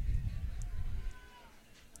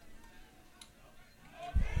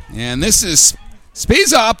 And this is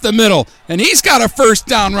Spiza up the middle, and he's got a first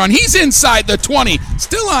down run. He's inside the 20,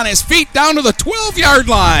 still on his feet down to the 12-yard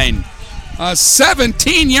line. A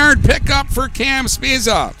 17-yard pickup for Cam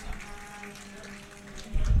Spiza.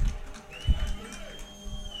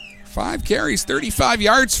 5 carries, 35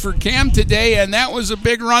 yards for Cam today, and that was a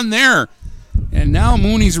big run there. And now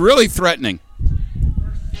Mooney's really threatening.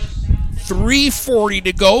 3:40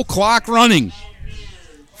 to go, clock running.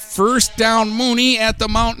 First down, Mooney at the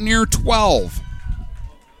Mountaineer 12.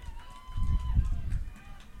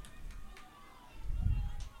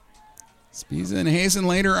 Spiza and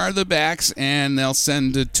Hazenlater are the backs, and they'll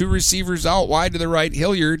send 2 receivers out wide to the right.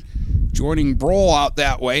 Hilliard joining Brohl out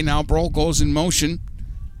that way. Now Brohl goes in motion,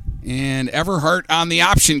 and Everhart on the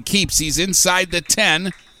option keeps. He's inside the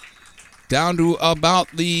 10, down to about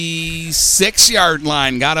the 6-yard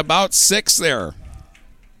line. Got about 6 there.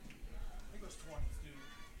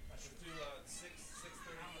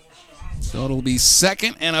 So it'll be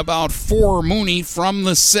second and about 4, Mooney from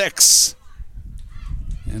the 6.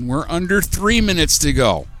 And we're under 3 minutes to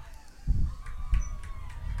go.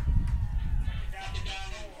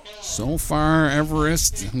 So far,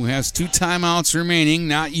 Everest, who has 2 timeouts remaining,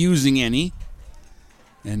 not using any.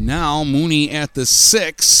 And now Mooney at the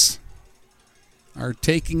 6 are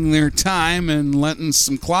taking their time and letting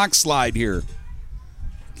some clock slide here.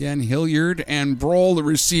 Again, Hilliard and Brohl, the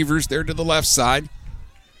receivers, there to the left side.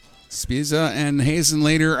 Spiza and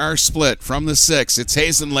Hazenlater are split from the 6. It's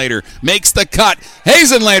Hazenlater. Makes the cut.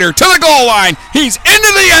 Hazenlater to the goal line. He's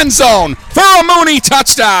into the end zone for a Mooney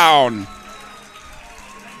touchdown.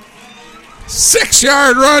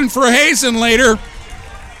 6-yard run for Hazenlater.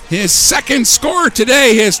 His second score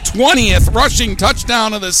today, his 20th rushing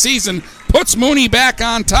touchdown of the season, puts Mooney back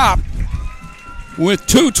on top with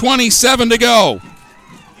 2:27 to go.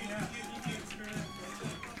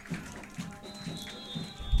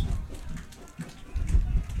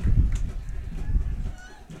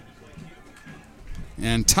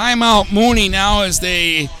 And timeout Mooney now as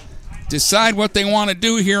they decide what they want to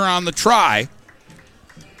do here on the try.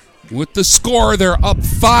 With the score, they're up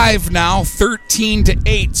 5 now,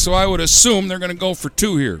 13-8, so I would assume they're going to go for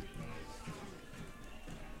 2 here.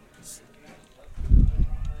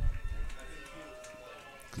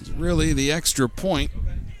 Because really the extra point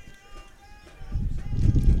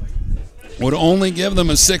would only give them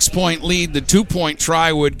a 6-point lead. The 2-point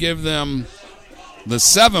try would give them the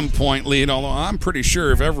 7-point lead, although I'm pretty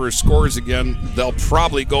sure if Everest scores again, they'll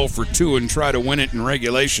probably go for 2 and try to win it in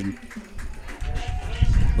regulation.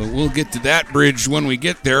 But we'll get to that bridge when we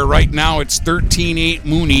get there. Right now it's 13-8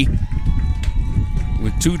 Mooney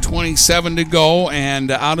with 2:27 to go,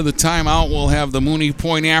 and out of the timeout we'll have the Mooney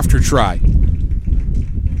point after try.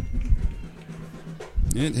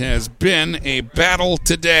 It has been a battle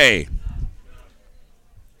today.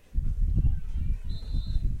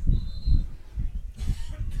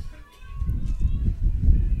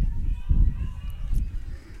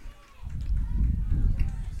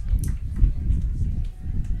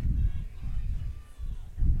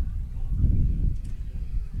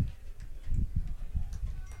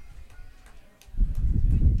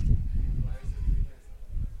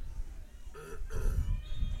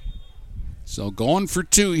 So going for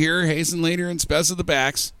 2 here, Hazenlater and Spezza the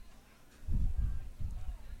backs.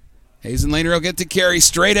 Hazenlater will get to carry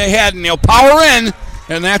straight ahead, and he'll power in,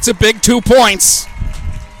 and that's a big 2 points.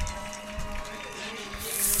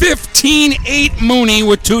 15-8 Mooney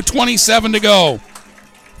with 2:27 to go.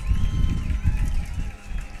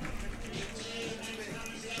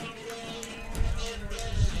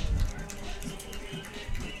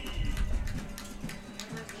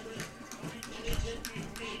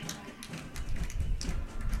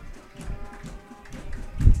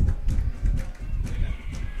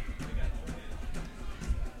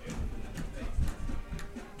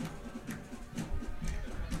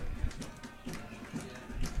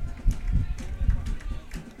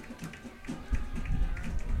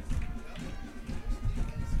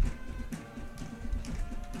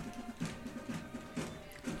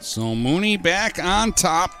 So Mooney back on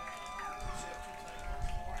top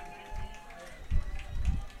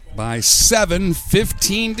by 7,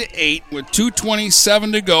 15-8 with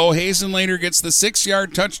 2:27 to go. Hazenlater gets the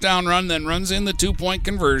 6-yard touchdown run, then runs in the 2-point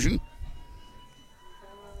conversion.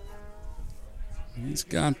 He's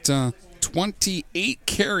got 28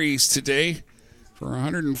 carries today for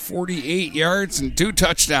 148 yards and 2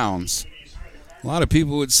 touchdowns. A lot of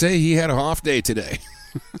people would say he had a off day today.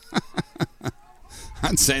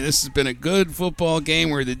 I'd say this has been a good football game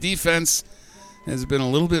where the defense has been a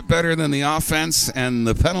little bit better than the offense, and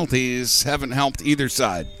the penalties haven't helped either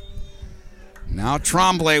side. Now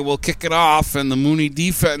Tremblay will kick it off, and the Mooney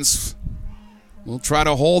defense will try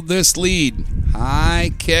to hold this lead.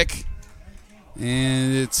 High kick,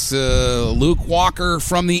 and it's Luke Walker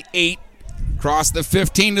from the 8. Across the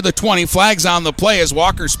 15 to the 20. Flags on the play as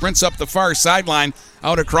Walker sprints up the far sideline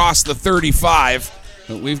out across the 35.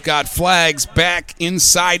 But we've got flags back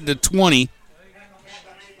inside the 20.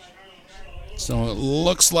 So it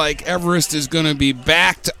looks like Everest is going to be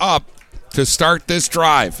backed up to start this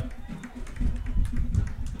drive.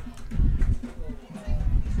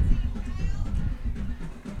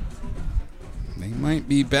 They might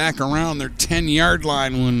be back around their 10-yard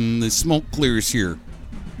line when the smoke clears here.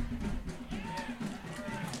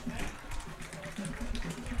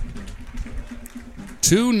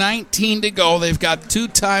 $2:19 to go. They've got 2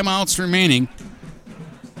 timeouts remaining.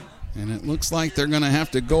 And it looks like they're going to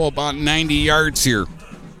have to go about 90 yards here.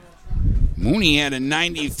 Mooney had a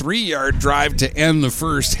 93-yard drive to end the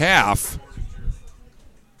first half.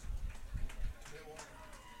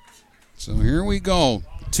 So here we go.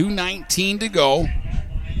 2:19 to go.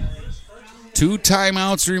 2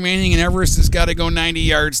 timeouts remaining, and Everest has got to go 90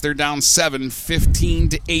 yards. They're down 7,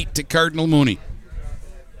 15-8 to Cardinal Mooney.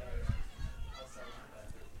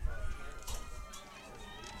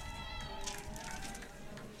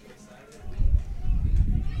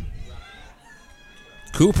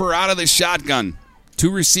 Cooper out of the shotgun.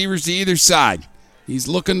 2 receivers to either side. He's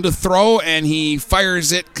looking to throw, and he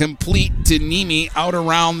fires it complete to Nemi out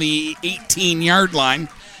around the 18-yard line.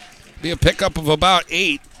 Be a pickup of about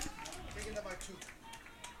 8.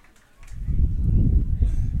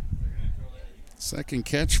 Second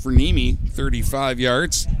catch for Nemi, 35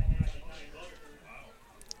 yards.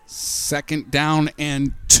 Second down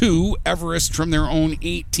and 2. Everest from their own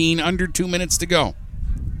 18, under 2 minutes to go.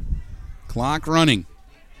 Clock running.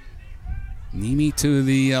 Nemi to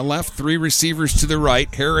the left, 3 receivers to the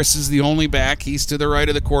right. Harris is the only back. He's to the right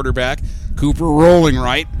of the quarterback. Cooper rolling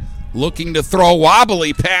right, looking to throw.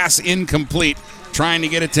 Wobbly pass incomplete, trying to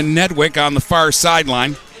get it to Nedwick on the far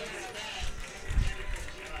sideline.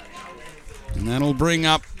 And that'll bring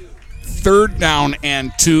up 3rd down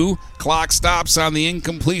and 2. Clock stops on the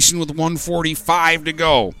incompletion with 1:45 to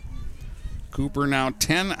go. Cooper now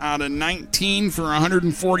 10 out of 19 for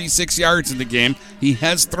 146 yards in the game. He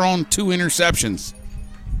has thrown 2 interceptions.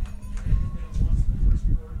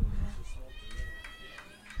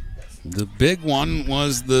 The big one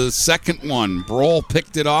was the second one. Brohl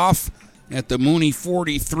picked it off at the Mooney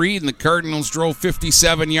 43, and the Cardinals drove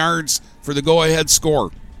 57 yards for the go-ahead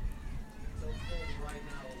score.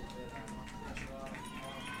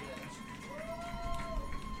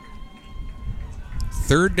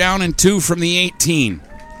 Third down and 2 from the 18.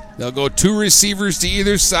 They'll go 2 receivers to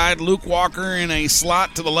either side. Luke Walker in a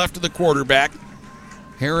slot to the left of the quarterback.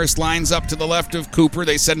 Harris lines up to the left of Cooper.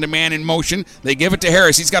 They send a man in motion. They give it to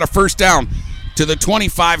Harris. He's got a first down to the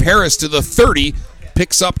 25. Harris to the 30.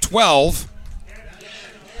 Picks up 12.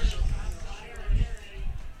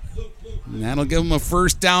 And that'll give him a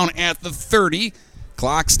first down at the 30.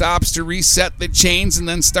 Clock stops to reset the chains and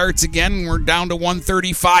then starts again. We're down to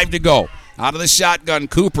 1:35 to go. Out of the shotgun,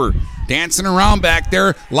 Cooper dancing around back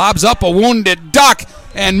there, lobs up a wounded duck,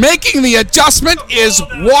 and making the adjustment is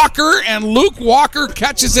Walker, and Luke Walker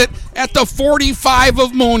catches it at the 45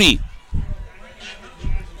 of Mooney.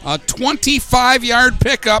 A 25-yard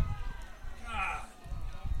pickup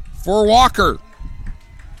for Walker.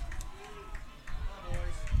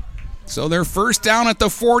 So they're first down at the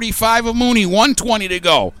 45 of Mooney, 1:20 to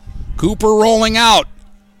go. Cooper rolling out,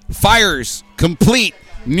 fires, complete.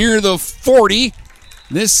 Near the 40,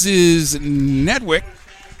 this is Nedwick,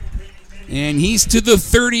 and he's to the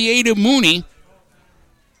 38 of Mooney.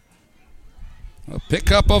 A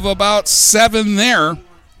pickup of about 7 there.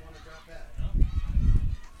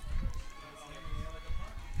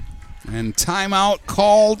 And timeout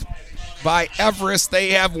called by Everest. They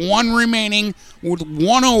have 1 remaining with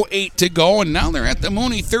 1:08 to go, and now they're at the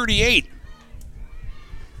Mooney 38.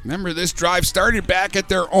 Remember, this drive started back at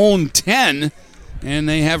their own 10. And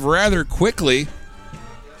they have rather quickly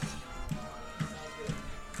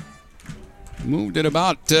moved at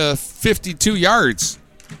about 52 yards.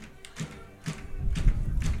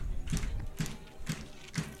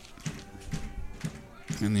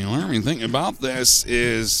 And the alarming thing about this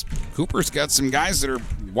is Cooper's got some guys that are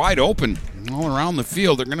wide open all around the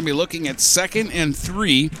field. They're going to be looking at 2nd and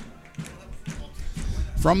 3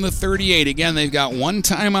 from the 38. Again, they've got 1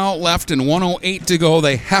 timeout left and 1:08 to go.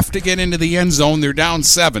 They have to get into the end zone. They're down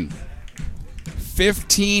 7.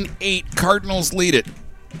 15-8, Cardinals lead it.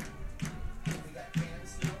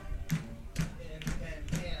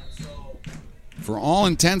 For all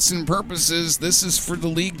intents and purposes, this is for the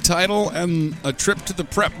league title and a trip to the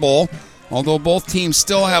Prep Bowl. Although both teams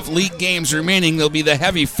still have league games remaining, they'll be the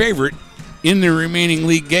heavy favorite in their remaining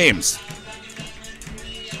league games.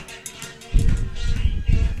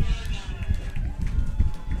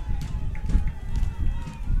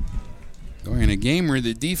 Going in a game where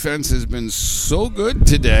the defense has been so good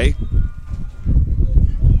today,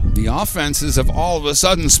 the offenses have all of a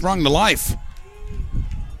sudden sprung to life.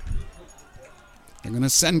 They're going to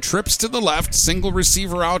send trips to the left. Single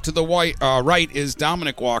receiver out to the right is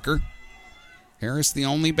Dominic Walker. Harris the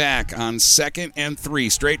only back on 2nd and 3.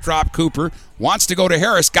 Straight drop. Cooper wants to go to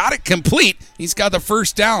Harris. Got it complete. He's got the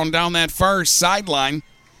first down that far sideline.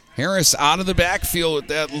 Harris out of the backfield with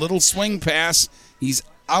that little swing pass. He's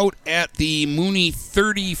out at the Mooney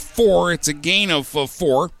 34. It's a gain of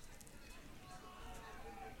 4.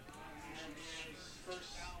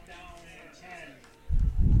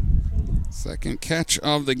 Second catch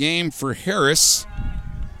of the game for Harris.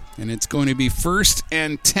 And it's going to be 1st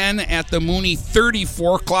and 10 at the Mooney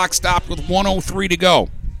 34. Clock stopped with 1:03 to go.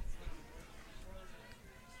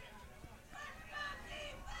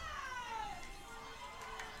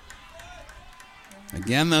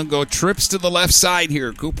 Again, they'll go trips to the left side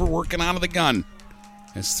here. Cooper working out of the gun.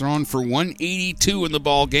 Has thrown for 182 in the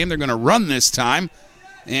ball game. They're going to run this time.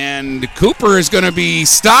 And Cooper is going to be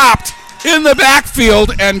stopped in the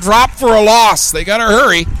backfield and dropped for a loss. They got to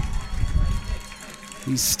hurry.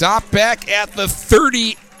 He's stopped back at the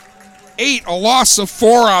 38, a loss of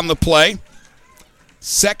 4 on the play.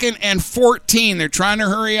 2nd and 14. They're trying to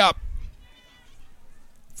hurry up.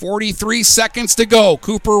 43 seconds to go.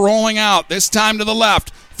 Cooper rolling out, this time to the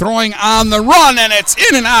left, throwing on the run, and it's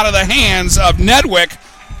in and out of the hands of Nedwick,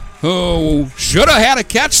 who should have had a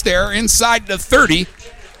catch there inside the 30.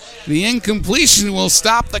 The incompletion will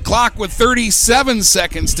stop the clock with 37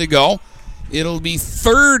 seconds to go. It'll be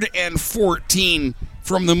 3rd and 14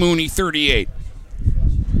 from the Mooney 38.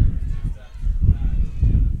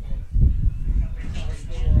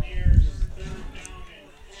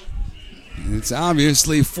 It's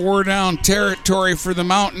obviously 4-down territory for the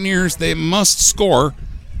Mountaineers. They must score.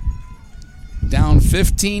 Down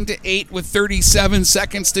 15-8 with 37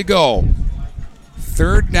 seconds to go.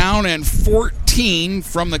 3rd down and 14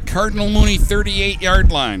 from the Cardinal Mooney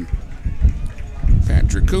 38-yard line.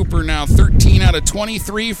 Patrick Cooper now 13 out of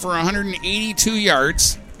 23 for 182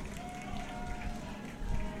 yards.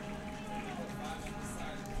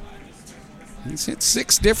 He's hit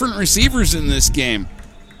 6 different receivers in this game.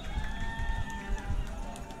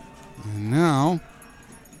 And now,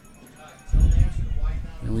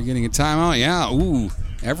 are we getting a timeout? Yeah,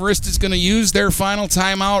 Everest is going to use their final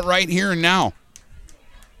timeout right here and now.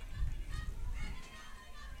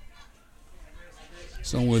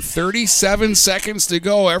 So with 37 seconds to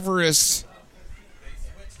go, Everest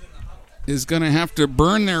is going to have to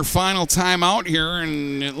burn their final timeout here,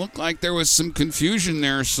 and it looked like there was some confusion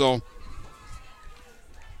there, so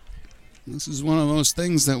this is one of those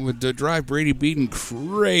things that would drive Brady Beaton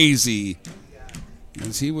crazy,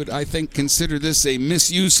 as he would, I think, consider this a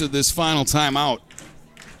misuse of this final timeout.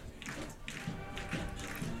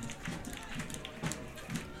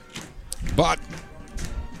 But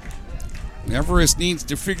Everest needs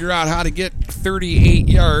to figure out how to get 38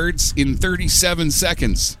 yards in 37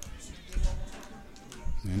 seconds.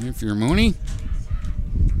 And if you're Mooney,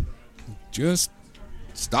 just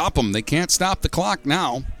stop them. They can't stop the clock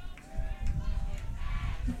now.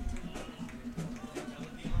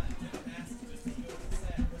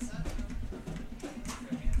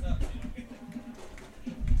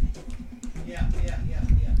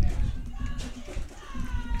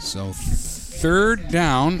 So 3rd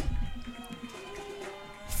down,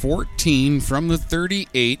 14 from the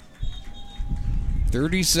 38.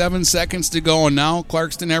 37 seconds to go, and now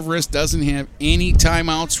Clarkston Everest doesn't have any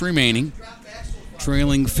timeouts remaining.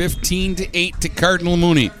 Trailing 15-8 to Cardinal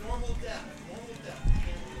Mooney.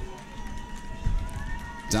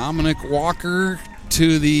 Dominic Walker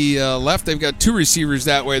to the left. They've got 2 receivers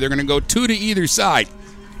that way. They're going to go 2 to either side.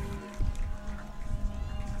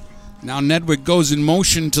 Now Nedwick goes in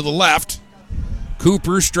motion to the left.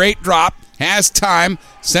 Cooper, straight drop. has time,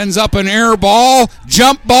 sends up an air ball,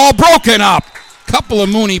 jump ball, broken up. Couple of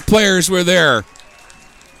Mooney players were there.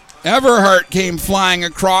 Everhart came flying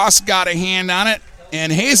across, got a hand on it,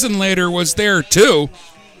 and Hazenlater was there too.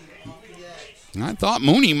 I thought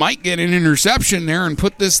Mooney might get an interception there and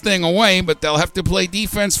put this thing away, but they'll have to play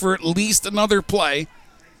defense for at least another play.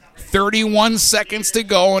 31 seconds to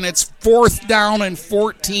go, and it's 4th down and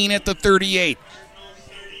 14 at the 38.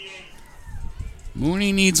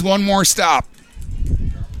 Mooney needs one more stop.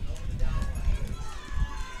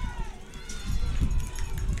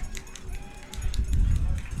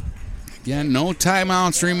 Again, no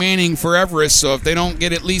timeouts remaining for Everest, so if they don't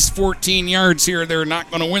get at least 14 yards here, they're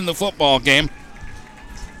not going to win the football game.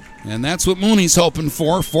 And that's what Mooney's hoping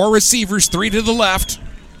for. 4 receivers, 3 to the left.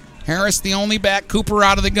 Harris the only back, Cooper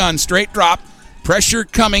out of the gun, straight drop. Pressure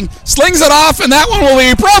coming, slings it off, and that one will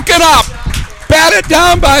be broken up. Batted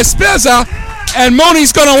down by Spezza, and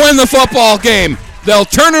Mooney's going to win the football game. They'll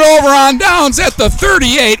turn it over on downs at the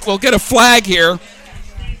 38. We'll get a flag here.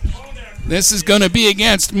 This is going to be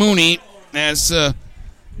against Mooney as the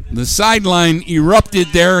sideline erupted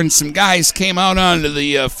there and some guys came out onto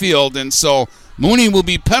the field. And so Mooney will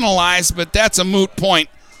be penalized, but that's a moot point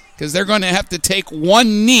because they're going to have to take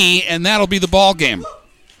one knee, and that'll be the ball game.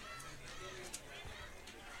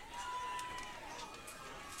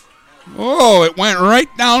 Oh, it went right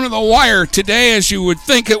down to the wire today, as you would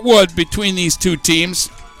think it would between these two teams.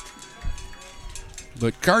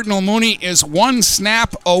 But Cardinal Mooney is one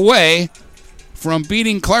snap away from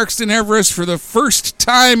beating Clarkston Everest for the first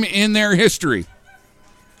time in their history.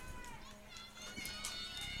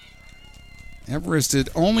 Everest had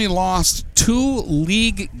only lost 2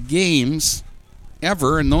 league games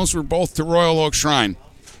ever, and those were both to Royal Oak Shrine.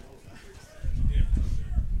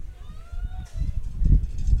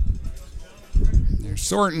 They're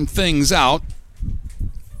sorting things out.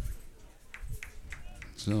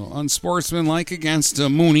 So unsportsmanlike against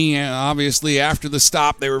Mooney. Obviously, after the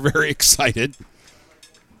stop, they were very excited.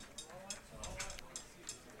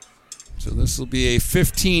 So this will be a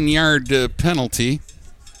 15-yard penalty.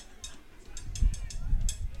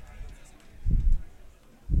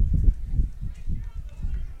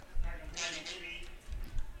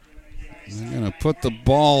 They're going to put the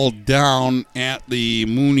ball down at the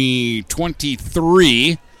Mooney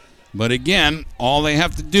 23. But again, all they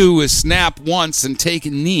have to do is snap once and take a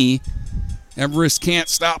knee. Everest can't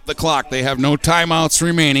stop the clock. They have no timeouts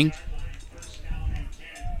remaining.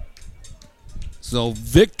 So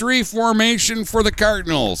victory formation for the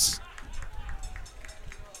Cardinals.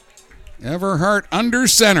 Everhart under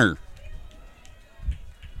center.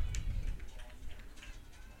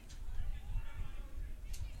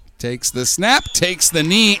 Takes the snap, takes the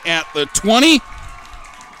knee at the 20.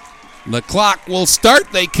 The clock will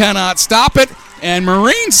start. They cannot stop it. And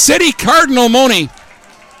Marine City Cardinal Mooney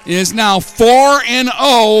is now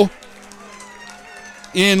 4-0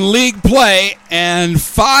 in league play and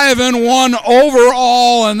 5-1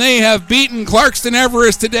 overall. And they have beaten Clarkston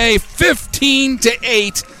Everest today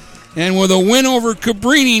 15-8. And with a win over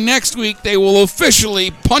Cabrini next week, they will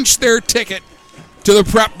officially punch their ticket to the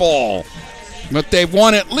Prep Bowl. But they've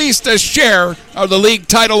won at least a share of the league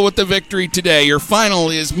title with the victory today. Your final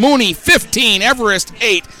is Mooney 15, Everest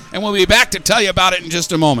 8, and we'll be back to tell you about it in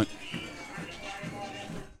just a moment.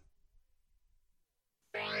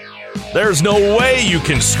 There's no way you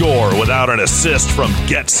can score without an assist from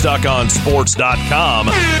GetStuckOnSports.com.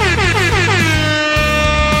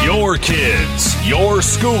 Your kids, your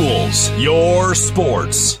schools, your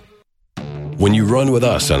sports. When you run with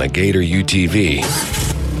us on a Gator UTV,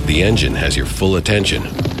 the engine has your full attention.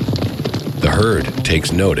 The herd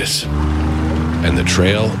takes notice. And the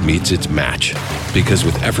trail meets its match. Because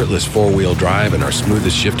with effortless four-wheel drive and our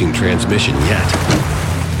smoothest shifting transmission yet,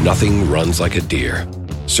 nothing runs like a deer.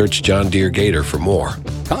 Search John Deere Gator for more.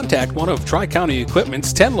 Contact one of Tri-County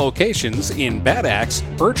Equipment's 10 locations in Bad Axe,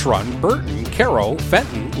 Birch Run, Burton, Caro,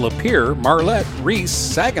 Fenton, Lapeer, Marlette, Reese,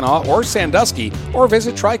 Saginaw, or Sandusky, or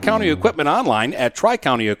visit Tri-County Equipment online at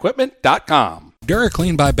tricountyequipment.com.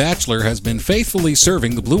 DuraClean by Bachelor has been faithfully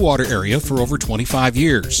serving the Blue Water area for over 25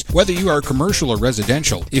 years. Whether you are commercial or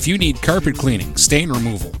residential, if you need carpet cleaning, stain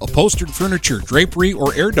removal, upholstered furniture, drapery,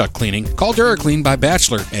 or air duct cleaning, call DuraClean by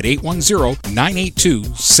Bachelor at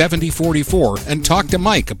 810-982-7044 and talk to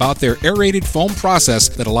Mike about their aerated foam process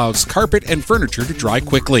that allows carpet and furniture to dry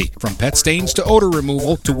quickly. From pet stains to odor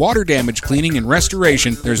removal to water damage cleaning and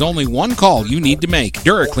restoration, there's only one call you need to make.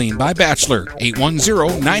 DuraClean by Bachelor,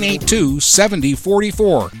 810-982-7044.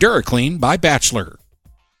 DuraClean by Bachelor.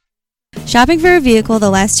 Shopping for a vehicle the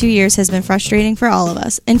last 2 years has been frustrating for all of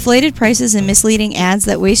us. Inflated prices and misleading ads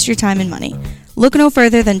that waste your time and money. Look no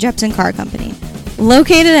further than Jepson Car Company.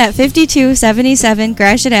 Located at 5277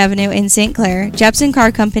 Gratiot Avenue in St. Clair, Jepson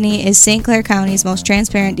Car Company is St. Clair County's most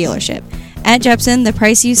transparent dealership. At Jepson, the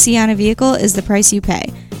price you see on a vehicle is the price you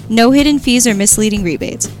pay. No hidden fees or misleading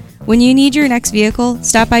rebates. When you need your next vehicle,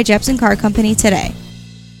 stop by Jepson Car Company today.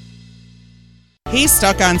 Hey,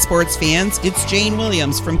 Stuck on Sports fans, it's Jane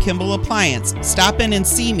Williams from Kimball Appliance. Stop in and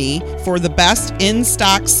see me for the best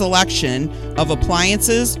in-stock selection of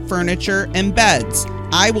appliances, furniture, and beds.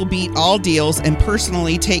 I will beat all deals and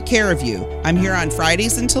personally take care of you. I'm here on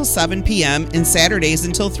Fridays until 7 p.m. and Saturdays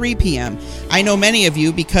until 3 p.m. I know many of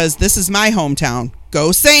you because this is my hometown.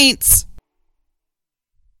 Go Saints!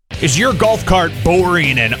 Is your golf cart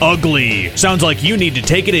boring and ugly? Sounds like you need to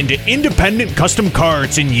take it into Independent Custom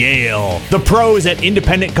Carts in Yale. The pros at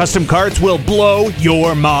Independent Custom Carts will blow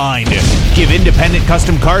your mind. Give Independent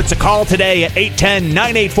Custom Carts a call today at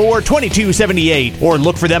 810-984-2278 or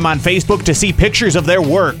look for them on Facebook to see pictures of their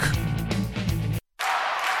work.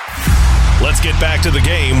 Let's get back to the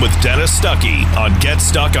game with Dennis Stuckey on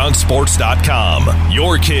GetStuckOnSports.com.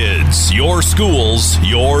 Your kids, your schools,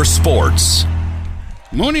 your sports.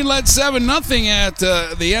 Mooney led 7-0 at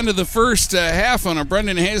the end of the first half on a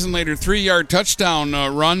Brendan Hazenlater 3-yard touchdown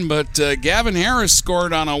run, but Gavin Harris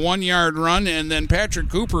scored on a 1-yard run, and then Patrick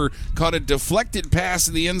Cooper caught a deflected pass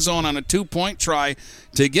in the end zone on a 2-point try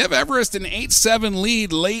to give Everest an 8-7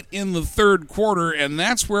 lead late in the third quarter, and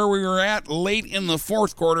that's where we were at late in the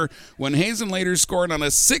fourth quarter when Hazenlater scored on a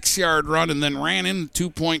 6-yard run and then ran in the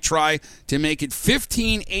 2-point try to make it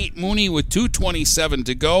 15-8 Mooney with 2:27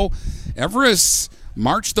 to go. Everest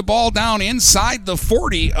marched the ball down inside the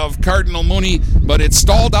 40 of Cardinal Mooney, but it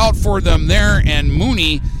stalled out for them there, and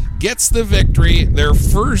Mooney gets the victory, their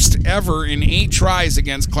first ever in 8 tries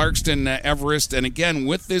against Clarkston Everest. And again,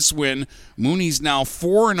 with this win, Mooney's now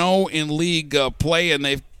 4-0 in league play, and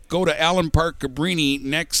they go to Allen Park Cabrini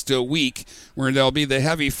next week, where they'll be the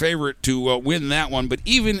heavy favorite to win that one. But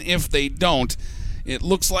even if they don't, it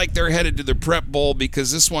looks like they're headed to the Prep Bowl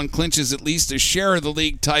because this one clinches at least a share of the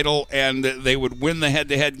league title, and they would win the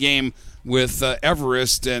head-to-head game with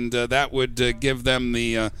Everest, and that would give them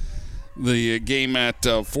the game at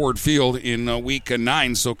Ford Field in week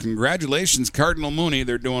 9. So congratulations, Cardinal Mooney.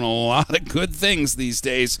 They're doing a lot of good things these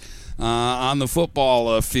days on the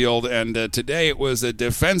football field, and today it was a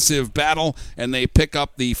defensive battle, and they pick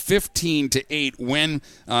up the 15-8 win.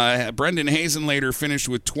 Brendan Hazenlater finished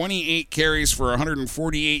with 28 carries for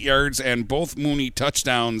 148 yards and both Mooney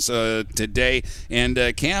touchdowns today, and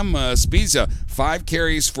Cam Spiza 5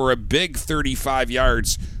 carries for a big 35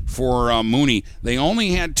 yards for Mooney. They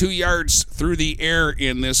only had 2 yards through the air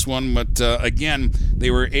in this one, but again, they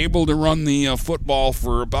were able to run the football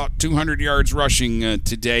for about 200 yards rushing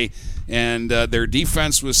today, and their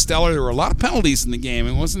defense was stellar. There were a lot of penalties in the game.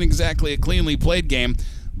 It wasn't exactly a cleanly played game,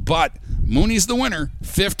 but Mooney's the winner,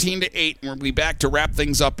 15-8, and we'll be back to wrap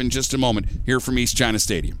things up in just a moment here from East China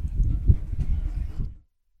Stadium.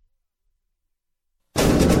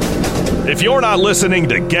 If you're not listening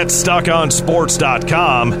to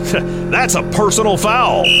GetStuckOnSports.com, that's a personal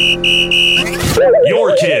foul.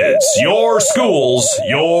 Your kids, your schools,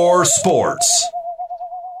 your sports.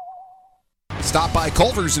 Stop by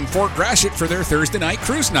Culver's in Fort Gratiot for their Thursday night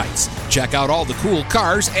cruise nights. Check out all the cool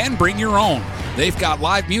cars and bring your own. They've got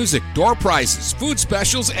live music, door prizes, food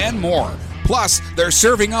specials, and more. Plus, they're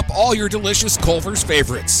serving up all your delicious Culver's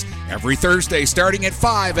favorites. Every Thursday starting at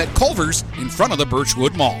 5 at Culver's in front of the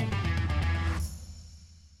Birchwood Mall.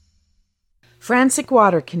 Frantic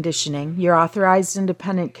Water Conditioning, your authorized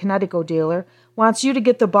independent Connecticut dealer, wants you to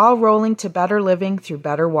get the ball rolling to better living through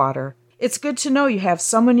better water. It's good to know you have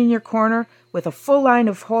someone in your corner with a full line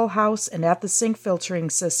of whole house and at-the-sink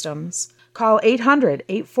filtering systems. Call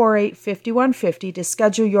 800-848-5150 to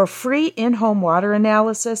schedule your free in-home water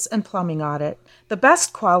analysis and plumbing audit. The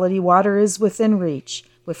best quality water is within reach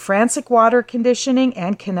with Frantic Water Conditioning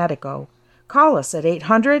and Connecticut. Call us at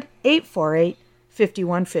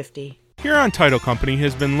 800-848-5150. Huron Title Company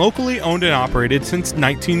has been locally owned and operated since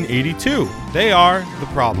 1982. They are the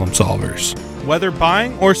problem solvers. Whether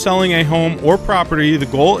buying or selling a home or property, the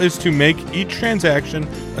goal is to make each transaction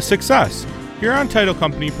a success. Huron Title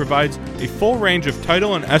Company provides a full range of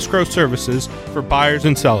title and escrow services for buyers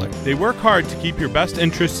and sellers. They work hard to keep your best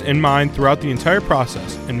interests in mind throughout the entire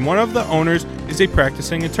process, and one of the owners is a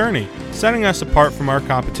practicing attorney, setting us apart from our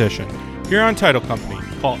competition. Huron Title Company.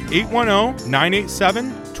 Call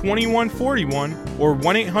 810-987-2141 or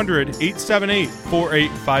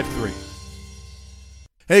 1-800-878-4853.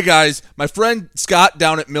 Hey guys, my friend Scott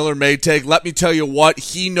down at Miller Maytag, let me tell you what,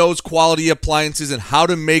 he knows quality appliances and how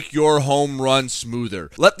to make your home run smoother.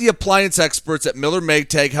 Let the appliance experts at Miller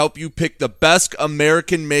Maytag help you pick the best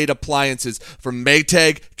American-made appliances from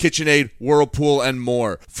Maytag, KitchenAid, Whirlpool, and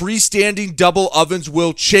more. Freestanding double ovens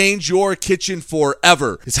will change your kitchen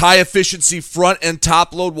forever. His high-efficiency front and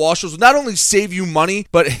top-load washers will not only save you money,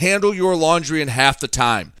 but handle your laundry in half the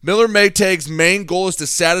time. Miller Maytag's main goal is to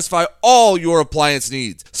satisfy all your appliance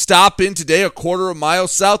needs. Stop in today a quarter of a mile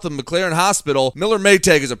south of McLaren Hospital. Miller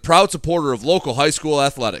Maytag is a proud supporter of local high school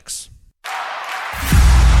athletics.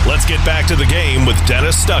 Let's get back to the game with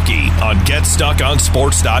Dennis Stuckey on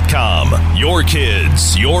GetStuckOnSports.com. Your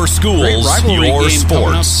kids, your schools, your game sports.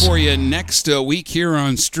 Coming up for you next week here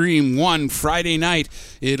on Stream 1, Friday night.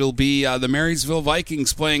 It'll be the Marysville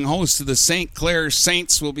Vikings playing host to the St. Clair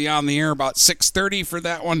Saints. We'll be on the air about 6:30 for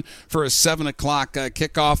that one for a 7 o'clock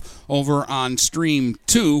kickoff over on Stream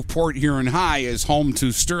 2. Port Huron High is home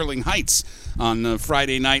to Sterling Heights on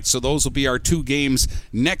Friday night. So those will be our two games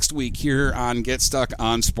next week here on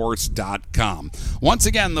GetStuckOnSports.com. Once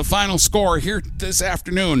again, the final score here this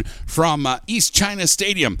afternoon from East China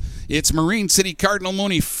Stadium. It's Marine City Cardinal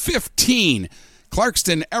Mooney 15,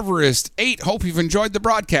 Clarkston Everest 8. Hope you've enjoyed the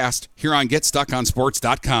broadcast here on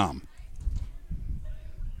GetStuckOnSports.com.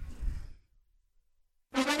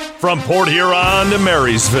 From Port Huron to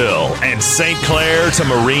Marysville and St. Clair to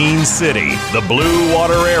Marine City, the Blue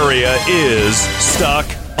Water area is Stuck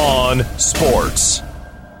on Sports.